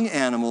young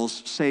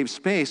animals save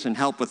space and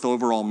help with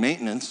overall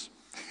maintenance,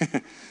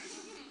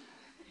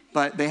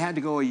 but they had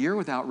to go a year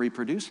without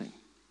reproducing.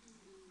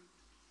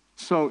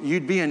 So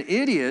you'd be an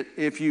idiot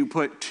if you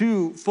put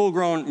 2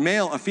 full-grown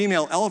a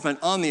female elephant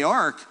on the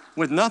ark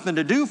with nothing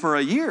to do for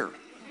a year.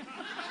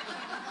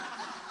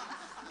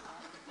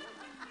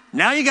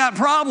 Now you got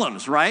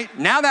problems, right?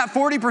 Now that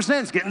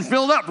 40% is getting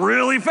filled up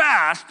really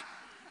fast.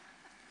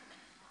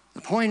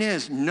 The point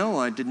is,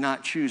 Noah did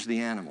not choose the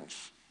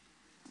animals.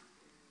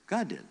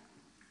 God did.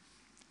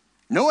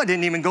 Noah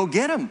didn't even go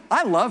get them.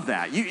 I love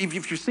that. If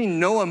you've seen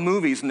Noah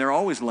movies, and they're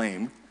always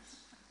lame,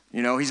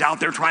 you know, he's out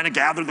there trying to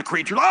gather the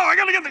creatures. Oh, I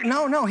got to get them.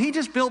 No, he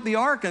just built the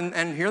ark,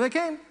 and here they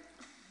came,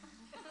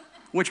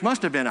 which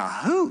must have been a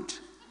hoot.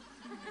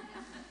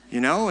 You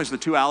know, as the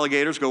 2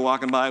 alligators go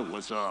walking by,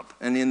 what's up?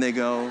 And then they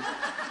go,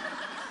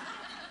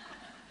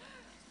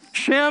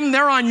 Shem,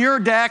 they're on your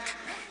deck.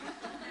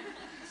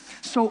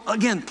 So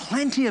again,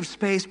 plenty of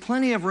space,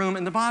 plenty of room,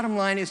 and the bottom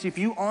line is if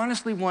you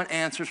honestly want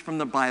answers from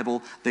the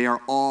Bible, they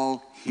are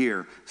all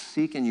here.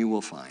 Seek and you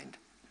will find.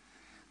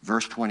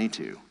 Verse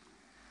 22.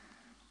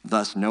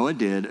 Thus Noah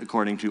did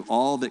according to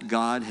all that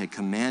God had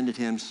commanded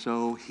him,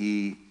 so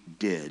he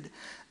did.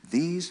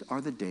 These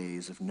are the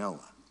days of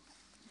Noah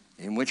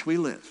in which we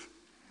live.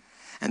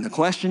 And the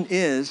question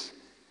is,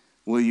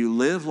 will you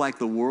live like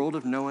the world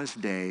of Noah's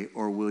day,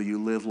 or will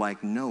you live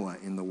like Noah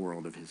in the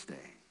world of his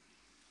day?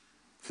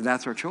 So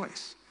that's our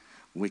choice.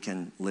 We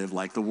can live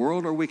like the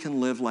world, or we can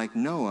live like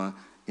Noah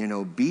in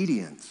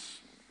obedience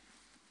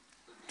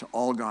to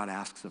all God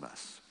asks of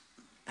us.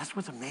 That's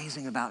what's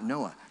amazing about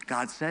Noah.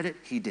 God said it,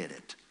 he did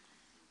it.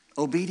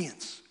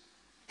 Obedience.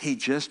 He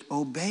just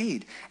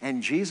obeyed.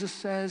 And Jesus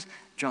says,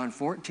 John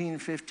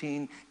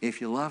 14:15,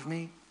 if you love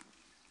me,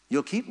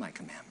 you'll keep my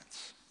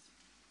commandments.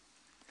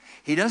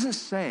 He doesn't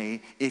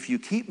say, if you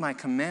keep my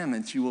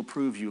commandments, you will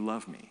prove you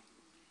love me.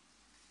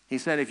 He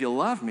said, if you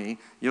love me,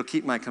 you'll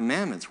keep my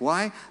commandments.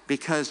 Why?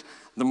 Because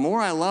the more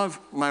I love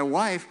my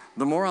wife,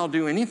 the more I'll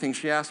do anything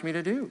she asks me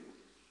to do.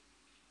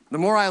 The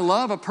more I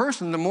love a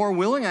person, the more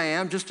willing I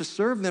am just to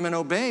serve them and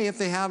obey if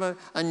they have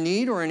a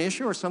need or an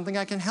issue or something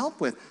I can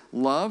help with.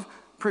 Love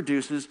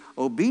produces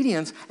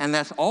obedience, and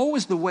that's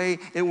always the way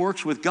it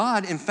works with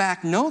God. In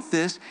fact, note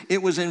this,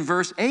 it was in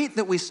verse 8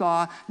 that we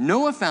saw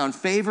Noah found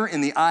favor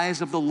in the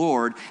eyes of the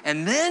Lord,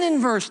 and then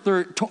in verse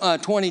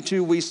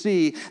 22 we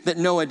see that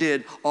Noah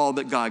did all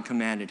that God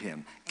commanded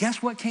him.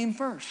 Guess what came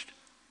first?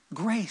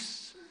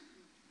 Grace,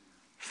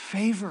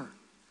 favor.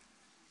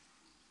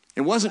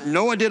 It wasn't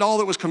Noah did all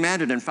that was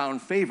commanded and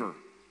found favor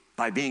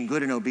by being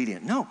good and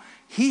obedient. No,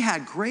 he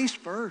had grace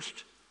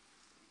first,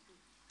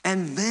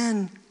 and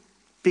then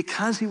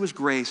because he was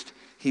graced,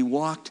 he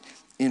walked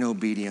in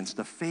obedience.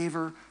 The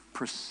favor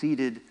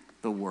preceded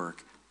the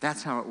work.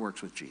 That's how it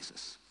works with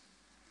Jesus.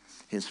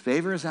 His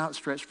favor is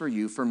outstretched for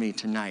you, for me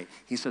tonight.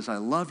 He says, I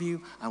love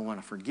you, I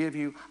want to forgive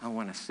you, I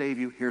want to save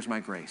you, here's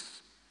my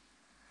grace.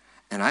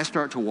 And I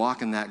start to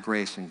walk in that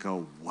grace and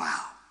go,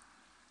 wow,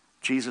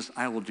 Jesus,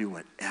 I will do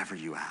whatever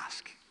you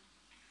ask.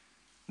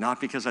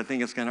 Not because I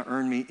think it's going to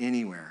earn me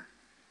anywhere,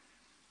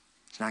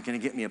 It's not going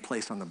to get me a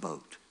place on the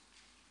boat.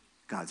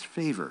 God's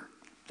favor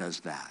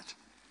does that.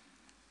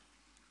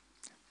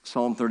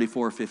 Psalm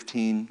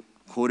 34:15,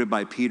 quoted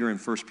by Peter in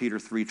 1 Peter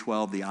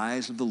 3:12, the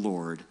eyes of the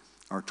Lord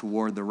are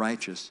toward the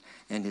righteous,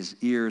 and his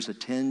ears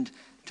attend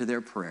to their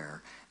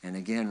prayer. And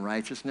again,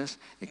 righteousness,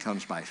 it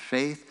comes by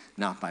faith,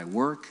 not by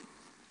work,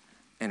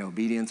 and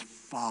obedience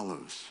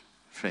follows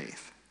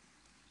faith.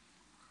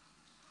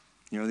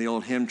 You know the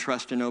old hymn,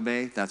 trust and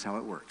obey? That's how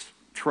it works.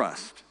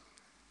 Trust,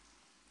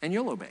 and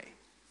you'll obey.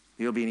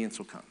 The obedience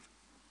will come.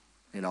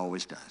 It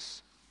always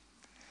does.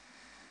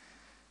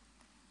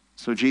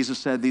 So Jesus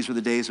said these are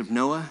the days of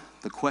Noah.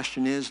 The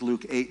question is,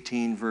 Luke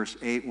 18, verse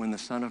 8, when the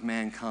Son of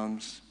Man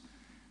comes,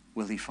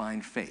 will he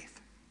find faith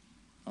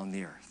on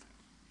the earth?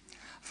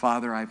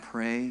 Father, I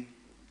pray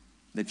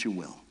that you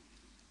will.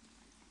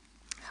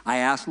 I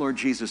ask, Lord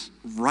Jesus,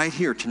 right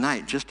here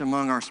tonight, just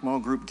among our small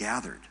group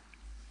gathered,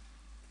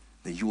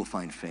 that you will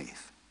find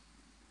faith.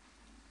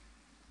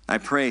 I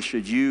pray,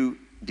 should you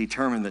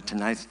determine that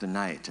tonight's the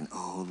night, and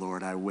oh,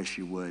 Lord, I wish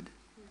you would.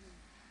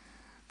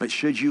 But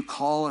should you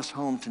call us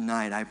home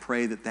tonight, I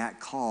pray that that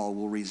call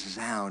will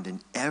resound in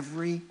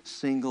every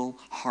single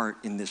heart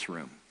in this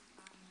room.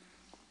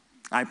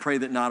 I pray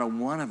that not a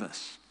one of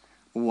us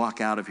will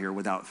walk out of here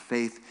without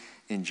faith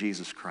in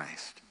Jesus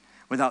Christ,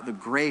 without the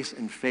grace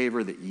and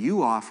favor that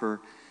you offer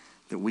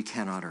that we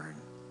cannot earn.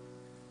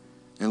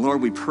 And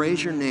Lord, we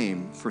praise your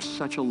name for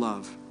such a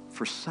love,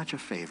 for such a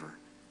favor.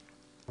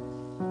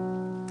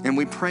 And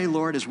we pray,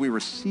 Lord, as we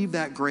receive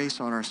that grace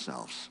on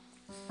ourselves,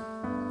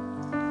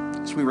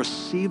 as we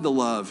receive the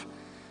love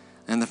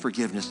and the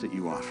forgiveness that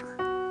you offer,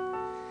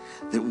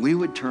 that we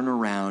would turn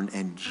around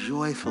and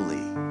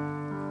joyfully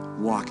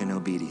walk in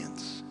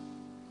obedience.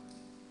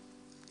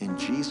 In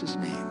Jesus'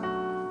 name.